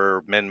stats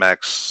were,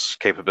 min-max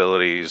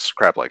capabilities,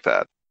 crap like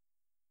that.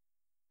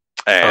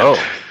 And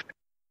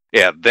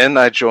yeah, then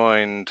I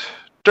joined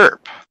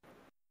DERP.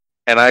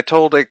 And I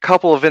told a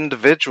couple of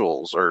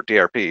individuals, or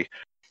DRP,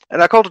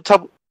 and I told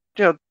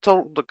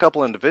a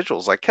couple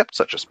individuals I kept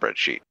such a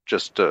spreadsheet,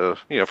 just for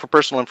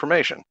personal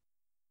information.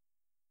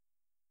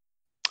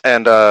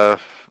 And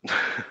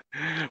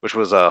which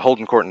was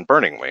Holden Court and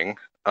Burning Wing.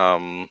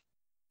 All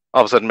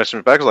of a sudden,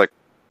 Mr. McBack was like,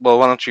 "Well,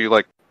 why don't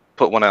you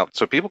put one out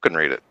so people can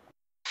read it?"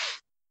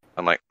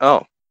 I'm like,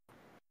 "Oh,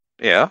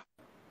 yeah,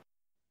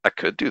 I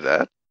could do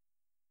that,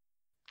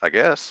 I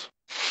guess."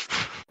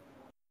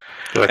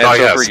 Like, and oh,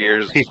 so yes, for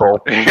years, people,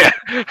 yeah,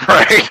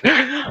 right.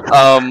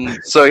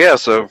 So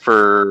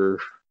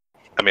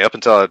up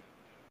until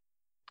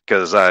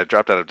because I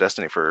dropped out of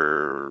Destiny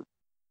for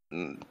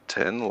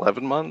 10,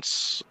 11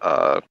 months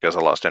because I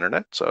lost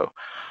internet. But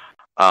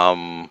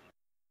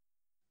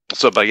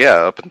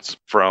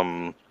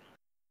from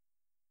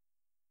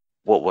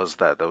what was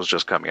that? That was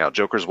just coming out,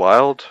 Joker's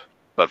Wild.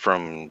 But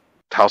from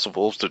House of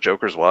Wolves to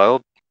Joker's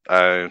Wild,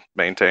 I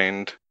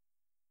maintained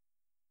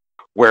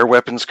where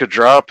weapons could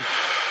drop,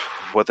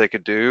 what they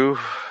could do.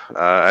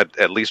 I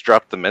at least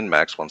dropped the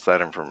min-max once that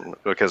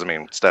because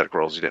static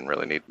rolls, you didn't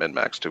really need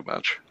min-max too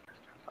much.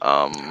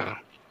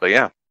 But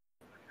yeah,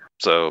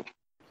 so,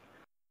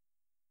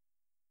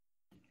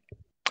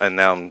 and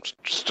now I'm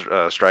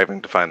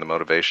striving to find the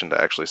motivation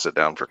to actually sit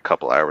down for a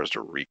couple hours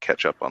to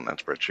catch up on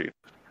that spreadsheet.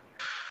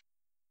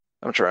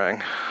 I'm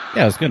trying.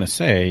 Yeah, I was going to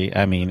say,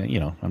 I'm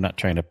not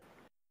trying to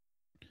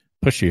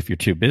push you if you're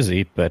too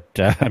busy, but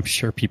I'm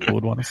sure people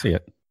would want to see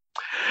it.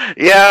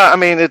 Yeah,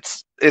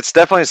 it's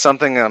definitely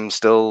something I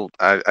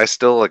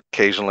still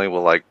occasionally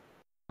will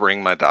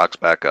bring my docs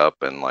back up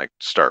and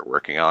start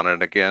working on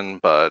it again,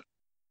 but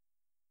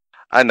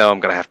I know I'm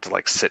gonna have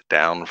to sit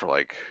down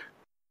for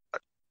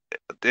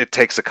it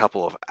takes a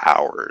couple of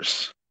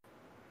hours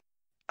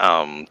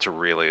to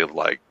really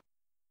look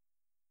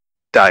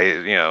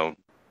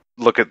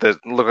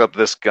up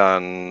this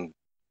gun,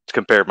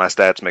 compare my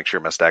stats, make sure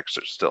my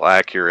stats are still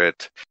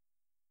accurate,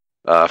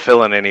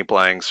 fill in any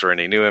blanks or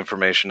any new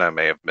information I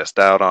may have missed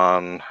out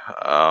on.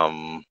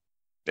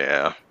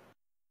 Yeah.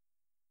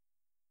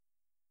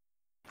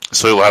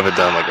 So we'll have it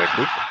done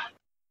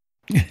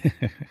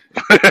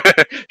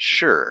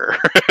Sure.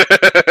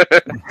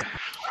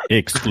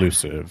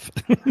 Exclusive.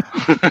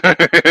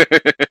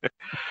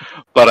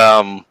 But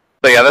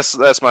yeah,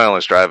 that's my only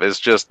strive. Is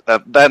just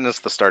that, and it's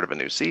the start of a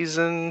new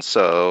season.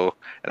 So,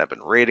 and I've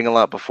been raiding a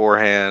lot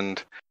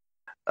beforehand.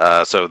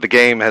 So the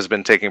game has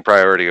been taking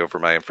priority over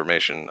my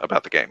information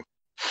about the game.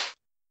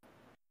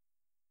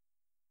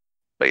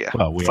 But yeah,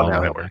 well, we all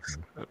know that works.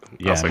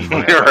 Yeah,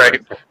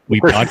 right. We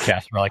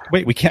podcast. We're like,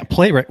 wait, we can't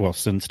play right. Well,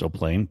 Sin's still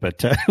playing,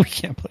 but we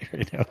can't play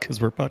right now because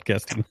we're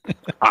podcasting.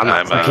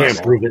 I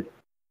can't prove it.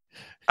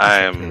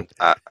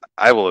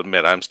 I will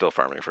admit, I'm still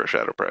farming for a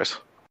shadow price.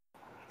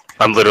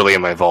 I'm literally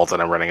in my vault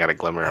and I'm running out of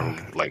glimmer. I'm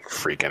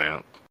freaking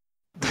out.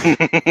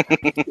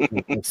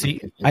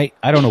 See, I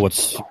don't know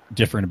what's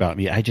different about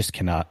me. I just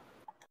cannot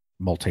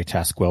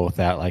multitask well with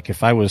that.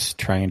 If I was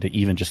trying to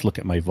even just look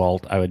at my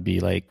vault, I would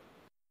be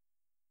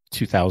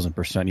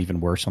 2,000%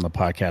 even worse on the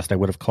podcast. I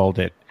would have called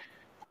it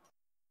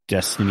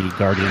Destiny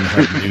Guardian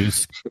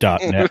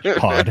News.net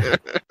pod.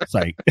 It's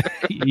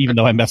even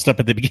though I messed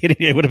up at the beginning,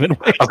 it would have been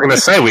right. I was going to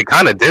say, we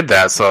kind of did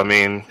that, so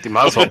you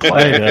might as well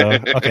play.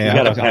 Okay,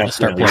 I'll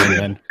start playing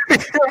then.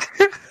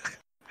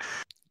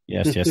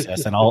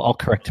 Yes, and I'll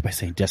correct it by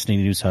saying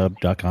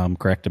DestinyNewsHub.com,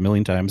 correct a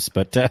million times,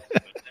 but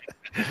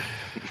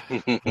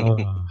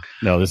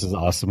no, this is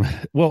awesome.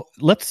 Well,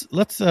 let's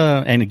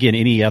and again,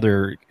 any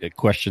other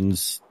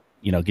questions,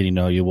 getting to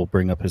know you, we'll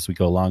bring up as we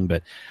go along,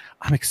 but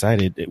I'm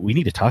excited. We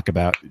need to talk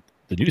about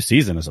the new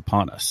season is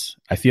upon us.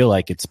 I feel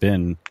like it's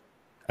been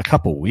a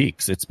couple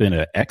weeks. It's been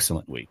an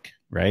excellent week,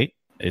 right?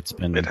 It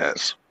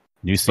has.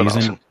 New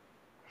season. Awesome.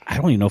 I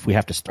don't even know if we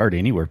have to start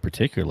anywhere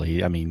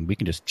particularly. We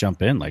can just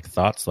jump in,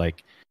 thoughts, how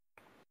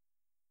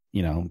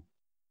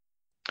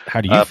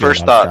do you feel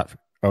first thought? That?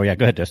 Oh yeah,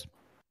 go ahead, Des.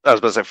 I was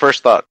about to say,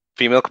 first thought,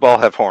 female Cabal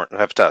have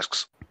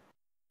tusks.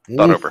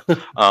 Thought over.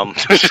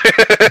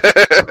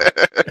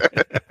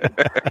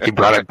 He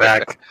brought it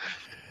back.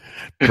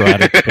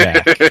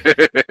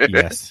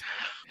 Yes.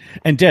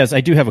 And Des,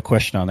 I do have a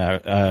question on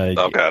that.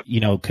 Oh God.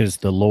 Because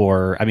the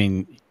lore,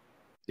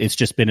 it's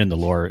just been in the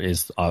lore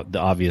is the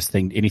obvious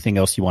thing. Anything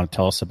else you want to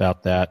tell us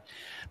about that?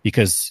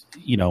 Because,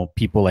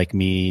 people like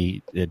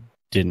me that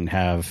didn't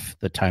have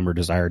the time or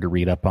desire to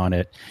read up on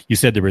it. You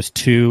said there was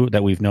 2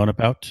 that we've known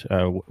about.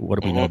 What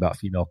do we know about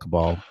female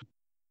Cabal?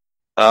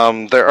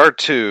 There are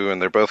 2,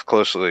 and they're both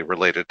closely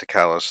related to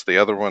Callus. The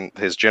other one,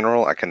 his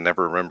general, I can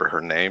never remember her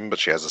name, but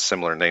she has a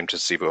similar name to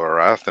Sibu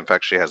Arath. In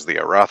fact, she has the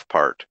Arath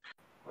part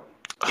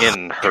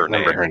in her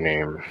name. Remember her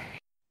name.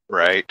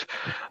 Right.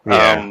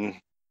 Yeah.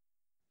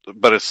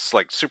 But it's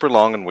super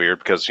long and weird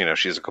because,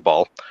 she's a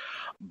Cabal.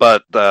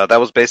 But that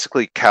was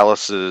basically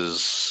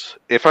Callus's,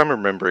 if I'm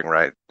remembering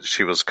right,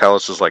 she was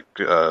Callus's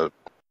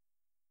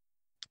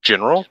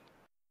general.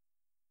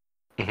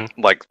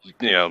 Mm-hmm.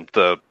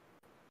 The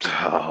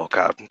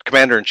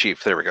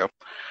commander-in-chief, there we go,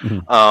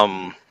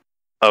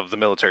 of the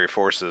military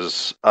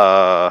forces.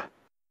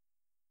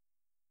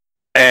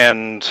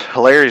 And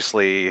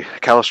hilariously,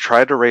 Callus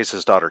tried to raise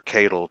his daughter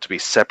Cadel to be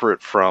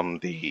separate from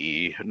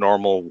the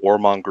normal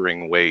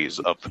warmongering ways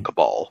of the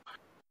Cabal.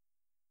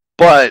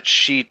 But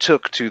she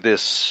took to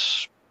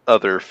this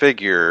other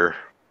figure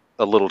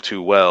a little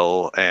too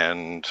well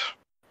and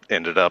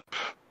ended up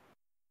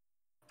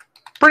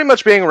pretty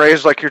much being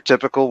raised like your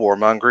typical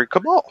warmongering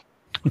Cabal.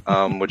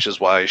 Which is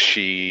why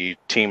she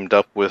teamed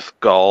up with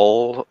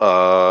Gaul,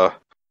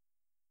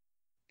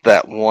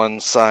 that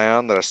one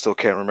scion that I still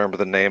can't remember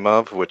the name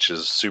of, which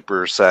is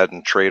super sad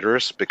and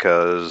traitorous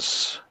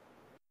because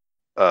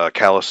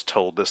Callus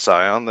told this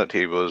scion that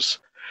he was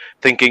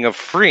thinking of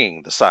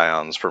freeing the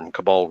scions from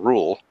Cabal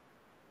rule.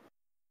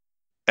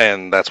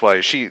 And that's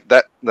why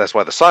that's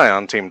why the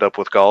scion teamed up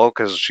with Gaul,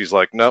 because she's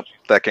like, nope,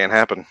 that can't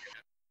happen.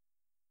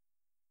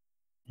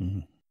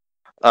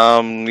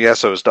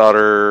 So his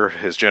daughter,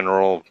 his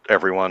general,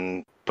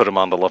 everyone put him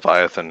on the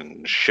Leviathan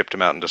and shipped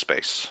him out into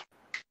space.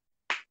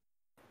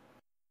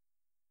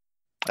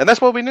 And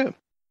that's what we knew.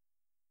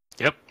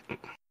 Yep.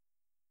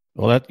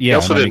 Well, he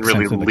also didn't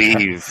really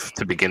leave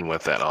to begin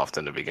with that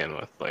often to begin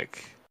with.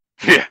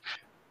 Yeah.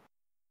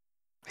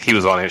 He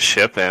was on his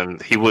ship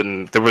and he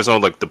wouldn't, there was no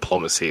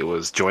diplomacy. It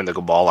was join the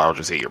Cabal or I'll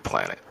just eat your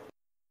planet.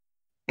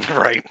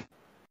 Right.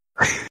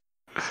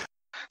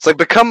 It's like,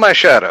 become my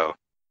shadow.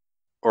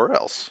 Or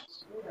else.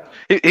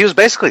 He was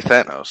basically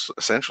Thanos,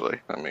 essentially.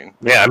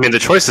 Yeah, the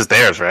choice is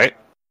theirs, right?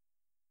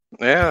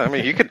 Yeah,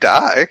 you could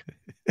die.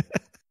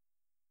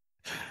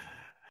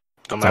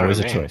 It's always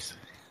a choice.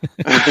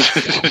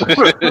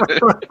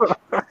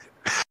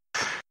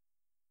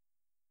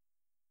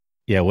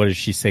 Yeah, what is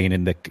she saying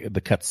in the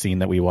cutscene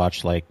that we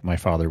watched? Like, my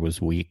father was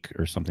weak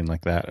or something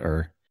like that,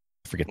 or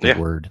I forget the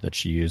word that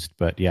she used.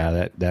 But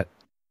yeah, that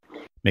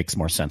makes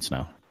more sense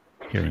now.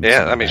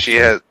 She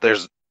has.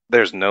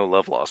 There's no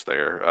love lost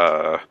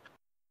there.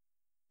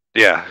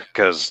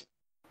 Because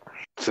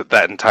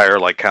that entire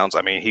counts.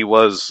 He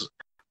was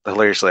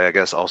hilariously, I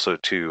guess, also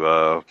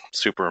to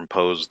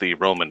superimpose the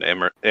Roman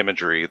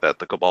imagery that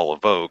the Cabal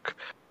evoke.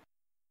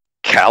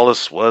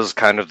 Callus was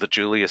kind of the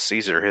Julius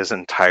Caesar. His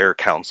entire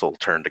council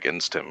turned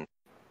against him.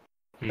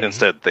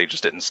 Instead, they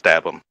just didn't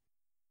stab him.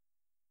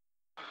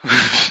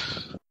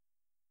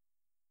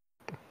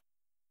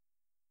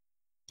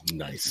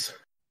 Nice.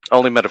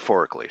 Only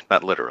metaphorically,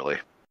 not literally.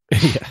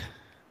 Yeah.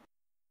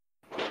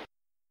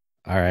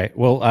 All right.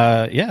 Well,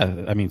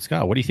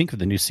 Scott, what do you think of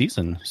the new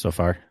season so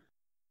far?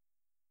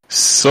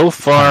 So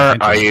far,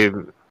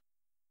 I'm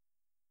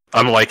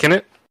liking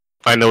it.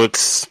 I know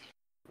it's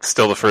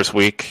still the first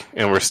week,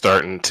 and we're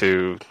starting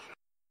to.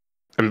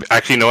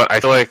 Actually, you know what? I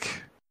feel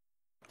like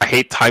I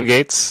hate time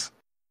gates.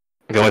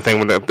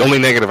 The only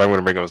negative I'm going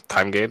to bring up is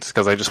time gates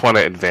because I just want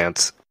to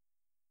advance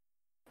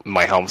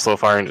my helm so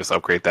far and just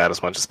upgrade that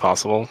as much as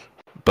possible.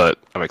 But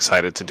I'm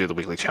excited to do the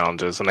weekly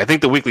challenges, and I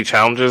think the weekly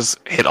challenges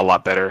hit a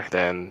lot better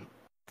than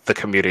the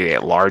community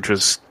at large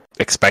was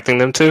expecting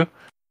them to.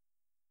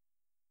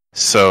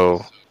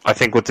 So I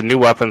think with the new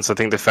weapons, I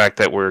think the fact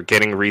that we're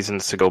getting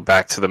reasons to go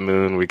back to the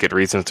moon, we get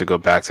reasons to go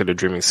back to the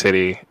Dreaming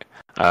City.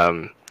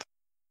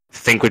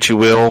 Think what you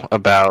will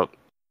about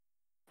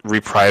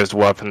reprised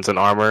weapons and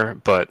armor,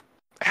 but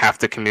half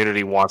the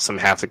community wants them,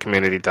 half the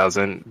community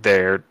doesn't.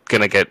 They're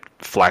going to get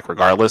flack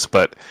regardless,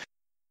 but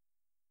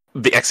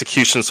the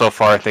execution so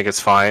far I think is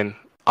fine.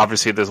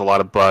 Obviously, there's a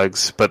lot of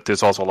bugs, but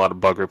there's also a lot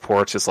of bug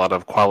reports. There's a lot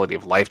of quality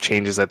of life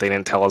changes that they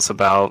didn't tell us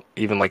about.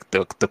 Even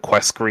the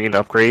quest screen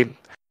upgrade,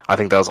 I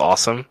think that was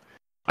awesome.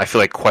 I feel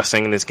like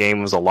questing in this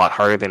game was a lot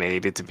harder than it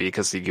needed to be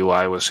because the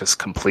UI was just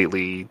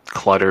completely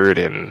cluttered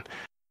and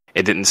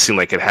it didn't seem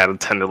like it had a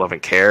tender loving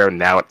care. And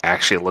now it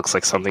actually looks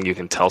like something you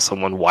can tell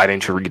someone, why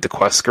didn't you read the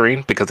quest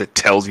screen? Because it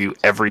tells you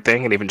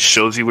everything and even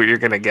shows you what you're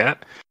going to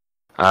get.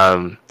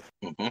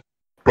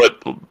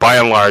 But by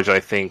and large, I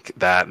think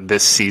that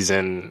this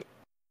season,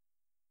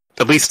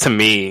 at least to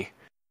me,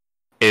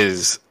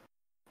 is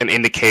an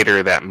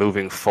indicator that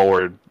moving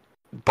forward,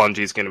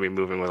 Bungie's going to be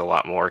moving with a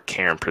lot more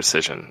care and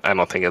precision. I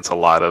don't think it's a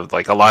lot of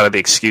the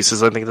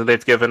excuses I think that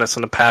they've given us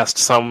in the past.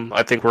 Some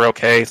I think were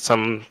okay,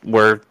 some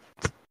were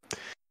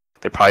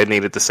they probably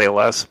needed to say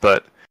less,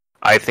 but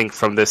I think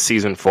from this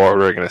season forward,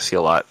 we're going to see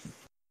a lot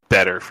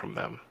better from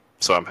them.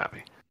 So I'm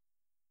happy.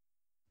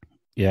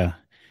 Yeah.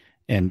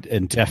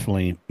 And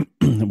definitely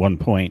one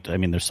point,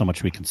 there's so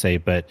much we can say,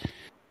 but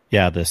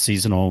yeah, the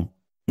seasonal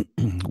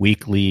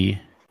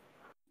weekly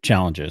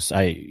challenges.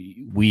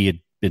 We had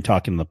been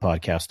talking in the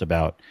podcast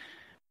about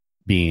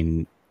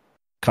being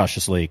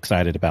cautiously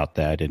excited about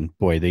that, and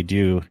boy, they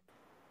do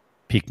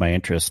pique my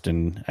interest,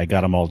 and I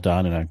got them all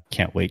done, and I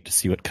can't wait to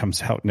see what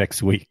comes out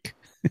next week.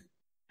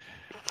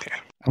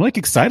 I'm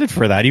excited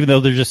for that, even though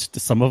they're just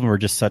some of them are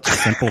just such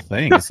simple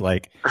things.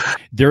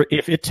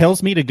 If it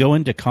tells me to go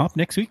into comp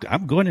next week,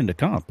 I'm going into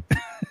comp,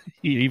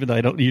 even though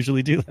I don't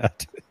usually do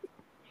that.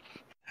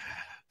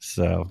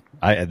 So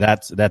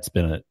that's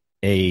been an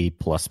A+++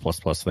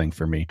 thing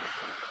for me.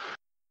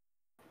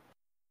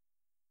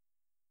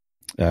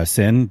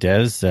 Sin,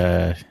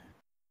 Des,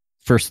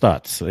 first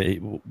thoughts.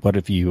 What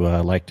have you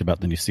liked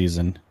about the new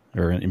season,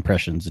 or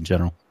impressions in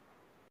general?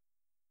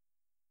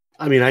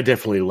 I mean, I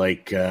definitely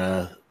like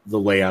the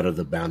layout of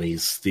the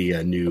bounties,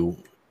 the new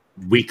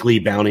weekly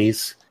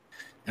bounties,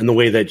 and the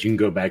way that you can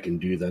go back and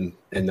do them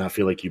and not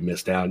feel like you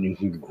missed out and you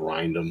can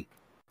grind them.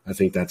 I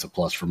think that's a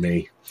plus for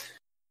me.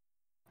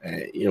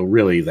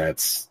 Really,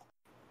 that's,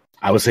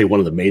 I would say, one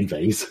of the main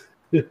things,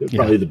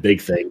 probably the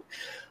big thing.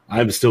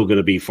 I'm still going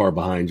to be far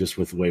behind just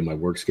with the way my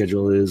work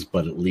schedule is,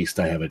 but at least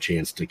I have a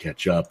chance to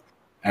catch up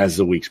as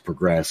the weeks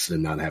progress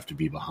and not have to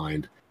be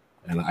behind.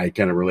 And I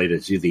kind of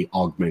related to the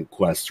augment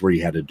quests where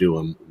you had to do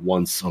them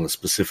once on a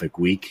specific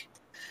week.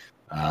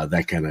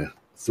 That kind of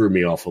threw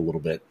me off a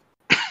little bit.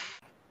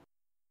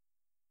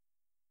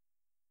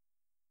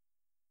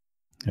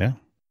 Yeah.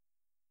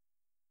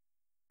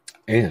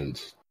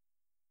 And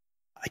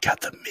I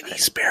got the mini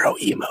sparrow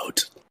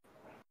emote.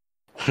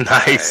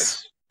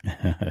 Nice.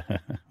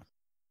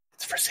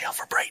 It's for sale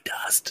for Bright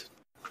Dust.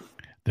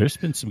 There's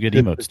been some good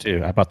emotes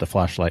too. I bought the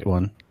flashlight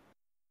one.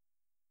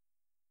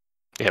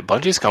 Yeah,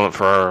 Bungie's coming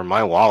for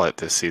my wallet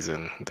this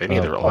season. They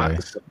need to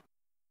relax.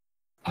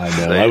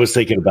 I know. I was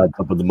thinking about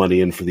putting the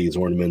money in for these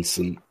ornaments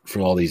and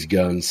for all these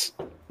guns.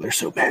 There's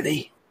so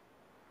many.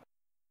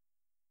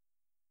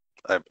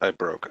 I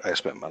broke. I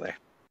spent money.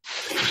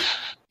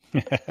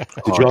 Did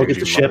you all get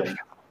the ship? Money?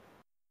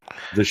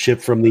 The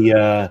ship from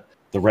the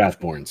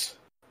Wrathborns.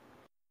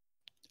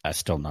 That's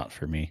still not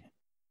for me.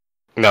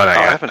 No,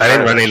 I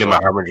didn't run any of my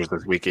harbingers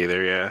this week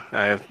either.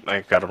 Yeah,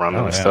 I got to run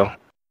them still.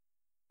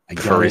 I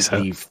got it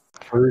the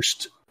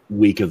first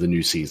week of the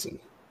new season.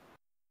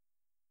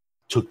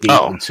 Took me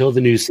until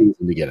the new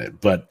season to get it,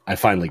 but I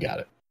finally got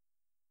it.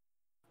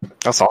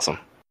 That's awesome.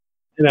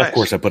 And of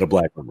course, I put a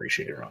black memory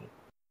shader on it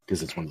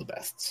because it's one of the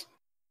bests.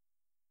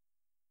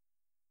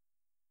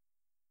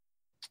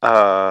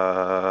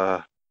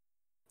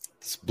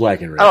 It's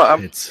black and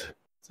red. It's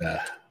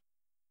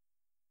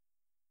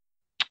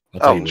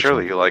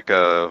surely you like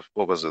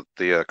what was it?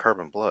 The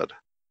Carbon Blood.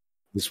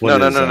 This one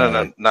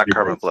no, not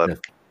Carbon Blood.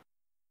 Smith.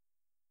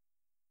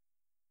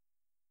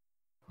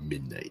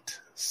 Midnight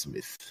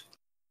Smith.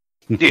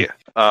 Yeah.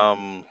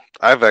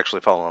 I've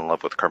actually fallen in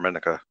love with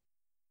Carminica.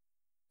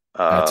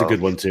 That's a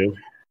good one too.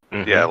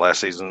 Mm-hmm. Yeah,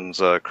 last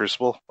season's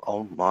Crucible.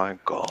 Oh my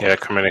god. Yeah,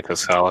 Carminica's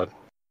solid.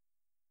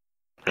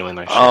 Really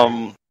nice.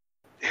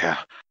 Yeah.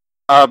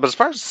 But as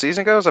far as the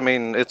season goes, I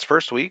mean, it's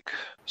first week,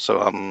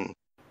 so I'm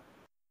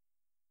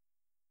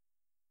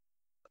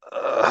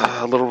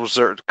a little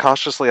reserved,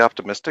 cautiously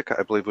optimistic,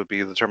 I believe would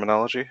be the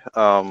terminology.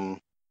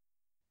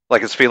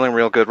 Like it's feeling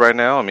real good right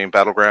now. I mean,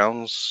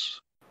 Battlegrounds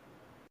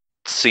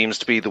seems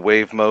to be the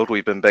wave mode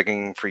we've been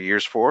begging for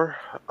years for,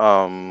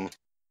 or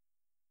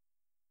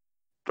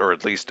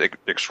at least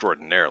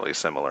extraordinarily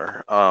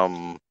similar.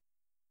 I'm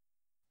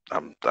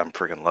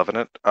freaking loving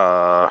it.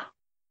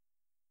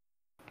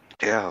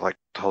 Yeah, like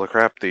holy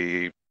crap,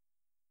 the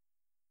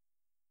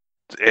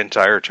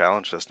entire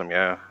challenge system.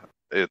 Yeah,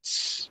 I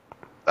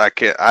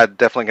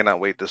definitely cannot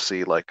wait to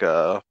see like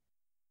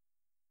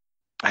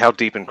how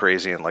deep and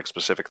crazy and like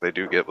specific they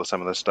do get with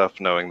some of this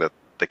stuff, knowing that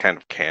they kind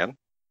of can.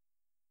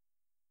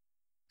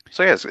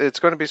 So yeah, it's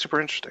going to be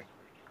super interesting.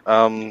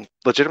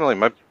 Legitimately,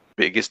 my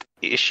biggest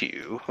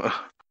issue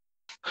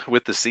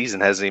with the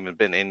season hasn't even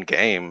been in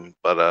game,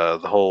 but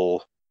the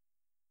whole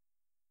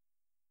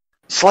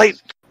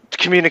slight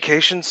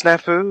communication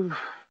snafu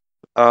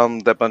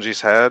that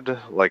Bungie's had,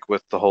 like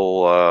with the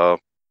whole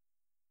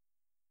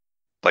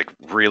like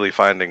really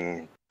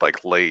finding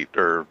like late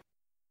or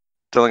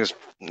telling us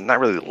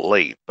not really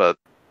late, but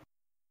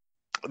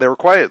they were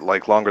quiet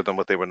like longer than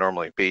what they would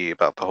normally be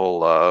about the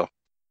whole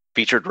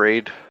featured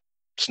raid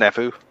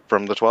snafu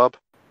from the TWAB.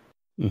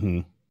 Mm-hmm.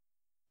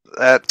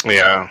 I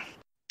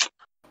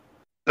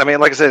mean,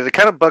 like I said, it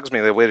kind of bugs me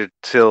they waited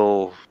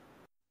till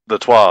the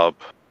TWAB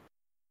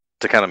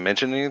to kind of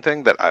mention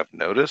anything that I've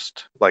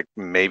noticed. Like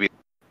maybe.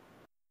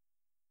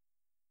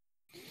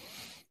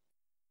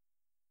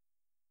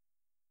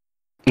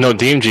 No,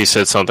 DMG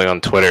said something on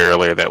Twitter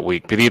earlier that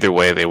week, but either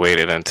way, they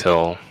waited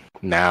until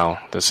now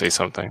to say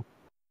something.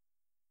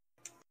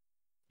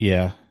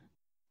 Yeah.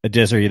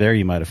 Des, are you there?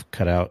 You might have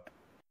cut out.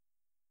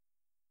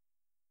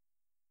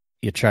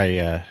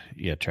 Try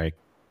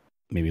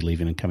maybe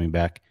leaving and coming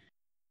back.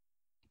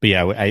 But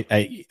yeah,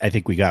 I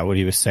think we got what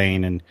he was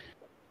saying. And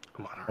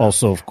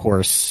also, of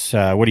course,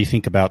 what do you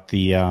think about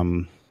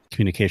the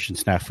communication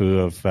snafu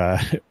of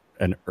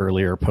an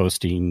earlier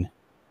posting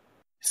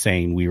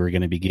saying we were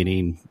going to be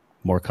getting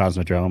more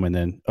Cosmodrome, and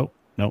then, oh,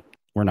 no,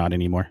 we're not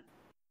anymore.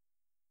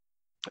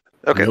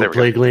 Okay, no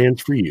plague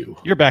lands for you.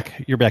 You're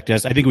back,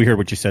 Des. I think we heard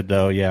what you said,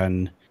 though. Yeah,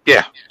 and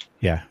yeah,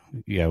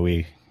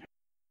 we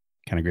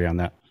kind of agree on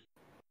that.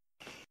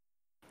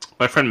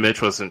 My friend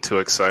Mitch wasn't too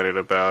excited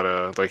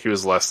about he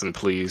was less than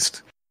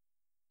pleased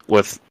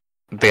with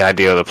the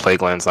idea of the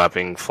plague lands not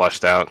being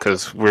flushed out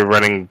because we're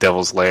running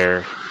Devil's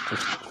Lair,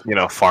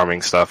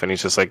 farming stuff, and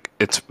he's just like,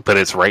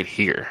 it's right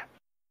here.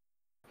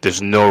 There's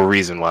no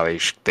reason why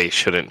they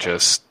shouldn't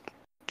just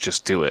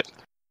do it.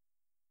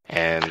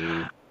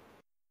 And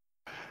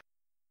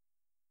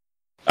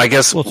I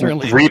guess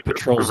certainly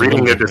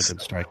reading their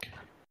strike.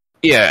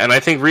 Yeah, and I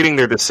think reading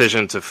their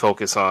decision to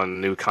focus on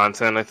new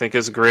content, I think,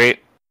 is great.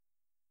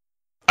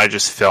 I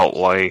just felt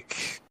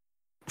like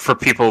for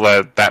people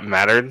that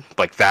mattered,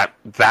 like that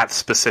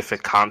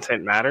specific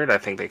content mattered, I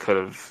think they could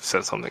have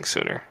said something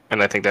sooner.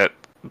 And I think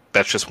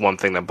that's just one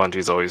thing that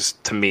Bungie's always,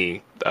 to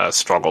me,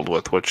 struggled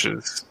with, which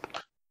is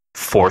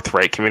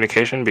forthright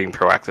communication, being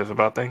proactive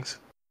about things.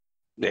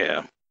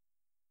 Yeah.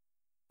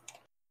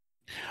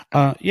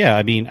 Yeah,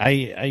 I mean,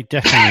 I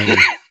definitely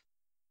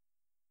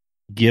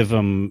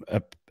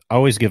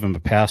always give them a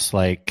pass,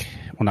 like,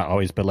 well, not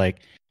always, but like,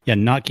 yeah,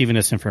 not giving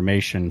us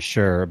information,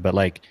 sure, but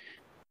like,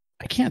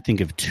 I can't think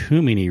of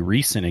too many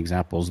recent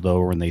examples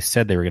though when they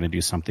said they were going to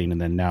do something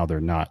and then now they're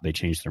not. They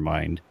changed their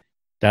mind.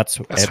 That's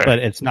but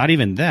it's not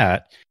even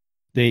that.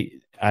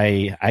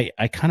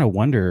 I kind of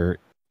wonder,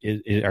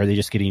 are they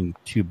just getting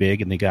too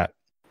big and they got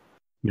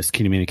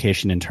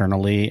miscommunication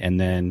internally, and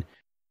then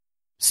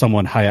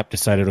someone high up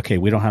decided, okay,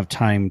 we don't have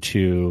time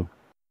to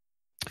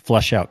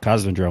flush out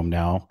Cosmodrome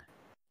now,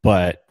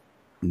 but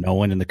no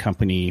one in the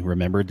company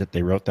remembered that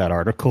they wrote that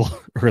article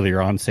earlier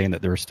on saying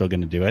that they were still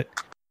going to do it.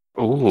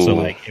 Ooh. So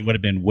like, it would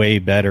have been way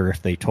better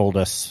if they told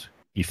us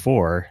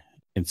before,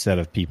 instead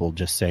of people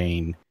just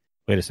saying,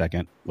 wait a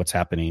second, what's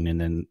happening?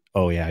 And then,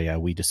 oh yeah,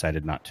 we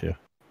decided not to.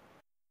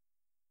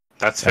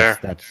 That's fair.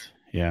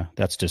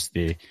 That's just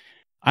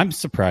I'm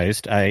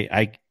surprised.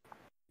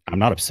 I'm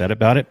not upset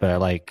about it,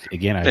 but like,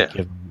 again, I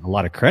give a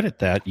lot of credit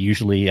that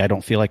usually I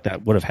don't feel like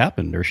that would have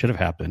happened or should have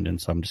happened. And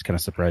so I'm just kind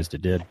of surprised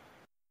it did.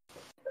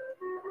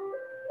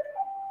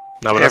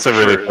 No, but that's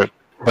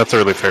a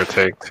really fair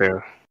take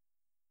too.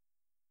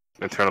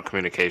 Internal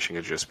communication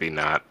could just be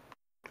not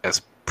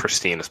as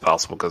pristine as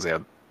possible because they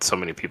have so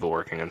many people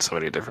working on so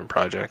many different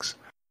projects.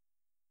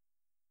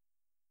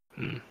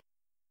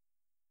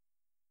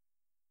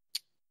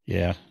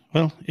 Yeah,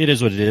 well, it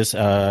is what it is.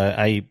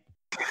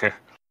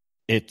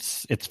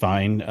 It's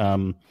fine.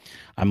 I'm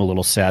a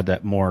little sad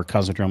that more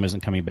Cosmodrome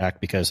isn't coming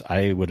back because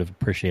I would have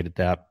appreciated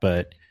that.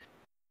 But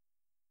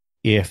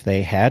if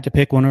they had to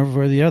pick one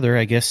over the other,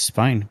 I guess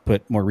fine.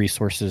 Put more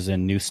resources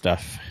and new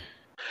stuff.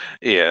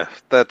 Yeah,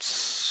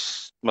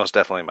 that's most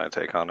definitely my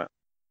take on it.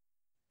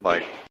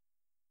 Like,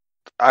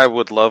 I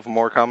would love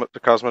more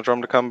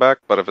Cosmodrome to come back,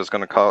 but if it's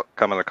going to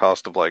come at a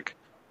cost of like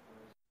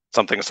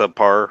something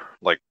subpar,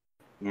 like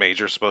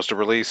Major's supposed to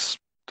release,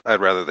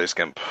 I'd rather they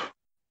skimp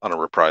on a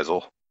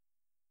reprisal.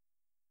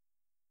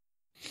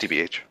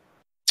 TBH.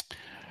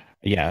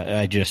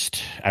 Yeah,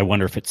 I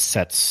wonder if it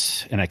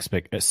sets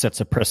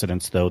a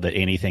precedence though that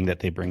anything that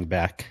they bring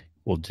back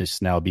will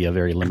just now be a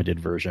very limited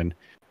version,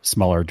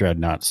 smaller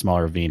Dreadnought,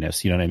 smaller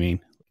Venus. You know what I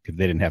mean? If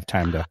they didn't have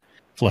time to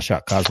flush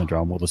out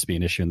Cosmodrome, will this be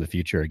an issue in the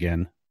future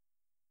again?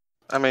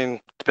 I mean,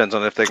 depends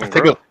on if they can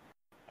grow.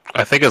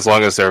 I think as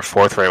long as they're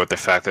forthright with the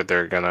fact that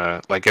they're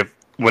gonna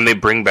when they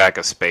bring back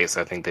a space,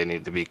 I think they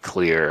need to be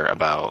clear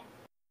about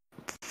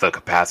the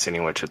capacity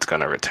in which it's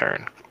going to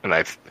return. And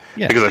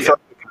because I feel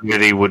like the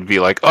community would be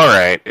like, all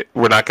right,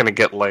 we're not going to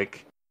get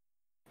like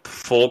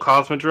full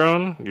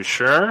Cosmodrome. You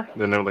sure?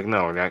 Then they're like,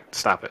 no, we're not.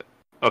 Stop it.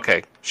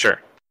 Okay, sure.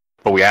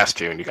 But we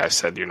asked you, and you guys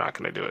said you're not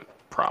going to do it.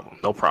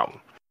 No problem.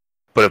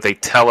 But if they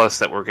tell us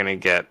that we're going to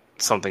get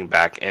something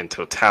back in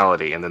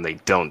totality, and then they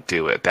don't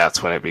do it,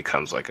 that's when it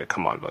becomes like a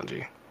come on,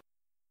 Bungie.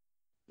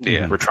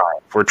 Yeah, we're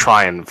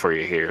trying for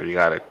you here. You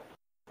gotta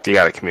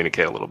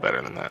communicate a little better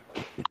than that.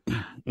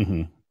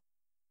 Mm-hmm.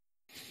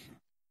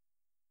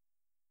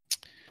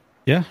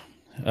 Yeah,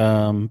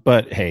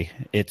 but hey,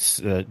 it's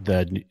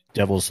the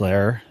Devil's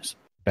Lair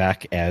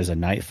back as a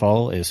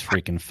Nightfall is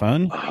freaking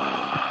fun.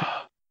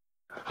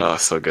 Oh,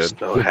 so good!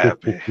 So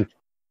happy.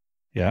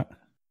 Yeah.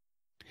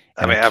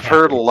 I mean, I've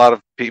heard a lot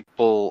of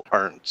people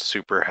aren't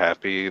super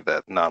happy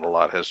that not a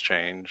lot has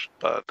changed,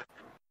 but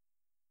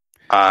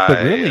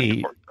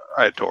I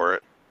adore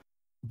it.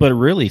 But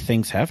really,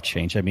 things have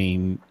changed. I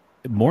mean,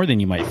 more than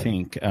you might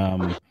think.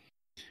 Someone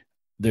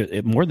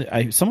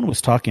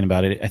was talking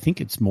about it. I think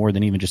it's more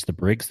than even just the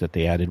brigs that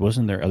they added.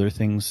 Wasn't there other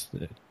things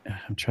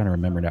I'm trying to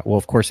remember now? Well,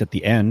 of course, at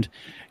the end,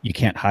 you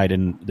can't hide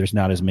in. There's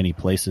not as many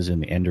places in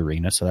the end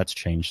arena, so that's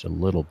changed a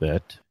little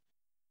bit.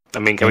 I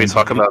mean, can we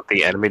talk about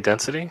the enemy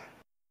density?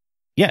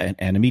 Yeah, and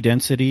enemy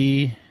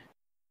density.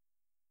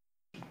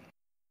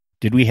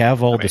 Did we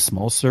have all the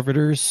small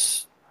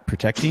servitors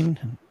protecting?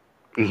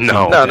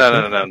 No.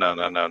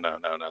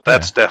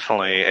 That's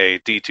definitely a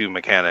D2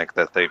 mechanic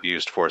that they've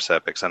used Force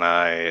Epics, and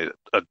I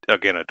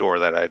again adore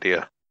that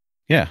idea.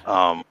 Yeah.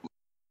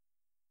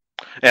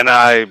 And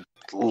I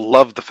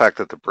love the fact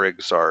that the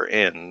brigs are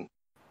in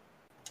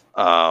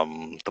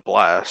the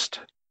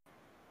blast.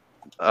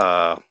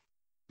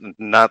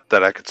 Not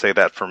that I could say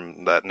that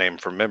from that name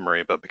from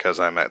memory, but because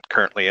I'm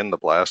currently in the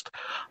blast.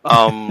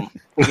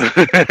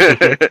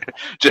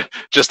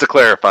 Just to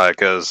clarify,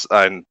 because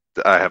I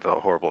have a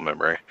horrible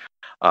memory.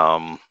 But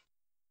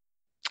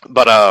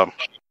no,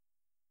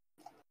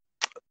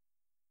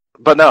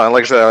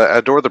 like I said, I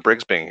adore the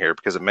brigs being here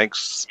because it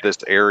makes this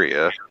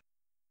area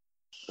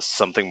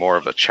something more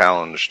of a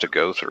challenge to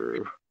go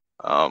through.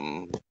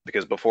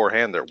 Because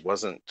beforehand there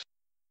wasn't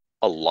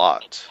a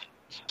lot,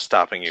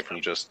 stopping you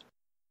from just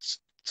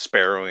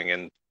sparrowing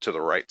into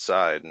the right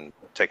side and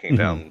taking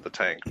down the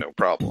tank, no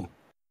problem.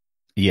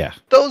 Yeah.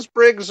 Those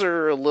brigs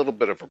are a little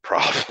bit of a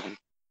problem.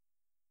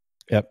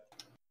 Yep.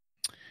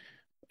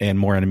 And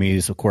more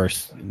enemies, of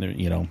course,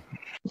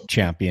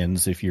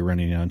 champions if you're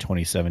running on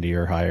 2070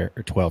 or higher,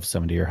 or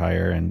 1270 or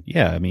higher. And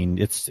yeah, I mean,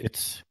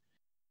 it's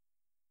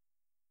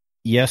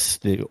yes,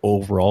 the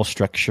overall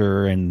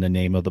structure and the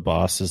name of the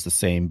boss is the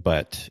same,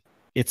 but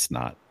it's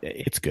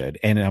good.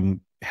 And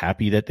I'm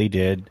happy that they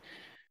did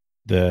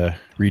the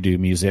redo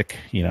music.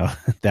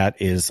 That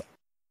is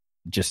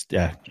just,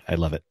 I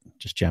love it.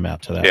 Just jam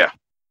out to that. Yeah.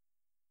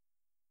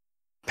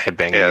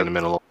 Headbanging in the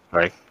middle,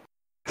 right?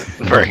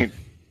 Right.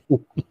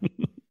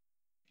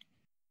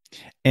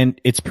 And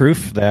it's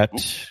proof that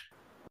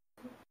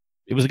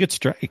it was a good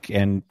strike.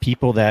 And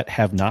people that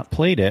have not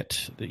played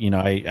it,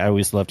 I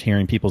always loved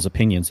hearing people's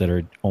opinions that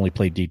are only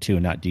played D2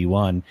 and not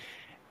D1.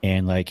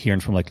 And like hearing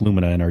from like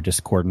Lumina in our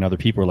Discord and other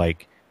people are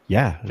like,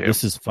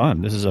 this is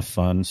fun. This is a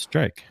fun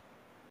strike.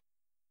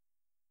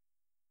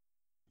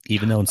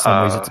 Even though in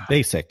some ways it's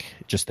basic,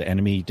 just the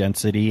enemy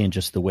density and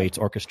just the way it's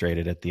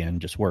orchestrated at the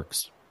end just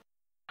works.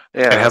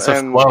 Yeah, it has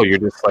a flow. You're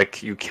just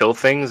like, you kill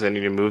things and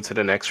you move to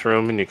the next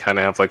room and you kind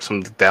of have like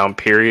some down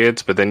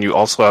periods, but then you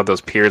also have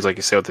those periods, like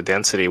you say, with the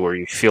density where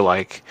you feel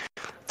like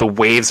the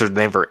waves are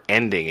never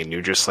ending and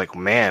you're just like,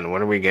 man,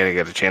 when are we going to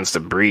get a chance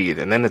to breathe?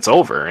 And then it's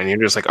over and you're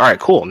just like, all right,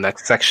 cool,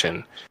 next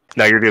section.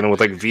 Now you're dealing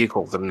with like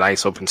vehicles in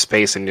nice open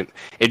space and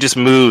it just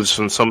moves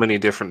from so many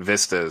different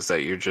vistas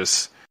that you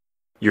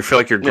feel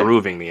like you're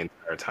grooving the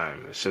entire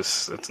time.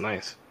 It's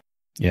nice.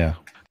 Yeah.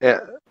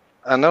 Yeah.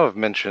 I know I've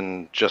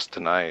mentioned just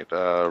tonight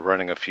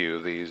running a few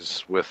of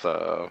these with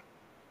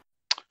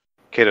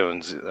Kato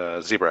and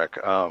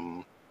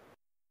Zebrak.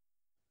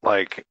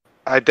 Like,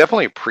 I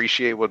definitely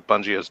appreciate what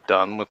Bungie has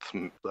done with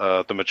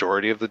the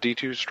majority of the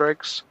D2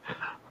 strikes.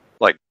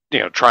 Like,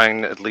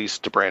 trying at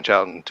least to branch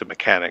out into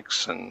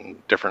mechanics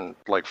and different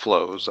like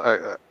flows.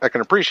 I can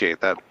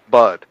appreciate that,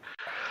 but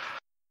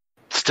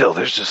still,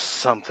 there's just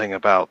something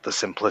about the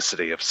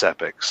simplicity of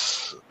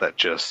Sepix that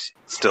just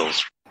still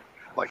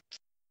like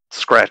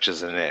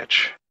scratches an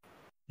itch.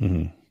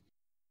 Mm-hmm.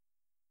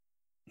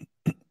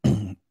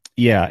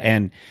 Yeah,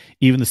 and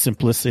even the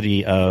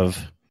simplicity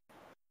of,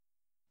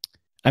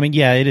 I mean,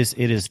 yeah, it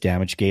is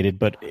damage gated,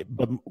 but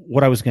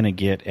what I was going to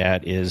get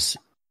at is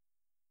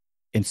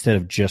instead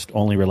of just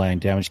only relying on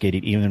damage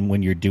gated, even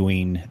when you're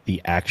doing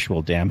the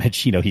actual damage,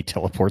 he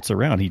teleports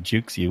around, he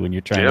jukes you when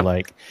you're trying to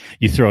like,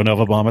 you throw a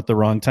Nova Bomb at the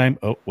wrong time.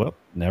 Oh, well,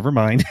 never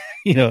mind.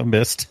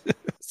 Missed.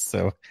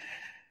 So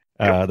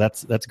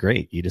that's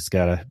great. You just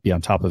got to be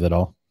on top of it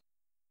all.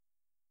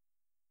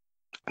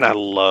 And I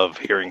love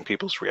hearing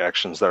people's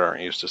reactions that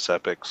aren't used to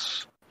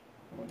Sepix.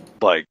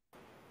 Like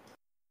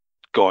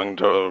going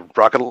to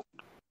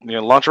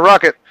launch a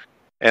rocket,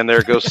 and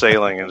there goes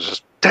sailing, and it's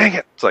just, dang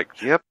it! It's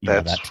like, yep,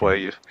 that's why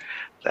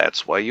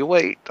you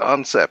wait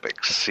on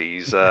Sepix.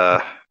 He's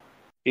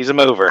a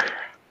mover.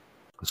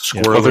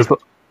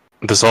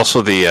 There's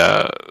also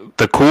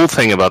the cool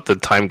thing about the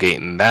time gate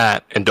in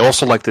that, and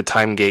also like the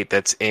time gate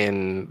that's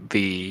in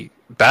the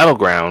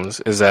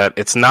Battlegrounds, is that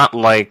it's not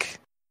like,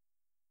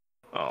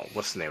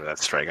 what's the name of that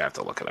strike? I have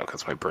to look it up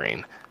because my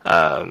brain.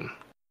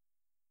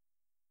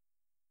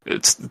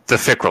 It's the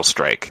Fickrel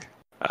strike.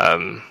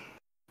 The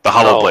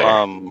Hollowed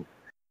Lair.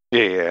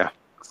 Yeah.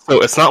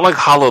 So it's not like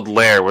Hollowed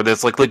Lair where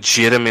there's like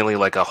legitimately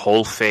like a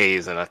whole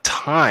phase and a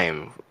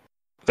time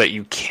that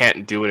you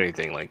can't do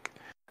anything. Like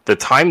the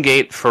time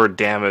gate for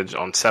damage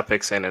on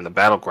Sepix and in the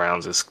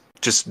Battlegrounds is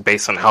just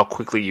based on how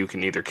quickly you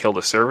can either kill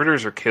the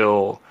servitors or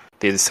kill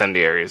the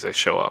incendiaries that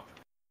show up.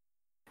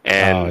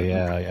 And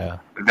yeah.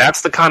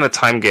 That's the kind of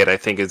time gate I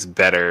think is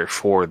better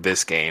for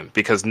this game,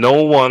 because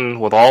no one,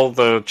 with all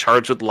the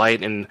Charged with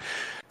Light and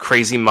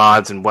crazy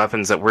mods and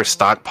weapons that we're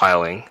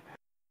stockpiling,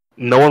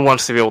 no one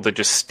wants to be able to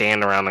just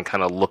stand around and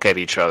kind of look at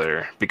each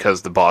other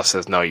because the boss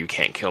says, no, you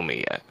can't kill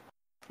me yet.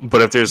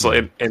 But if there's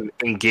like an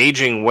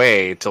engaging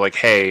way to like,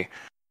 hey,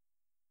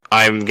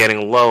 I'm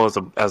getting low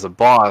as a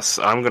boss,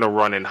 I'm going to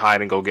run and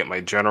hide and go get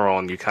my general,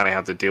 and you kind of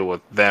have to deal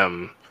with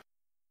them.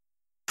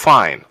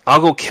 Fine,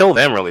 I'll go kill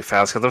them really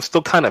fast because I'm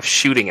still kind of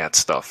shooting at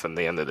stuff in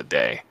the end of the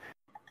day.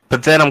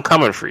 But then I'm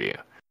coming for you,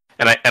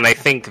 and I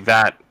think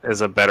that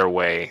is a better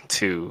way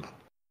to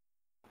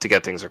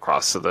get things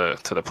across to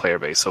the player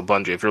base. So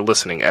Bungie, if you're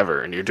listening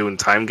ever and you're doing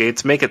time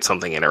gates, make it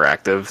something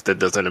interactive that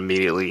doesn't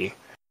immediately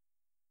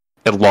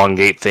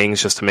elongate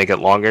things just to make it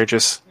longer.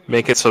 Just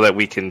make it so that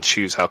we can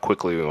choose how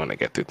quickly we want to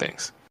get through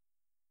things.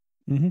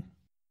 Mm-hmm.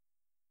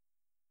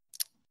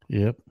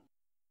 Yep.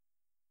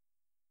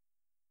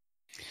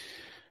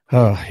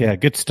 Oh, yeah,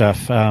 good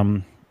stuff.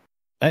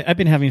 I've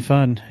been having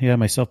fun. Yeah,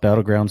 myself,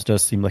 Battlegrounds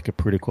does seem like a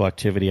pretty cool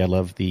activity. I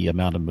love the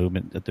amount of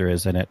movement that there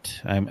is in it.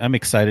 I'm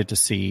excited to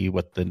see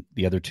what the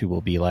other two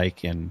will be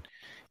like and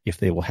if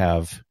they will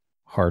have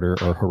harder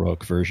or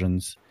heroic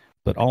versions.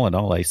 But all in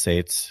all, I say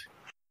it's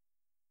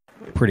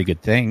a pretty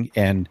good thing.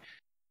 And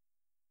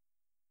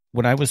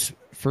when I was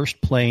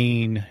first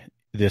playing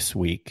this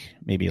week,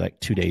 maybe like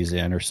 2 days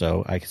in or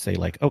so, I could say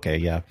like, okay,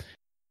 yeah.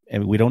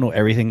 And we don't know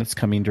everything that's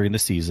coming during the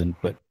season,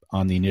 but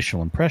on the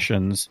initial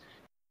impressions,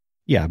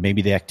 yeah,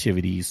 maybe the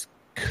activities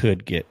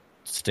could get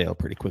stale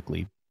pretty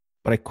quickly.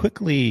 But I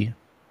quickly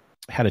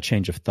had a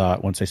change of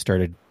thought once I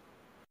started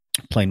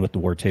playing with the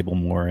war table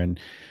more and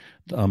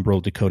the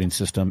Umbral decoding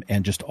system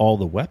and just all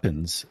the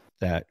weapons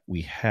that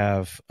we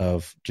have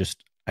of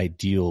just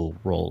ideal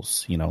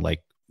roles. You know,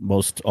 like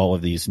most all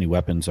of these new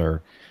weapons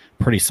are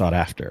pretty sought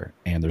after,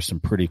 and there's some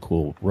pretty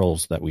cool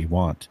roles that we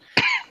want.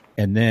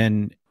 And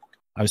then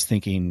I was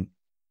thinking,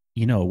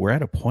 you know, we're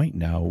at a point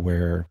now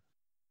where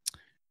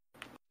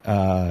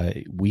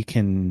we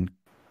can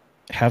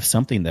have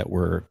something that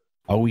we're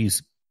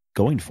always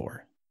going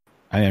for.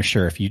 I'm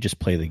sure if you just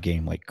play the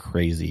game like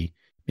crazy,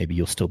 maybe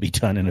you'll still be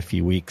done in a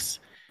few weeks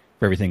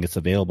for everything that's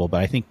available.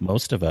 But I think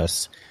most of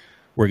us,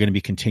 we're going to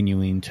be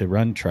continuing to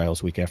run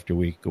trials week after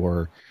week,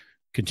 or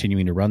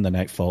continuing to run the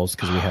nightfalls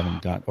because we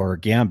haven't got, or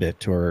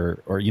Gambit,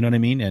 or you know what I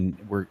mean? And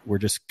we're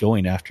just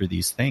going after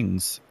these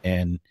things.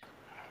 And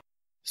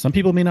some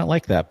people may not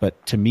like that,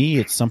 but to me,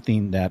 it's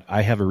something that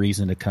I have a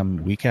reason to come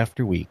week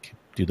after week,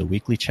 do the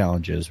weekly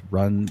challenges,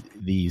 run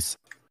these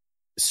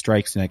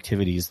strikes and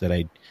activities that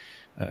I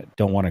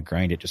don't want to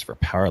grind it just for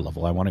power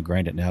level. I want to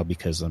grind it now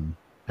because I'm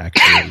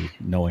actually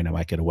knowing I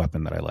might get a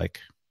weapon that I like.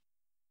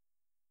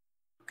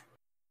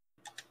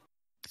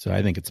 So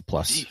I think it's a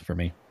plus for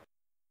me.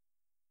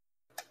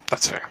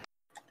 That's fair.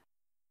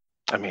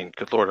 I mean,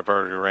 good lord, I've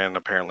already ran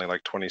apparently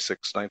like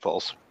 26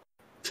 nightfalls.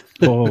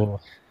 Oh.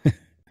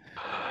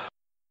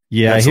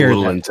 Yeah, that's I hear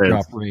that intense.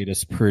 Drop rate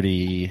is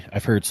pretty.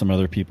 I've heard some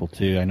other people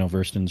too. I know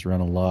Versten's run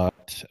a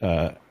lot.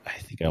 I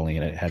think I only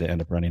had to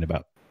end up running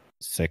about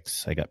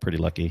 6. I got pretty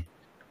lucky.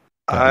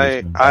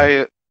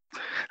 I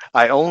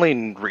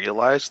only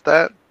realized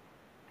that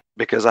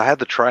because I had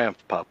the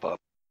Triumph pop up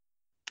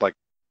like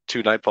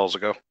 2 nightfalls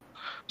ago.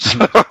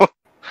 So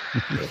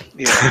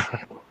yeah.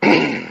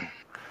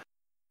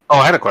 Oh,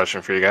 I had a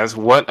question for you guys.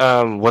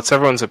 What's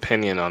everyone's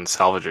opinion on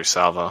Salvage or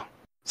Salvo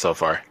so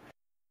far?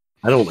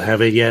 I don't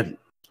have it yet.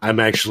 I'm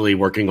actually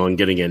working on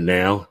getting it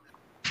now.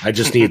 I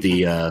just need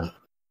the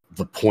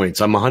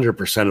points. I'm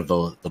 100%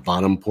 of the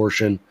bottom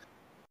portion,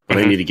 but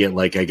I need to get,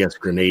 like, I guess,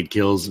 grenade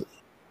kills.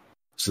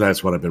 So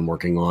that's what I've been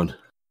working on.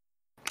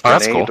 Oh,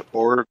 that's grenade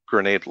cool. Or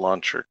grenade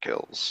launcher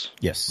kills.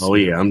 Yes. Oh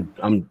yeah,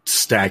 I'm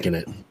stacking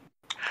it.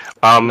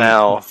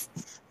 Now,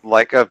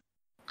 like I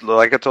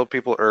told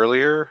people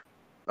earlier,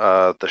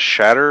 the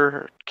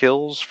shatter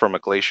kills from a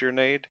glacier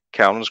nade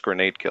count as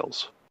grenade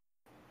kills.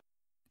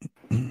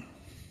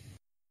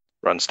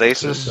 Run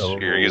stasis,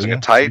 you're using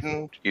a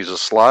Titan, use a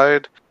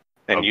slide,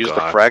 and use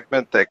the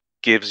fragment that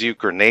gives you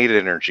grenade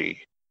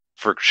energy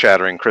for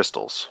shattering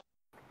crystals.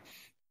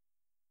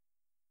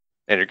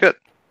 And you're good.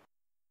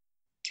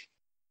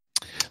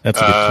 That's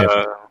a good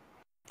tip.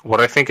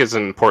 What I think is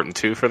important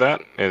too for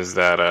that is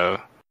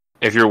that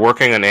if you're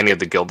working on any of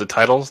the gilded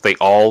titles, they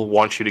all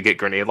want you to get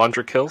grenade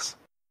launcher kills.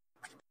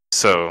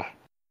 So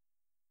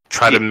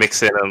try to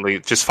mix in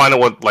and just find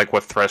out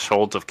what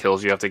thresholds of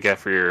kills you have to get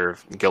for your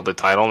gilded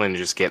title, and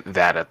just get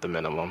that at the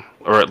minimum,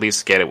 or at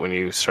least get it when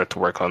you start to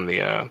work on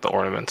the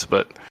ornaments.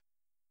 But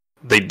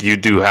you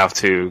do have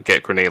to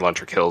get grenade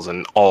launcher kills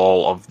in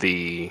all of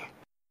the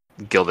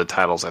gilded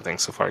titles, I think,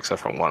 so far,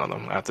 except for one of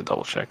them. I have to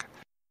double check.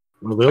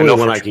 Well, the only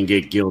one I can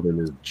get gilded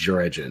is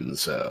Dredgen,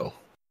 so.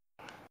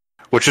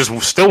 Which is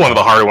still one of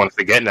the harder ones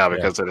to get now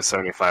because of the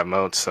 75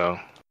 modes, so.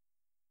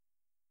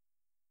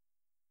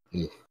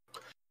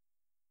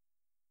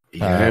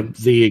 Yeah,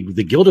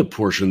 the gilded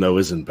portion, though,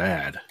 isn't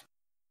bad.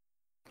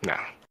 No.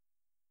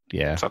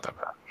 Yeah. It's not that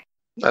bad.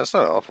 That's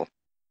not awful.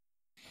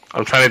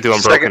 I'm trying to do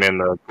Unbroken and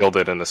the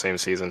gilded in the same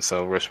season,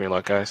 so wish me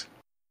luck, guys.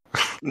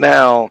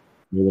 Now,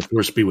 may the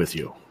force be with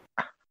you.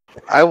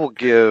 I will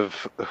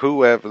give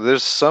whoever,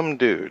 there's some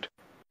dude,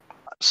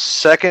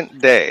 second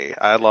day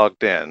I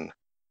logged in,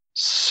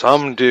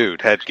 some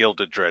dude had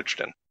gilded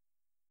Dredgen.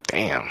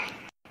 Damn.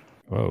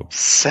 Whoa.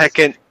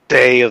 Second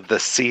day of the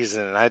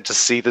season, and I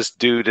just see this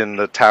dude in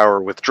the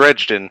tower with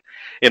Dredgen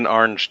in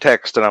orange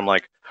text, and I'm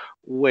like,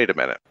 wait a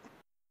minute.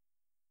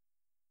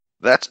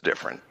 That's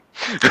different.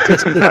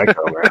 I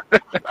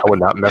would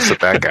not mess with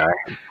that guy.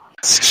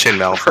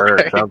 Shinmel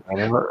first.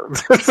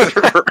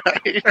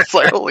 Right. It's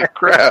like, holy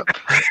crap.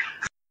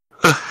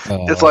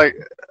 It's like,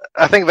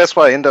 I think that's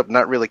why I end up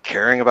not really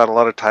caring about a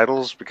lot of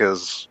titles,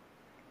 because,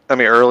 I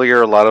mean,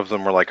 earlier a lot of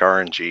them were like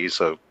RNG,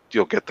 so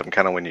you'll get them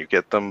kind of when you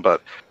get them,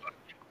 but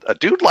a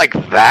dude like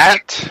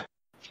that,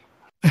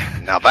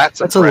 now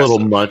that's a little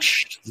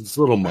much. It's a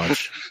little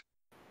much.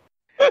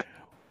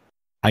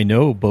 I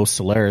know Bo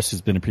Solaris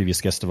has been a previous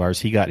guest of ours.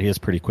 He got his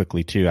pretty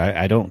quickly, too.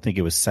 I don't think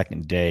it was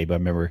second day, but I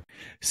remember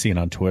seeing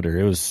on Twitter.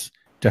 It was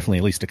definitely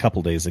at least a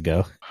couple days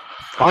ago.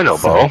 I know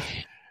Bo.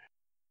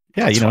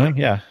 Yeah, you know him?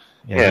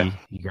 Yeah.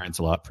 He grinds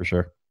a lot, for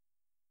sure.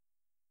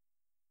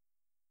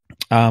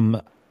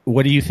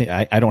 What do you think?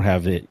 I don't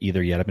have it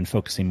either yet. I've been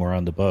focusing more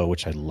on the bow,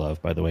 which I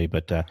love, by the way.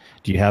 But do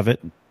you have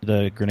it,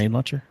 the grenade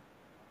launcher?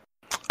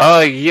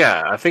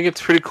 Yeah, I think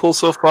it's pretty cool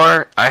so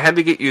far. I had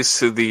to get used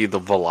to the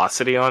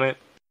velocity on it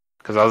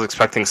because I was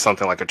expecting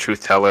something like a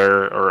Truth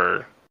Teller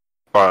or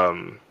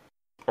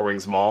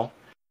Wings Maul,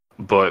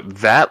 but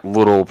that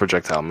little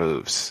projectile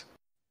moves.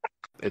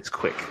 It's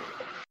quick.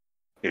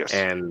 Yes.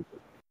 And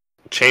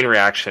chain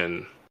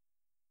reaction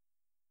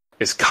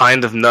is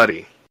kind of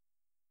nutty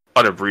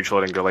on a breach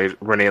loading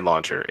grenade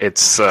launcher.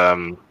 It's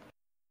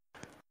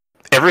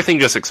everything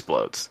just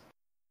explodes,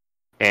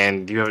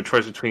 and you have a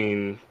choice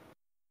between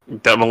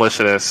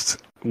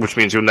Demolitionist, which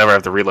means you'll never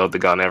have to reload the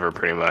gun ever,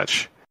 pretty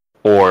much,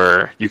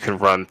 or you can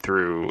run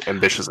through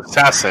Ambitious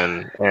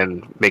Assassin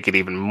and make it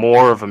even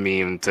more of a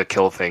meme to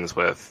kill things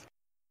with.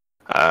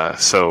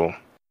 So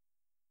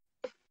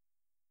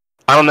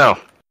I don't know.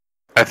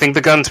 I think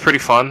the gun's pretty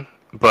fun,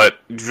 but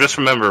just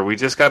remember, we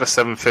just got a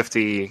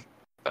 750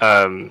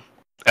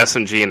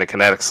 SMG in the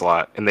kinetic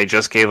slot, and they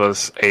just gave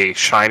us a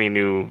shiny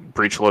new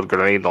breach load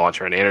grenade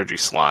launcher and energy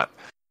slot.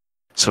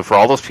 So for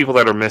all those people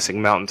that are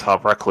missing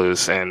Mountaintop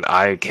Recluse, and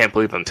I can't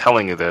believe I'm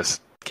telling you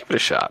this, give it a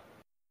shot.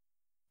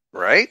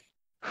 Right?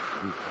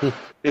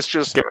 It's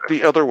just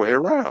the other way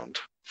around.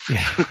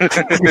 Yeah.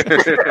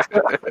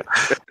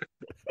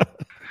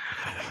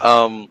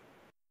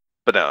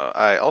 But no,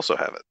 I also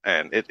have it,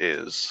 and it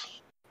is.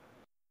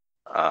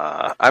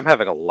 I'm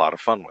having a lot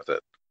of fun with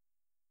it.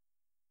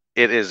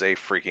 It is a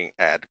freaking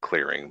ad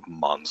clearing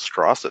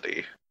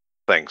monstrosity,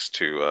 thanks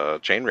to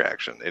chain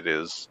reaction. It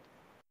is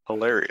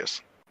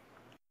hilarious.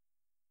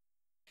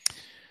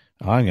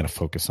 I'm going to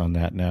focus on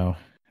that now.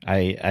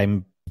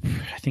 I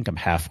think I'm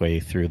halfway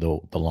through the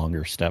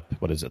longer step.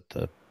 What is it?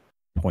 The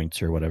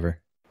points or whatever.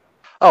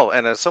 Oh,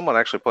 and as someone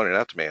actually pointed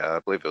out to me, I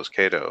believe it was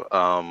Kato,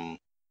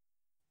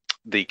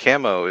 the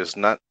camo is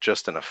not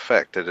just an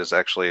effect, it is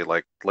actually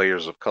like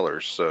layers of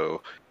colors.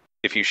 So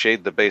if you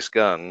shade the base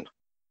gun,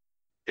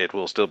 it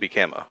will still be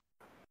camo.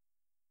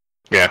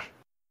 Yeah.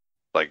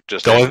 Like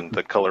just in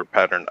the color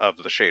pattern of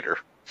the shader.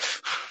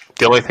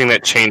 The only thing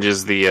that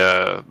changes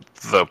the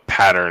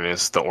pattern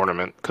is the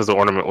ornament, because the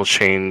ornament will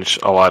change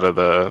a lot of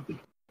the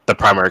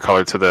primary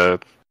color to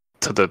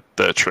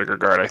the trigger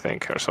guard, I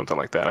think, or something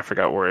like that. I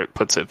forgot where it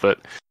puts it, but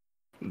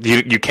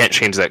you can't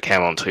change that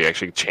camo until you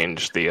actually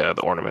change the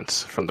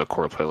ornaments from the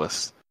core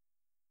playlist.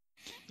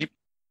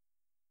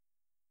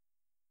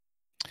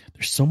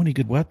 There's so many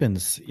good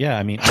weapons. Yeah,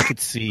 I mean, I could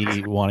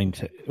see wanting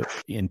to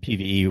in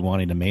PvE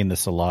wanting to main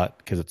this a lot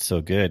because it's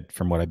so good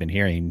from what I've been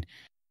hearing.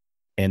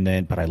 And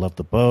then, but I love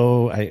the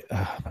bow.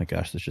 Oh my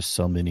gosh, there's just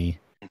so many.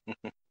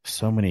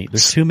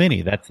 There's too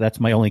many. That's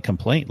my only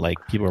complaint. Like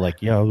people are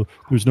like, yeah,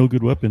 there's no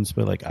good weapons,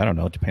 but like I don't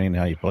know. Depending on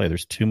how you play,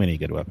 there's too many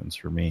good weapons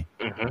for me.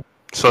 Mm-hmm.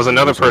 So as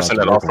another person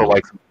that also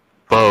likes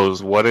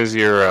bows, what is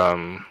your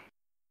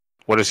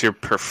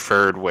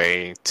preferred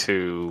way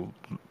to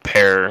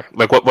pair?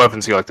 Like, what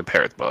weapons do you like to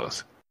pair with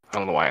bows? I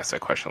don't know why I asked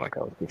that question. Like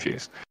I was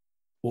confused.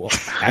 Well,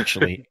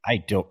 actually, I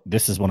don't.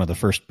 This is one of the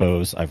first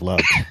bows I've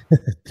loved.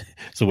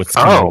 So it's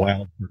kind of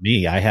wild for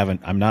me.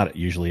 I'm not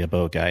usually a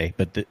bow guy,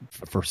 but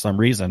for some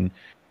reason,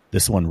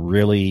 this one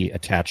really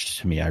attached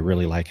to me. I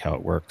really like how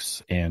it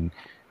works, and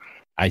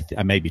I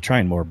may be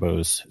trying more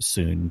bows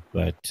soon.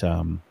 But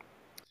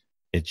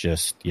it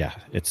just,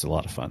 it's a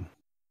lot of fun.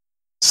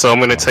 So I'm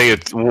going to tell you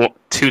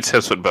two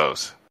tips with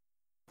bows.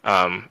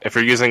 If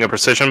you're using a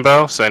precision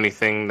bow, so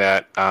anything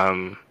that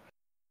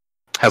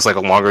has like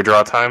a longer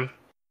draw time.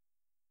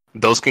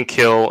 Those can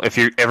kill, if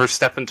you ever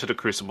step into the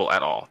Crucible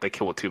at all, they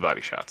kill with 2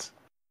 body shots.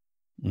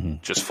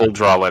 Mm-hmm. Just full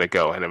draw, let it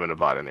go, hit them in the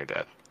body, and they're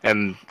dead.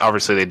 And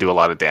obviously they do a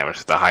lot of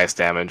damage. The highest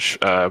damage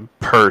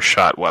per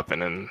shot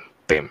weapon in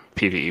game,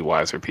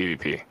 PvE-wise or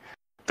PvP.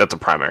 That's a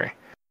primary.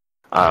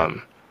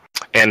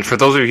 And for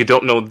those of you who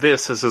don't know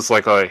this is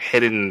like a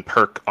hidden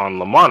perk on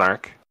Le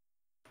Monarch.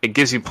 It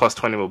gives you plus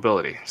 20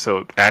 mobility. So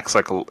it acts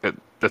like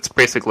that's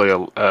basically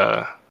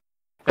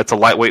it's a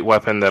lightweight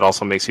weapon that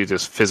also makes you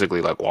just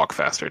physically like walk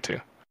faster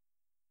too.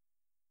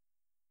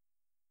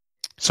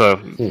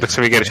 So next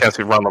time you get a chance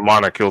to run the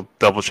Monarch, you'll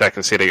double check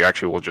and see that you're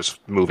actually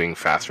just moving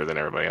faster than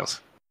everybody else.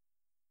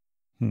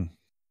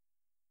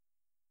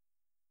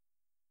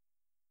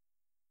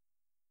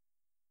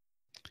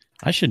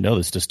 I should know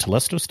this. Does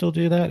Telesto still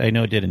do that? I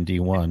know it did in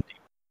D1.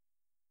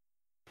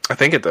 I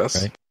think it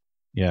does. Right?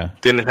 Yeah.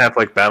 Didn't it have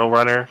like Battle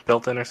Runner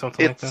built in or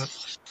something like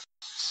that?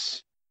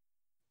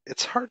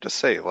 It's hard to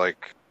say,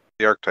 like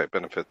the archetype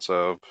benefits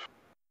of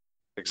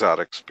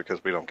exotics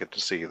because we don't get to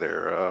see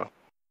their.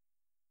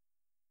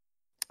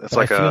 It's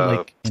like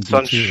a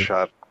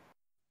sunshot.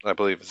 I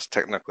believe it's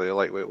technically a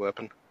lightweight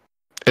weapon.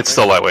 It's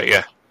still lightweight,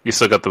 yeah. You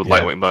still got the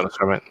lightweight bonus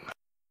from it.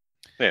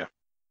 Yeah.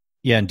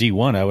 Yeah, in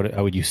D1, I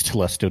would use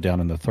Telesto down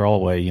in the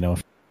thrallway,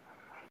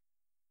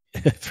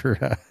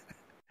 for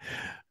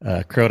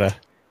Crota.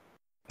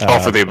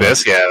 For the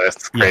Abyss? Yeah,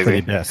 that's crazy. Yeah, for the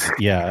Abyss,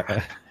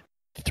 yeah.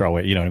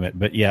 Throwaway, you know what I mean?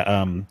 But yeah,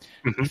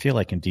 I feel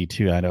like in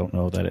D2, I don't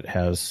know that it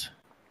has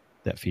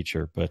that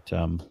feature, but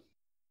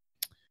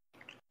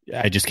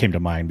I just came to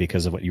mind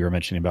because of what you were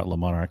mentioning about Le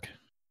Monarch.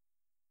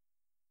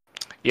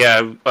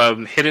 Yeah,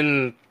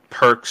 hidden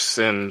perks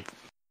and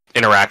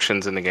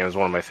interactions in the game is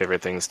one of my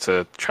favorite things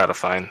to try to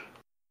find.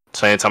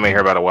 So anytime I hear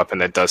about a weapon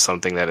that does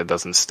something that it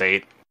doesn't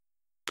state,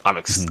 I'm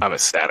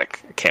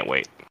ecstatic. I can't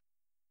wait.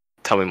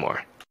 Tell me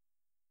more.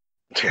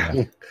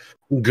 Yeah.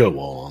 Go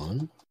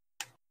on.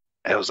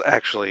 I was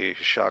actually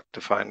shocked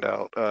to find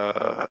out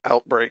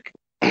Outbreak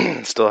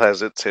still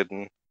has its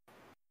hidden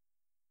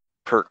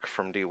perk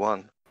from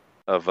D1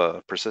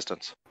 of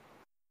persistence.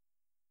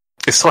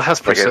 It still has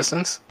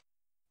persistence?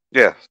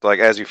 Yeah, like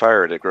as you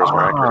fire it, it grows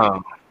more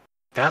accurate.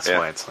 That's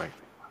why it's like...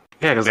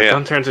 Yeah, because the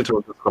gun turns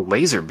into a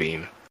laser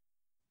beam.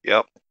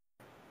 Yep.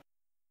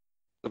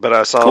 But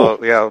I saw,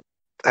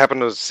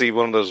 happened to see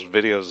one of those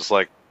videos, it's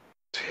like,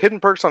 hidden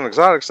perks on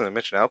exotics, and they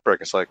mentioned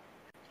Outbreak. It's like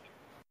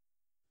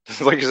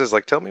he says,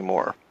 like, tell me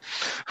more.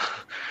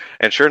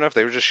 And sure enough,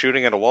 they were just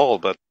shooting at a wall,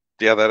 but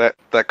yeah,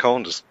 that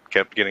cone just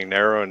kept getting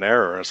narrower and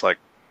narrower. It's like,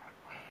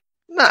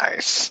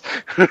 nice.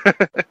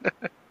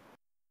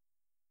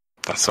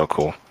 That's so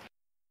cool.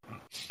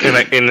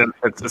 And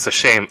it's a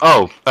shame.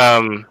 Oh,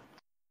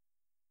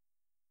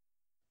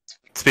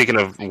 speaking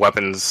of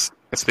weapons,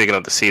 speaking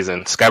of the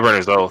season,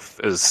 Skyburner's Oath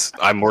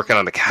I'm working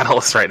on the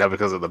catalyst right now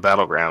because of the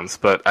battlegrounds,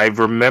 but I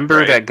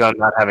remember that gun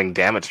not having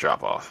damage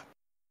drop off.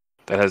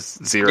 That has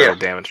 0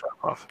 damage drop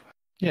off.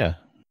 Yeah.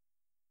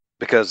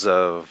 Because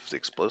of the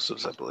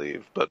explosives, I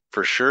believe, but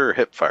for sure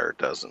hipfire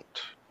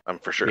doesn't. I'm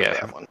for sure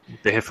that one.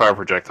 The hipfire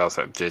projectiles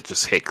that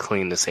just hit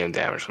clean the same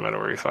damage no matter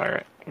where you fire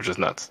it, which is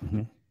nuts.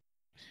 Mm-hmm.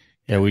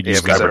 Yeah, we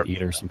use Skyburner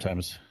Eater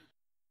sometimes.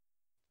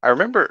 I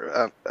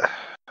remember,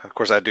 of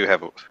course, I do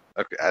have.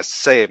 I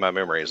say my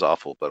memory is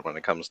awful, but when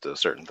it comes to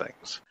certain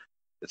things,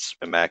 it's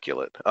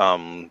immaculate.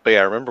 But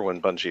yeah, I remember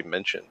when Bungie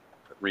mentioned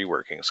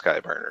reworking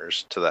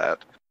Skyburners to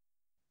that.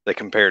 They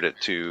compared it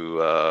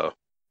to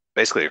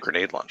basically a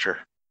grenade launcher,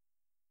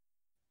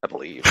 I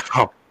believe.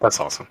 Oh, that's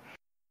awesome.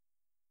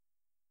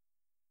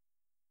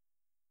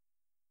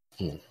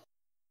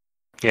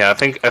 Yeah, I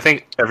think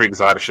every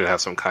exotic should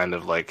have some kind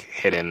of like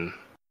hidden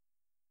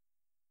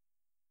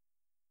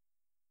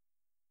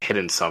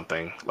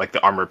something, like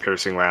the armor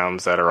piercing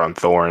rounds that are on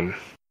Thorn.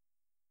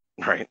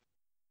 Right.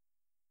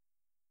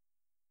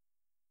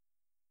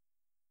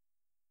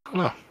 I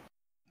don't know.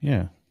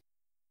 Yeah.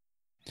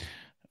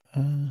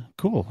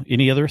 Cool.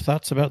 Any other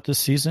thoughts about this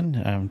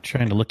season? I'm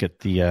trying to look at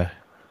the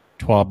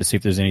TWAB to see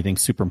if there's anything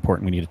super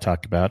important we need to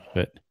talk about,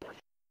 but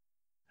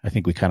I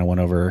think we kind of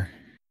went over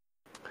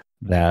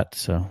that.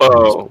 So,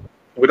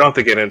 we don't have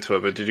to get into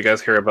it. But did you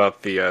guys hear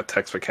about the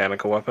Tex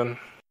mechanical weapon?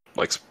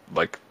 Like,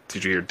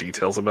 did you hear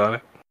details about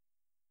it?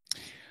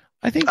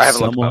 I think I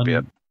haven't looked it up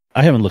yet.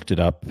 I haven't looked it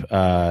up.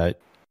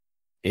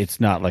 It's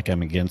not like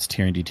I'm against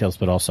hearing details,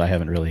 but also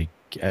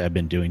I've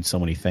been doing so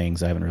many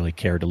things. I haven't really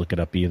cared to look it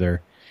up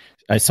either.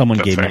 Someone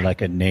gave me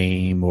like a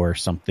name or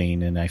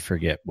something, and I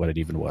forget what it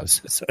even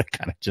was. So I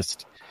kind of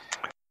just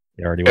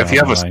already. If you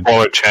have a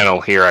spoiler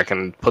channel here, I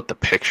can put the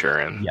picture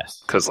in.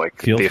 Yes, because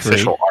like the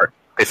official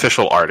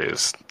art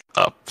is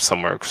up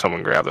somewhere.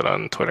 Someone grabbed it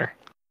on Twitter.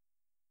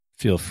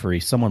 Feel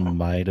free. Someone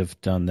might have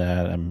done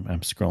that. I'm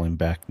scrolling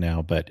back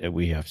now, but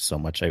we have so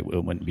much. It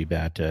wouldn't be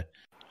bad to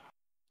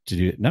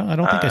do it. No, I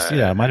don't think I see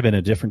that. It might have been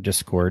a different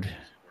Discord.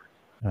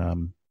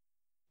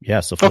 Yeah,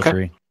 so feel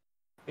free.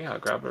 Yeah, I'll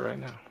grab it right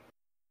now.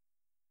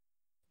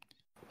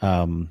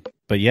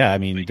 But yeah, I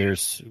mean,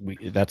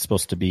 that's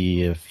supposed to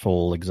be a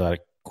full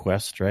exotic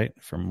quest, right?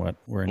 From what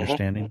we're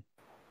understanding.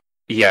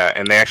 Yeah,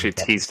 and they actually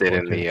teased it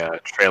in the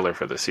trailer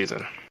for the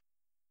season.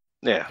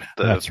 Yeah,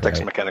 the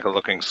Tex mechanical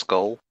looking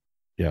skull.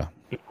 Yeah.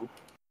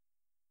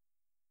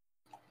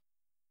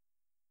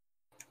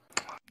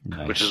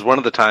 Nice. Which is one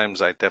of the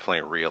times I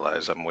definitely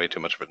realize I'm way too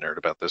much of a nerd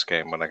about this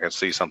game when I can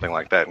see something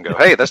like that and go,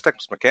 "Hey, that's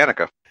Tex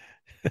Mechanica."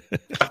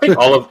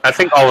 I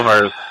think all of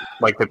our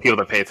like the people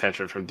that pay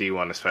attention from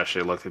D1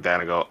 especially looked at that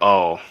and go,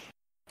 "Oh."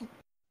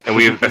 And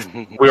we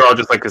were all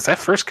just like, "Is that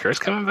first curse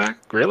coming back?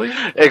 Really?"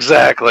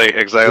 Exactly.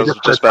 I was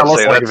just about to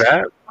say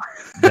that.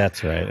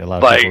 That's right. A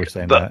lot of people were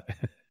saying that.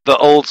 The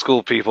old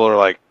school people are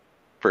like,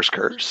 "First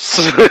curse."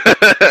 I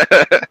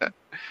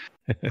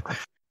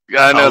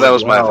know that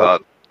was my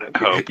thought.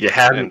 Hope you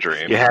had and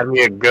dream. You had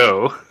me at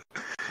go.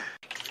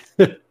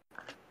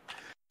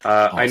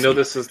 Awesome. I know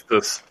this is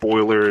the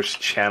spoilers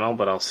channel,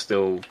 but I'll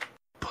still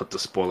put the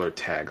spoiler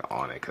tag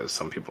on it because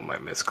some people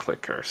might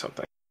misclick or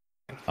something.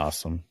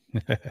 Awesome.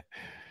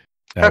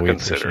 I'll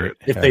consider it.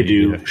 If they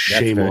do,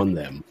 shame on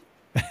them.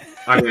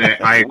 I mean,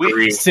 I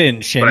agree.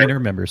 Shaming their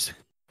members.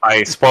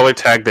 I spoiler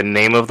tagged the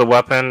name of the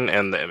weapon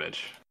and the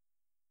image.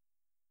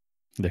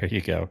 There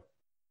you go.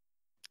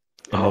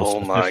 Oh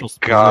my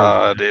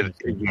god!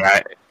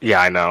 Yeah,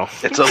 I know.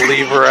 It's a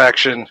lever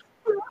action.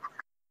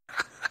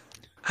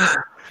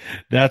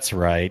 That's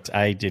right.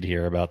 I did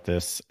hear about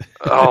this.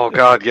 Oh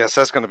god, yes,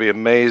 that's going to be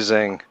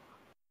amazing.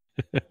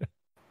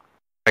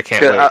 I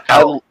can't wait.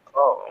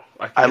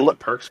 I love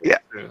perks. Yeah.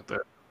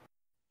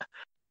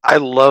 I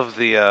love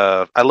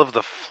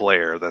the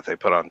flair that they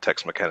put on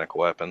Tex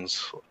mechanical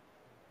weapons,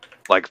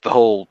 like the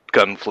whole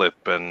gun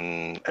flip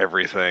and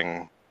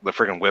everything. The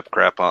freaking whip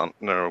crack on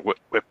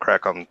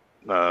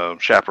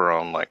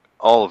Chaperone, like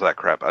all of that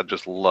crap. I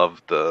just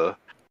love the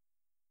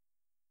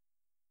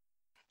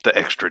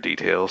extra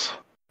details.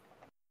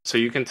 So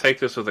you can take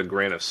this with a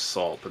grain of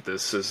salt, but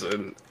this is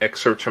an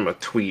excerpt from a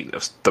tweet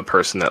of the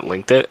person that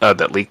leaked it.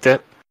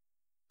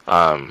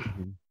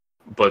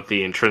 But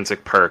the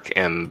intrinsic perk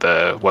and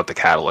what the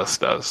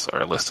catalyst does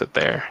are listed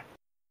there.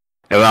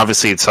 And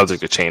obviously it's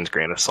subject to change,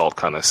 grain of salt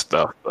kind of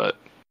stuff, but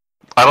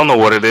I don't know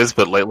what it is,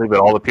 but lately,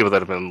 all the people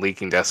that have been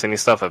leaking Destiny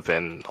stuff have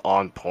been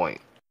on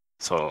point.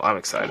 So I'm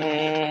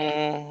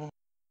excited.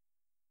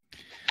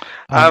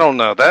 I don't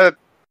know. That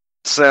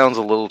sounds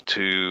a little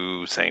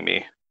too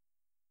samey.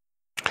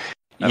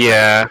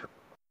 Yeah,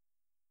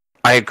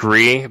 I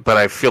agree, but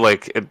I feel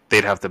like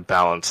they'd have to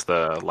balance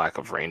the lack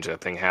of range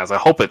that thing has. I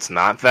hope it's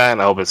not that,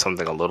 and I hope it's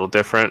something a little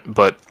different,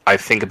 but I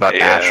think about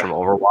Ashe from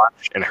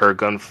Overwatch, and her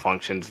gun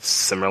functions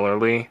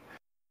similarly,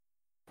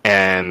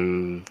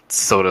 and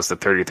so does the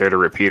 30-30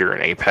 repeater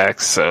in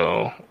Apex,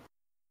 so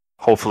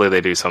hopefully they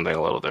do something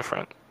a little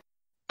different.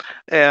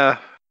 Yeah,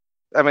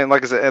 I mean,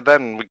 like I said,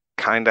 then we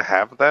kind of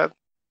have that,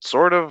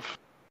 sort of.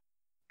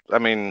 I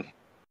mean...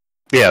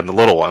 Yeah, the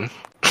little one.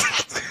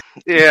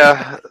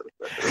 Yeah,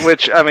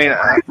 which, I mean,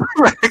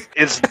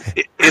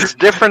 it's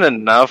different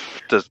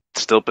enough to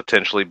still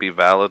potentially be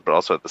valid, but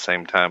also at the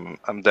same time,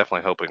 I'm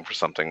definitely hoping for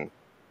something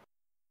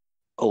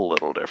a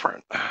little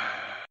different.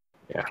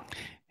 Yeah.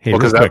 Hey,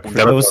 real quick,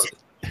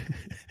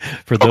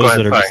 for those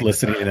that are just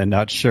listening and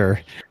not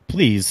sure,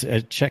 please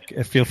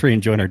feel free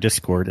and join our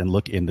Discord and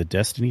look in the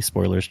Destiny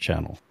Spoilers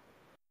channel.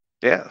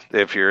 Yeah,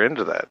 if you're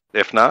into that.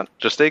 If not,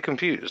 just stay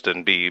confused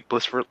and be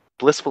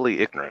blissfully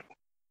ignorant.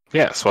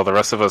 Yes, while the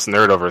rest of us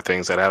nerd over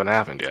things that haven't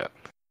happened yet.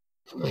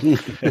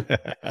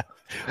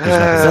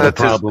 That's a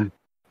problem.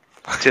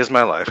 Tis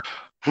my life.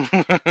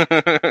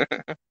 I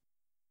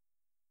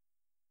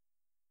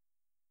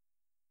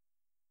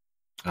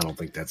don't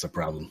think that's a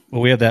problem.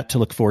 Well, we have that to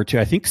look forward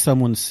to. I think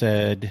someone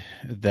said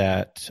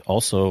that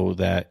also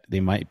that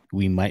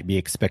we might be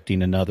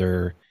expecting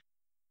another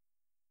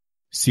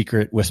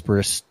secret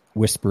whisperish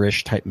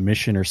type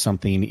mission or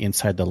something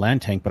inside the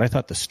land tank, but I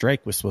thought the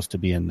strike was supposed to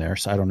be in there,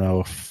 so I don't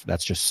know if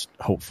that's just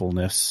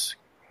hopefulness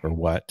or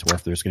what, or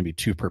if there's going to be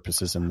two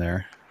purposes in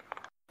there.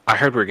 I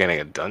heard we're getting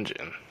a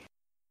dungeon.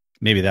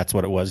 Maybe that's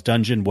what it was.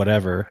 Dungeon,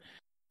 whatever.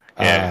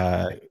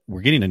 Yeah.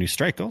 We're getting a new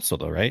strike also,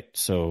 though, right?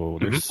 So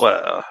there's...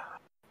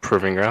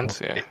 Proving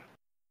Grounds, yeah.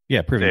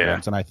 Yeah, Proving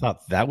Grounds. And I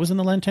thought that was in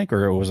the land tank,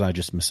 or was I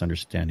just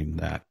misunderstanding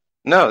that?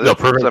 No,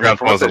 Proving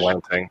Grounds was a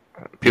land tank.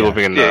 People have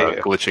been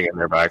glitching in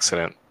there by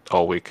accident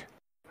all week,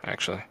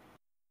 actually.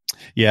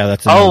 Yeah,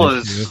 that's...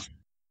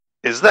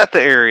 Is that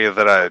the area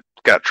that I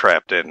got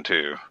trapped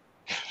into?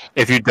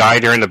 If you die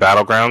during the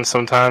battleground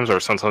sometimes, or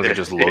sometimes they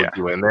just load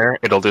you in there,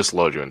 it'll just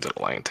load you into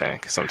the land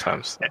tank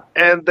sometimes.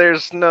 And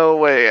there's no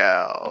way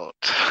out.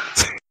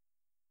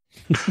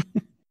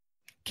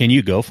 Can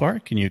you go far?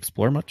 Can you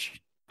explore much?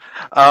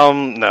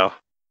 No.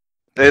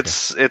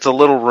 It's a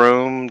little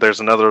room. There's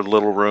another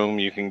little room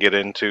you can get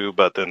into,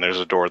 but then there's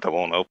a door that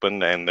won't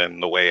open, and then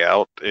the way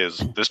out is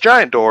this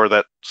giant door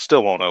that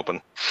still won't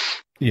open.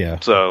 Yeah.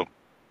 So,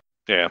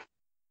 yeah.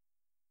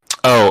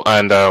 Oh,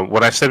 and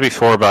what I said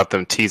before about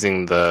them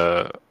teasing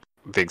the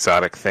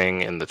exotic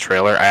thing in the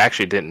trailer, I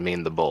actually didn't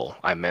mean the bull.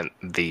 I meant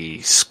the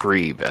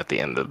Screeb at the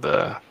end of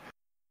the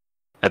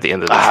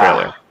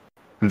trailer.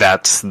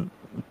 That's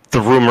the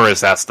rumor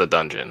is that's the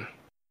dungeon.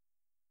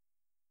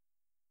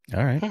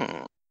 All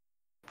right.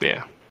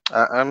 Yeah.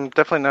 I'm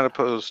definitely not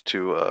opposed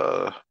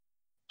to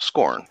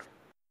Scorn.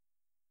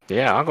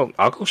 Yeah,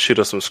 I'll go shoot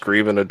us some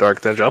Screeb in a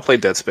dark dungeon. I'll play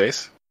Dead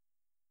Space.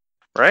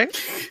 Right?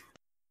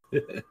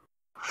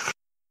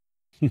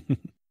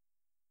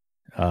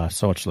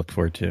 So much to look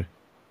forward to.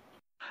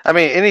 I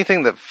mean,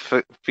 anything that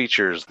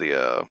features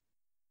the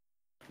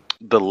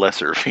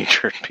lesser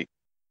featured people.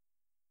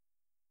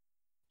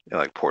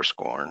 Like poor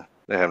Scorn.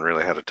 They haven't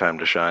really had a time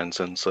to shine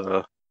since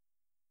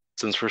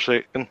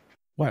Forsaken.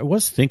 Well, I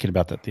was thinking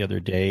about that the other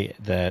day,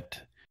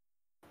 that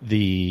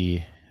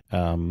that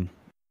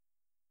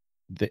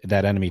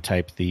enemy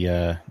type,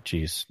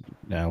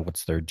 now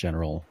what's their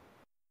general,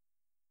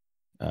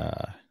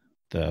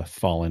 the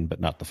Fallen, but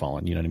not the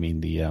Fallen, you know what I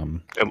mean? The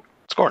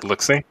Scorn.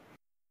 Lixie?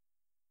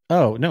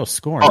 Oh, no,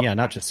 Scorn. Oh. Yeah,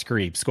 not just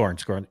Screeb. Scorn.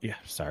 Yeah,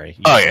 sorry.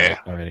 Yeah.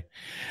 Already.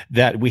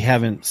 That we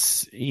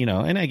haven't,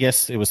 and I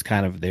guess it was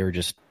kind of, they were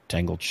just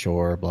Tangled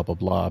Shore, blah, blah,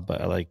 blah.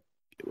 But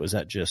was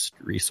that just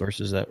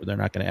resources that they're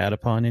not going to add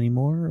upon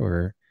anymore?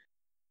 Or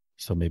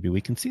so maybe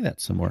we can see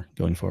that some more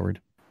going forward.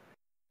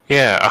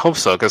 Yeah, I hope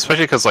so.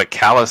 Especially because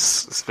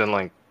Callus has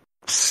been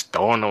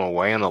stowing them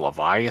away in the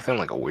Leviathan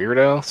like a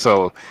weirdo.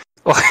 So,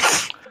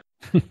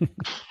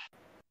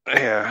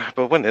 yeah,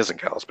 but when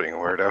isn't Callus being a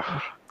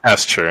weirdo?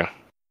 That's true.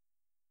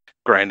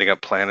 Grinding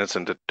up planets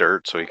into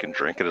dirt so he can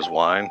drink it as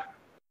wine.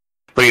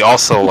 But he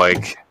also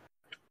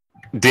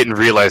didn't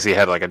realize he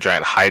had a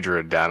giant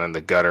Hydra down in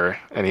the gutter,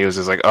 and he was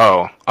just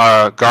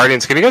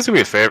Guardians, can you guys do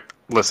me a favor?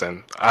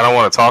 Listen, I don't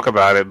want to talk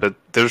about it, but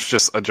there's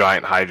just a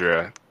giant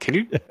Hydra. Can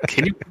you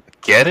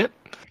get it?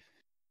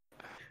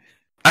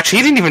 Actually,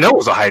 he didn't even know it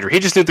was a Hydra. He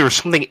just knew there was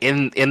something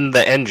in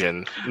the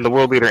engine, in the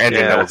World Leader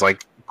engine, that was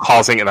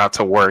causing it not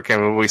to work.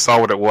 And when we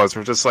saw what it was,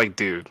 we're just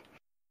dude.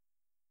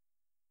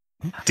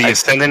 Do you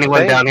send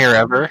anyone down here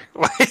ever?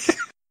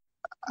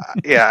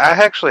 Yeah, I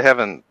actually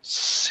haven't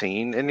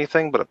seen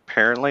anything, but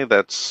apparently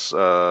that's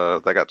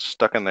that got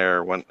stuck in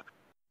there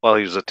while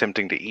he was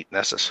attempting to eat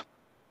Nessus.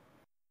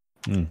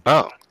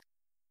 Oh,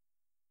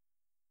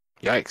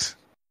 yikes!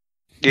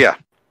 Yeah,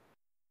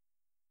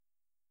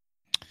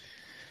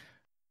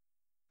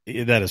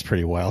 that is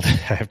pretty wild. I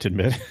have to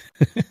admit.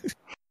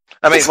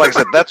 I mean, like I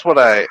said, that's what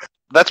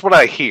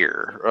I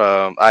hear.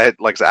 I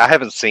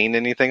haven't seen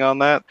anything on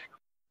that,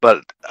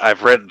 but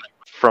I've read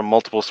from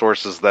multiple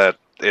sources that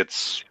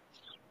it's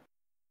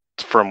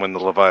from when the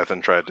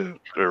Leviathan tried to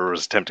or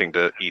was attempting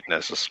to eat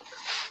Nessus.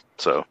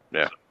 So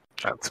yeah,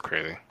 that's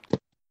crazy.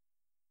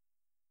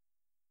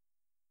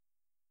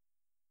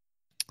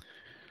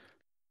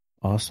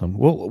 Awesome.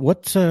 Well,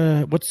 what's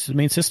the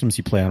main systems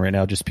you play on right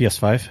now? Just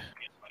PS5?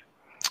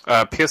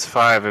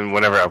 PS5, and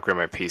whenever I upgrade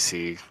my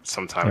PC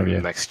sometime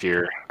next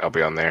year, I'll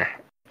be on there.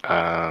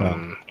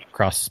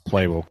 Cross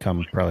play will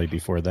come probably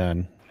before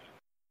then.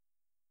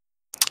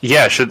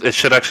 Yeah, it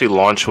should actually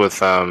launch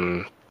with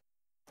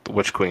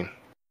Witch Queen.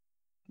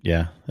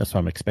 Yeah, that's what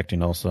I'm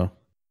expecting also.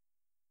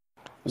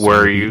 Where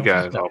are you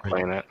guys all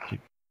playing it?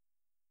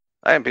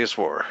 I am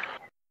PS4.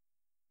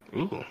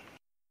 Ooh.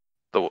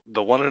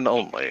 The one and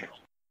only.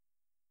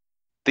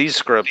 These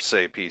scrubs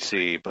say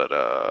PC, but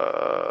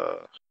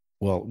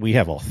well, we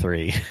have all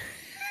three.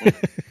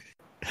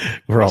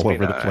 We're all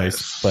over the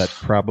place, but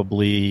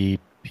probably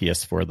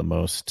PS4 the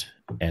most.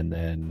 And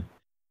then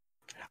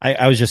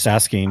I was just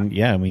asking,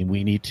 yeah, I mean,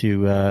 we need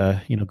to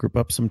group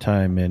up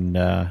sometime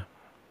and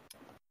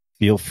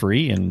feel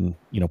free and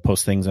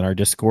post things in our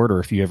Discord, or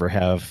if you ever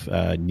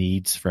have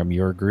needs from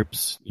your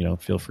groups,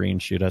 feel free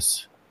and shoot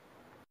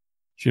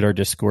our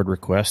Discord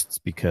requests,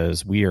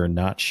 because we are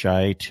not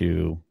shy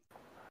to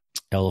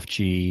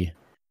LFG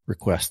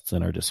requests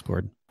in our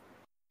Discord.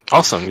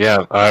 Awesome, yeah.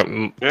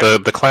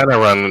 The clan I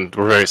run,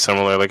 we're very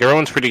similar. Like,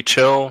 everyone's pretty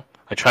chill.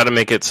 I try to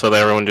make it so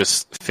that everyone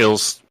just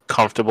feels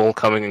comfortable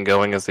coming and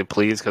going as they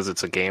please, because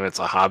it's a game, it's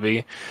a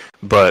hobby.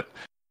 But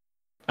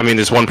I mean,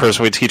 there's one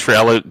person we tease for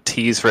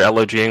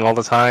LOGing all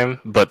the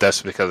time, but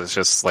that's because it's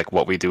just like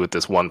what we do with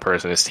this one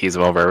person is tease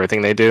them over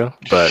everything they do.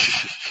 But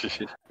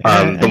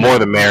the more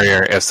the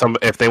merrier.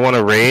 If they want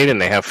to raid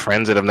and they have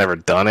friends that have never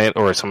done it,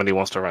 or somebody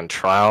wants to run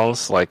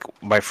trials, like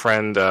my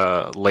friend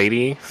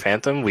Lady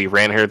Phantom, we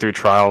ran her through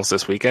trials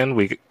this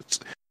weekend.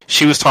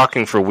 She was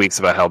talking for weeks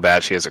about how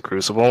bad she is at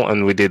Crucible,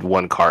 and we did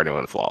one card and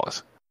went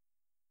flawless.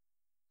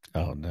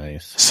 Oh,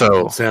 nice.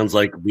 So it sounds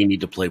like we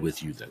need to play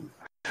with you then.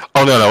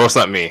 Oh no, it's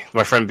not me.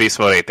 My friend Beast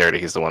Mode 830.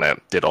 He's the one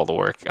that did all the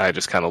work. I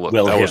just kind of looked.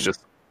 I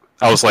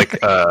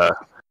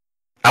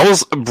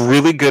was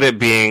really good at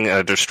being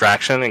a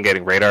distraction and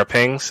getting radar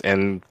pings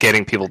and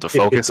getting people to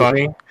focus on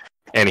me.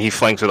 And he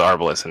flanks with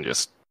Arbalest and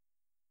just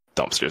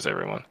dumpsters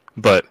everyone.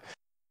 But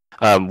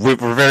we're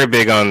very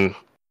big on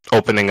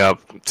opening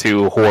up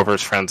to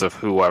whoever's friends of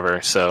whoever.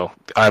 So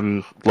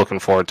I'm looking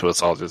forward to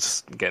us all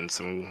just getting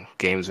some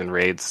games and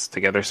raids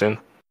together soon.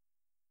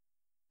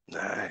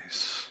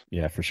 Nice.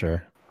 Yeah, for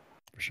sure.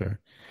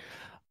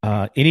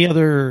 Any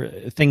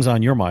other things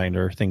on your mind,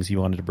 or things you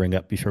wanted to bring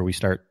up before we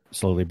start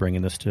slowly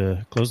bringing this to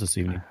a close this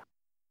evening?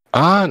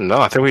 No,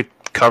 I think we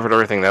covered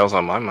everything that was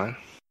on my mind.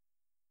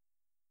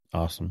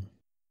 Awesome.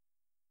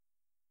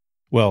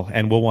 Well,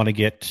 and we'll want to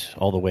get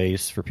all the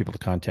ways for people to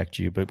contact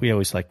you, but we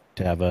always like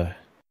to have a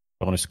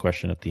bonus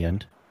question at the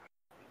end.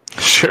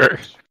 Sure.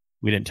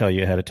 We didn't tell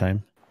you ahead of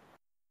time.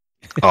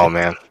 Oh,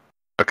 man.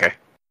 Okay.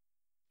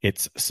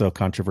 It's so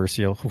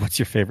controversial. What's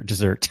your favorite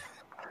dessert?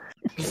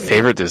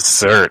 Favorite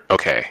dessert?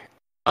 Okay.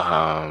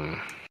 I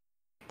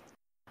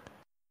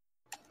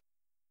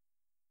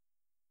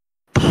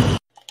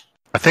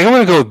think I'm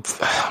gonna go.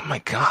 Oh my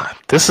god,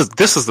 this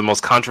is the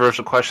most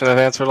controversial question I've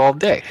answered all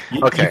day.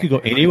 Okay, you can go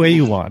any way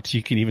you want.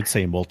 You can even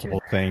say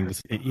multiple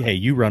things. Hey,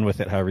 you run with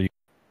it however you.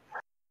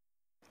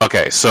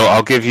 Okay, so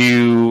I'll give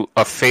you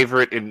a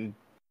favorite in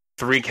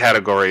 3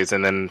 categories,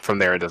 and then from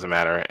there it doesn't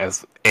matter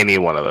as any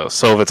one of those.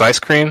 So if it's ice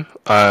cream,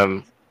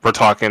 we're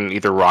talking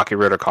either Rocky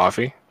Road or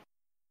coffee.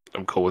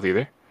 I'm cool with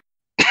either.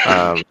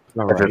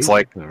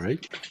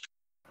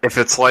 If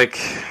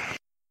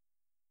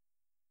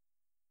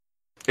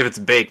it's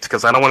baked,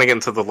 because I don't want to get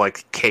into the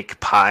like cake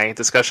pie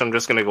discussion, I'm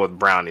just gonna go with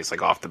brownies,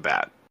 like off the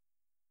bat,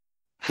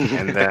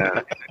 and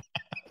then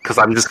because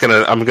I'm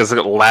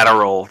gonna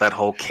lateral that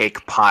whole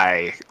cake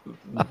pie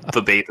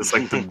debate. It's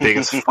like the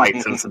biggest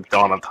fight since the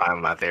dawn of time.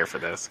 I'm not there for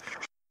this.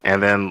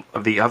 And then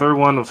the other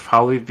one would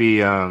probably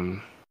be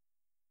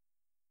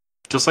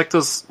just like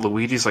those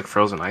Luigi's like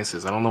frozen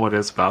ices. I don't know what it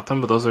is about them,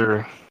 but those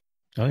are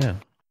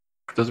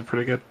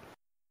pretty good.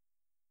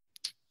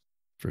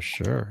 For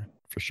sure.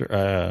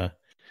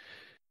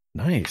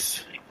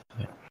 Nice.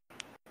 I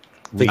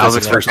think that's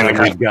the first time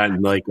we've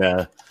gotten like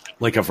a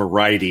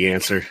variety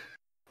answer.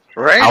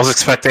 Right? I was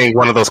expecting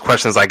one of those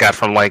questions I got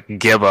from like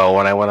Gibbo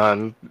when I went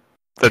on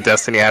the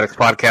Destiny Addicts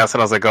podcast,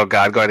 and I was like, "Oh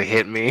God, go ahead and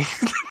hit me."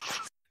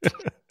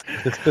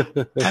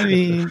 I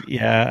mean,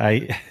 yeah,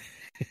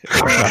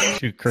 I'm not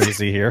too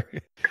crazy here.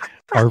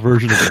 Our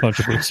version of the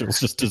controversial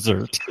is just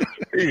dessert.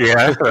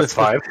 Yeah, that's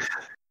fine.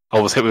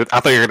 I thought you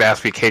were going to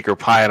ask me cake or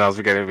pie, and I was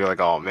going to be like,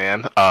 "Oh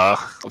man, I'm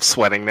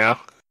sweating now."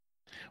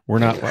 We're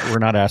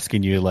not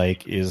asking you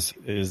like is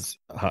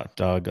hot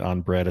dog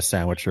on bread a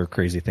sandwich or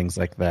crazy things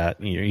like that.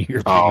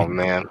 Oh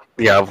man,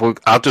 yeah.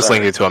 I'll just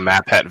link you to a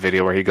Matt Pat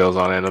video where he goes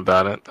on in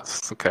about it.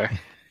 That's okay.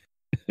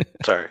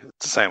 Sorry,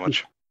 it's a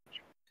sandwich.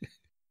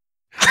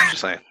 Just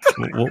saying.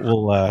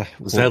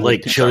 Was that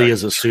like chili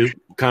as a soup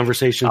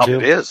conversation too?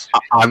 It is.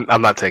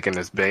 I'm not taking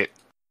this bait.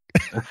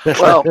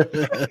 Well,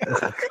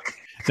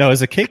 no,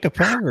 is a cake a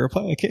pie or a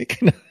pie a cake?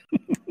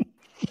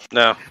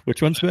 No.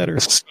 Which one's better?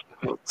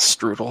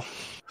 Strudel.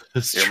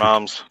 Your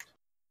mom's.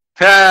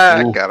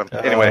 Got him.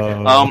 Anyway,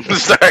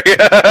 sorry.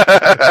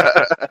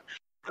 That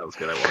was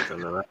good. I walked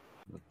into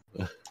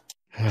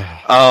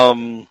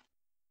that.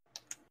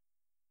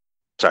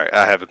 Sorry,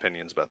 I have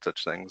opinions about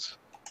such things,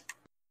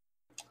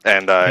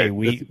 and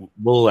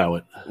we'll allow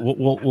it.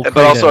 We'll but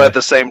also at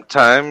the same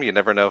time, you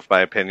never know if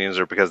my opinions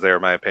are because they are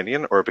my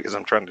opinion or because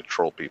I'm trying to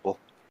troll people.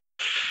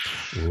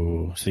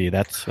 Ooh, see,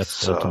 that's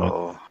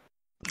so.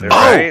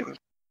 Right?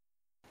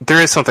 There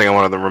is something I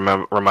wanted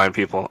to remind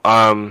people.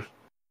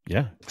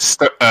 Yeah.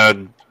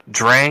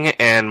 Drang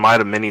and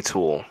Mida Mini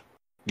Tool,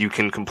 you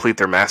can complete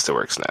their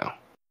masterworks now.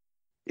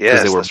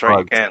 Yes, that's right.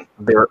 You can.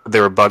 They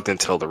were bugged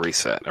until the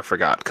reset. I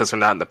forgot because they're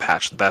not in the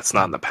patch. That's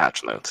not in the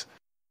patch notes.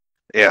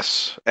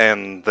 Yes,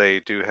 and they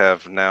do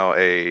have now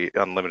a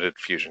unlimited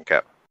fusion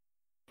cap.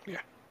 Yeah.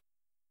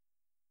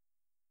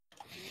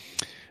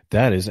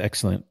 That is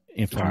excellent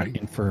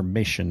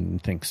information.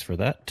 Thanks for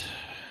that.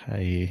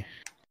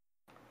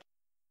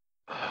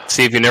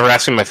 See, if you never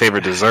asked me my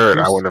favorite dessert,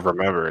 I would have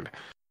remembered.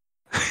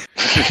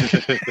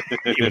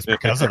 It was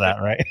because of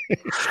that, right?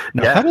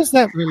 Now, how does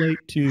that relate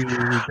to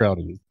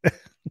brownies?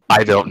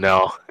 I don't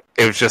know.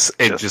 It just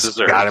desserts.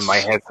 Got in my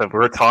head. So we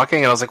were talking,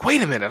 and I was like,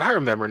 "Wait a minute, I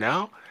remember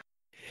now."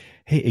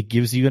 Hey, it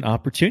gives you an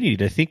opportunity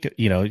to think.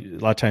 A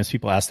lot of times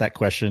people ask that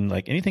question,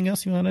 like, "Anything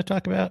else you want to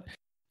talk about?"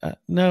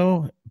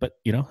 No, but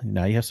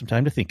now you have some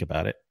time to think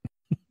about it.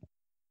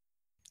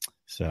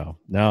 So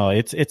no,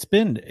 it's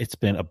been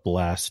a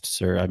blast,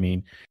 sir. I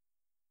mean,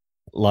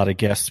 a lot of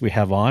guests we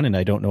have on, and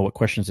I don't know what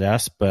questions to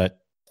ask, but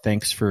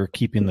thanks for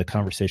keeping the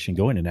conversation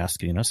going and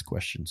asking us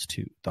questions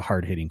too, the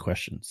hard-hitting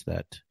questions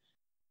that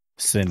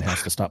Sin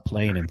has to stop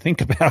playing and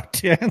think about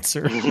to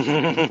answer.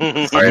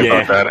 Sorry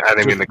about that. I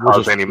didn't mean to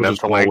cause any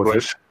mental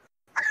anguish.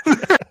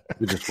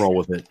 We just roll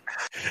with it.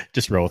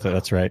 Just roll with it.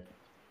 That's right.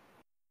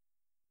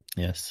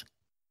 Yes.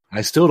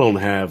 I still don't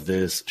have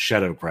this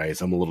shadow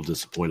prize. I'm a little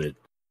disappointed.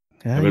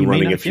 I've been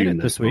running a few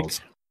this week.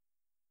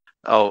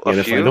 Oh,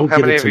 a few? How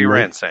many have you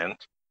ran, Sam?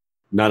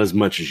 Not as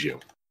much as you.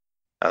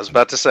 I was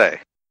about to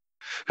say.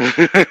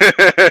 but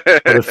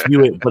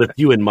a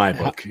few in my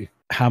book.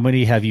 How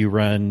many have you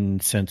run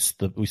since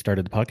we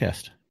started the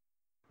podcast?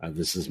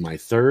 This is my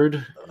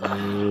third,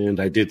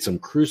 and I did some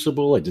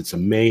Crucible. I did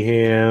some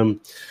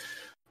Mayhem.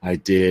 I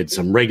did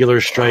some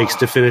regular strikes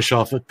to finish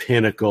off a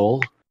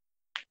Pinnacle.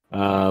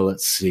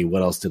 Let's see,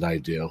 what else did I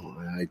do?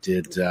 I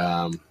did.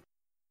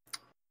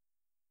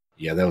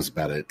 Yeah, that was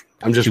about it.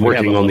 I'm just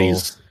working on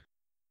these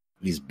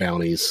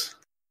bounties.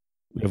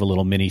 We have a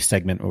little mini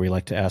segment where we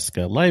like to ask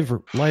a live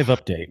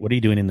update. What are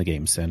you doing in the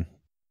game, Sin?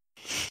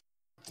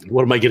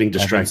 What am I getting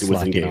distracted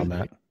with in game? On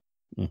that.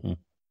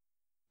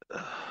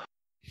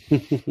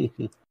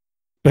 Mm-hmm.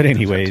 But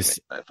anyways,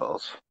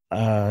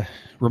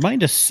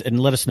 remind us and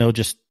let us know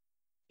just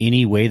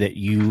any way that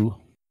you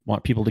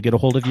want people to get a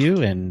hold of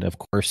you. And of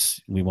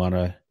course, we want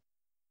to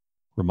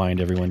remind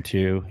everyone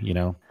to,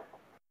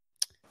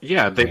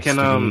 yeah, they can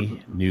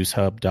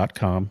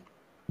newshub.com.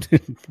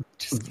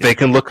 They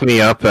can look me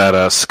up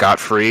at Scott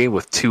Free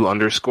with 2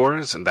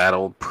 underscores, and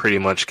that'll pretty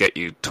much get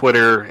you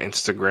Twitter,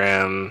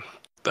 Instagram.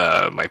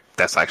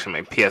 That's actually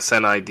my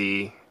PSN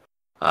ID.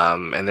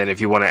 And then if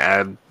you want to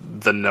add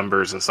the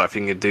numbers and stuff,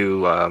 you can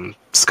do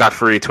Scott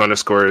Free 2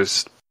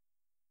 underscores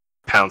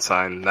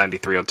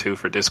 #9302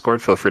 for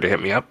Discord. Feel free to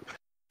hit me up,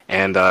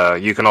 and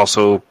you can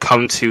also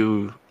come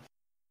to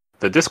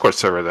the Discord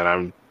server that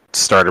I'm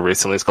started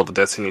recently. It's called the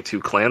Destiny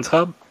 2 Clans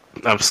Hub.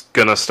 I'm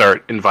going to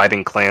start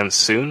inviting clans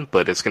soon,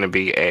 but it's going to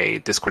be a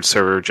Discord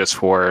server just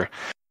for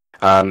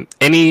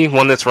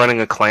anyone that's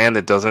running a clan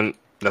that doesn't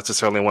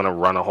necessarily want to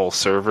run a whole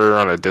server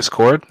on a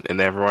Discord,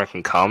 and everyone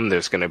can come.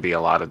 There's going to be a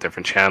lot of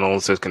different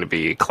channels. There's going to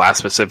be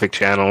class-specific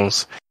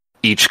channels.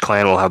 Each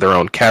clan will have their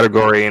own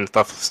category and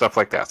stuff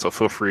like that. So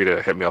feel free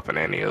to hit me up on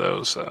any of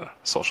those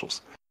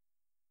socials.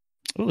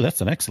 Oh,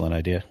 that's an excellent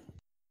idea.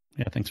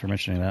 Yeah, thanks for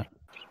mentioning that.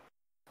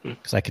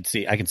 Because I can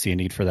see a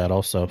need for that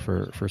also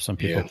for some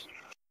people. Yeah.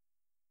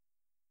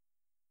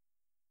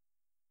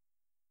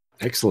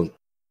 Excellent.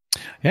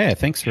 Yeah,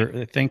 thanks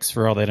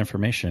for all that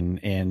information.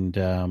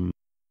 And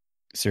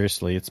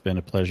seriously, it's been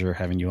a pleasure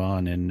having you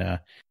on. And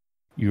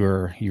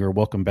you're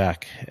welcome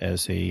back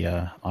as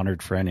a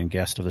honored friend and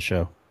guest of the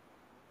show.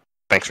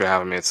 Thanks for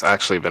having me. It's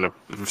actually been a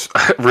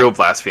real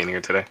blast being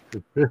here today.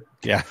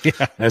 Yeah.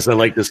 As I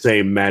like to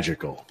say,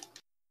 magical.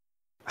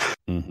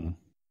 Mm-hmm.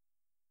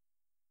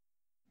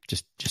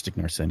 Just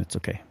ignore Sin. It's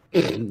okay.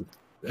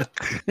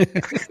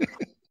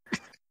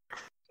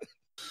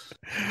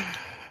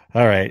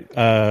 All right.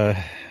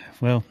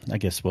 Well, I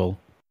guess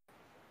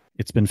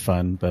it's been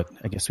fun, but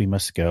I guess we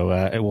must go.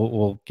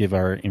 We'll give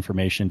our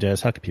information. Des,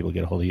 how can people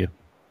get a hold of you?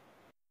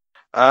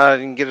 You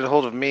can get a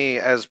hold of me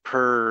as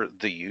per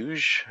the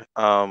usual.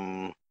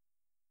 On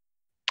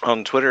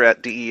Twitter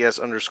at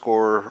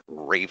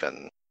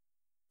DES_Raven.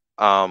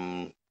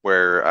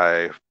 Where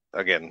I,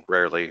 again,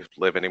 rarely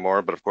live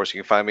anymore, but of course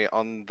you can find me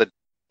on the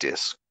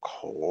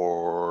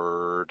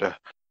Discord,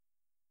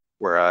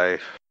 where I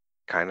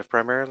kind of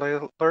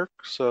primarily lurk,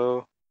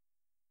 so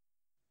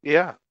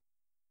yeah.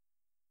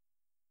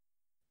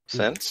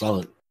 Sin?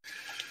 Solid.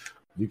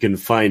 You can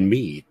find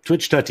me,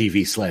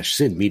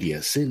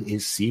 twitch.tv/SynMedia. Sin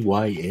is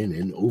CYN,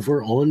 and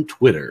over on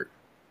Twitter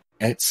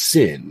at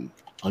Sin_Media.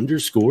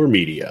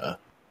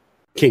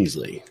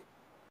 Kingsley,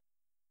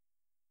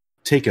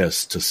 take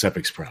us to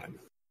Sepix Prime.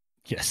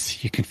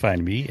 Yes, you can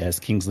find me as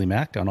Kingsley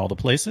Mac on all the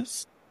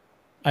places.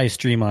 I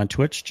stream on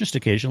Twitch just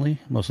occasionally,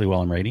 mostly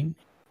while I'm writing.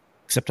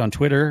 Except on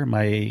Twitter,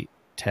 my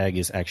tag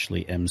is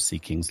actually MC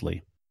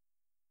Kingsley.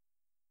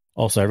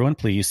 Also, everyone,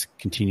 please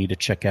continue to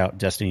check out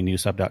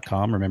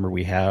DestinyNewsHub.com. Remember,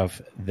 we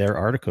have their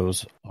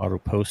articles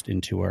auto-post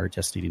into our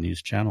Destiny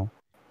News channel.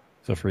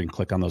 Feel free to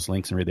click on those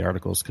links and read the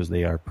articles because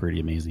they are pretty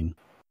amazing.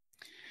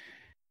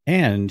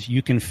 And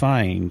you can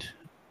find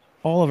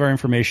all of our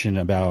information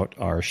about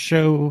our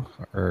show,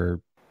 our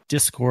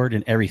Discord,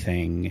 and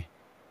everything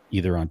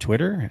either on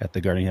Twitter at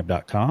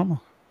theguardianhub.com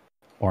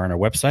or on our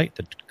website,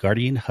 the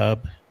Guardian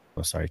Hub.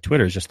 Oh, sorry,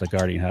 Twitter is just the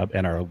Guardian Hub,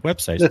 and our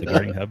website is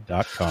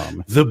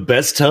theguardianhub.com. The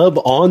best hub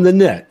on the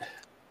net.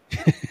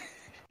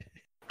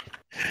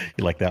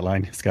 You like that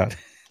line, Scott?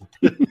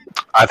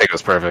 I think it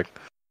was perfect.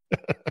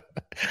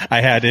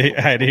 I had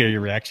to hear your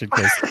reaction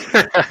because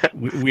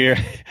we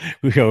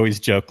always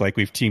joke like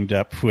we've teamed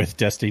up with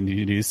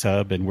Destiny News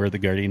Hub and we're the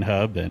Guardian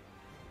Hub, and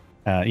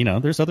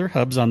there's other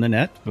hubs on the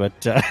net,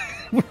 but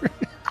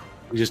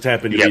we just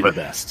happen to be the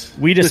best.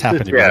 We just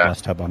happen to be the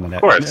best hub on the net.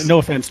 Of course. No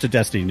offense to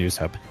Destiny News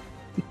Hub.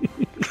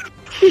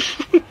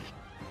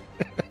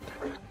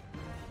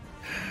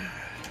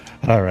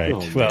 All right.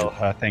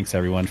 Thanks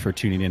everyone for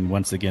tuning in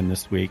once again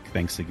this week.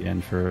 Thanks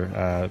again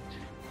for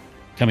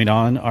coming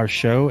on our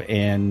show,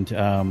 and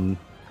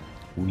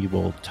we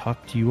will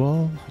talk to you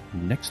all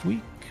next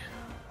week.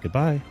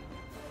 Goodbye.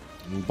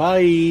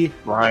 Bye.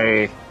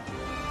 Bye.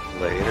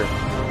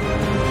 Later.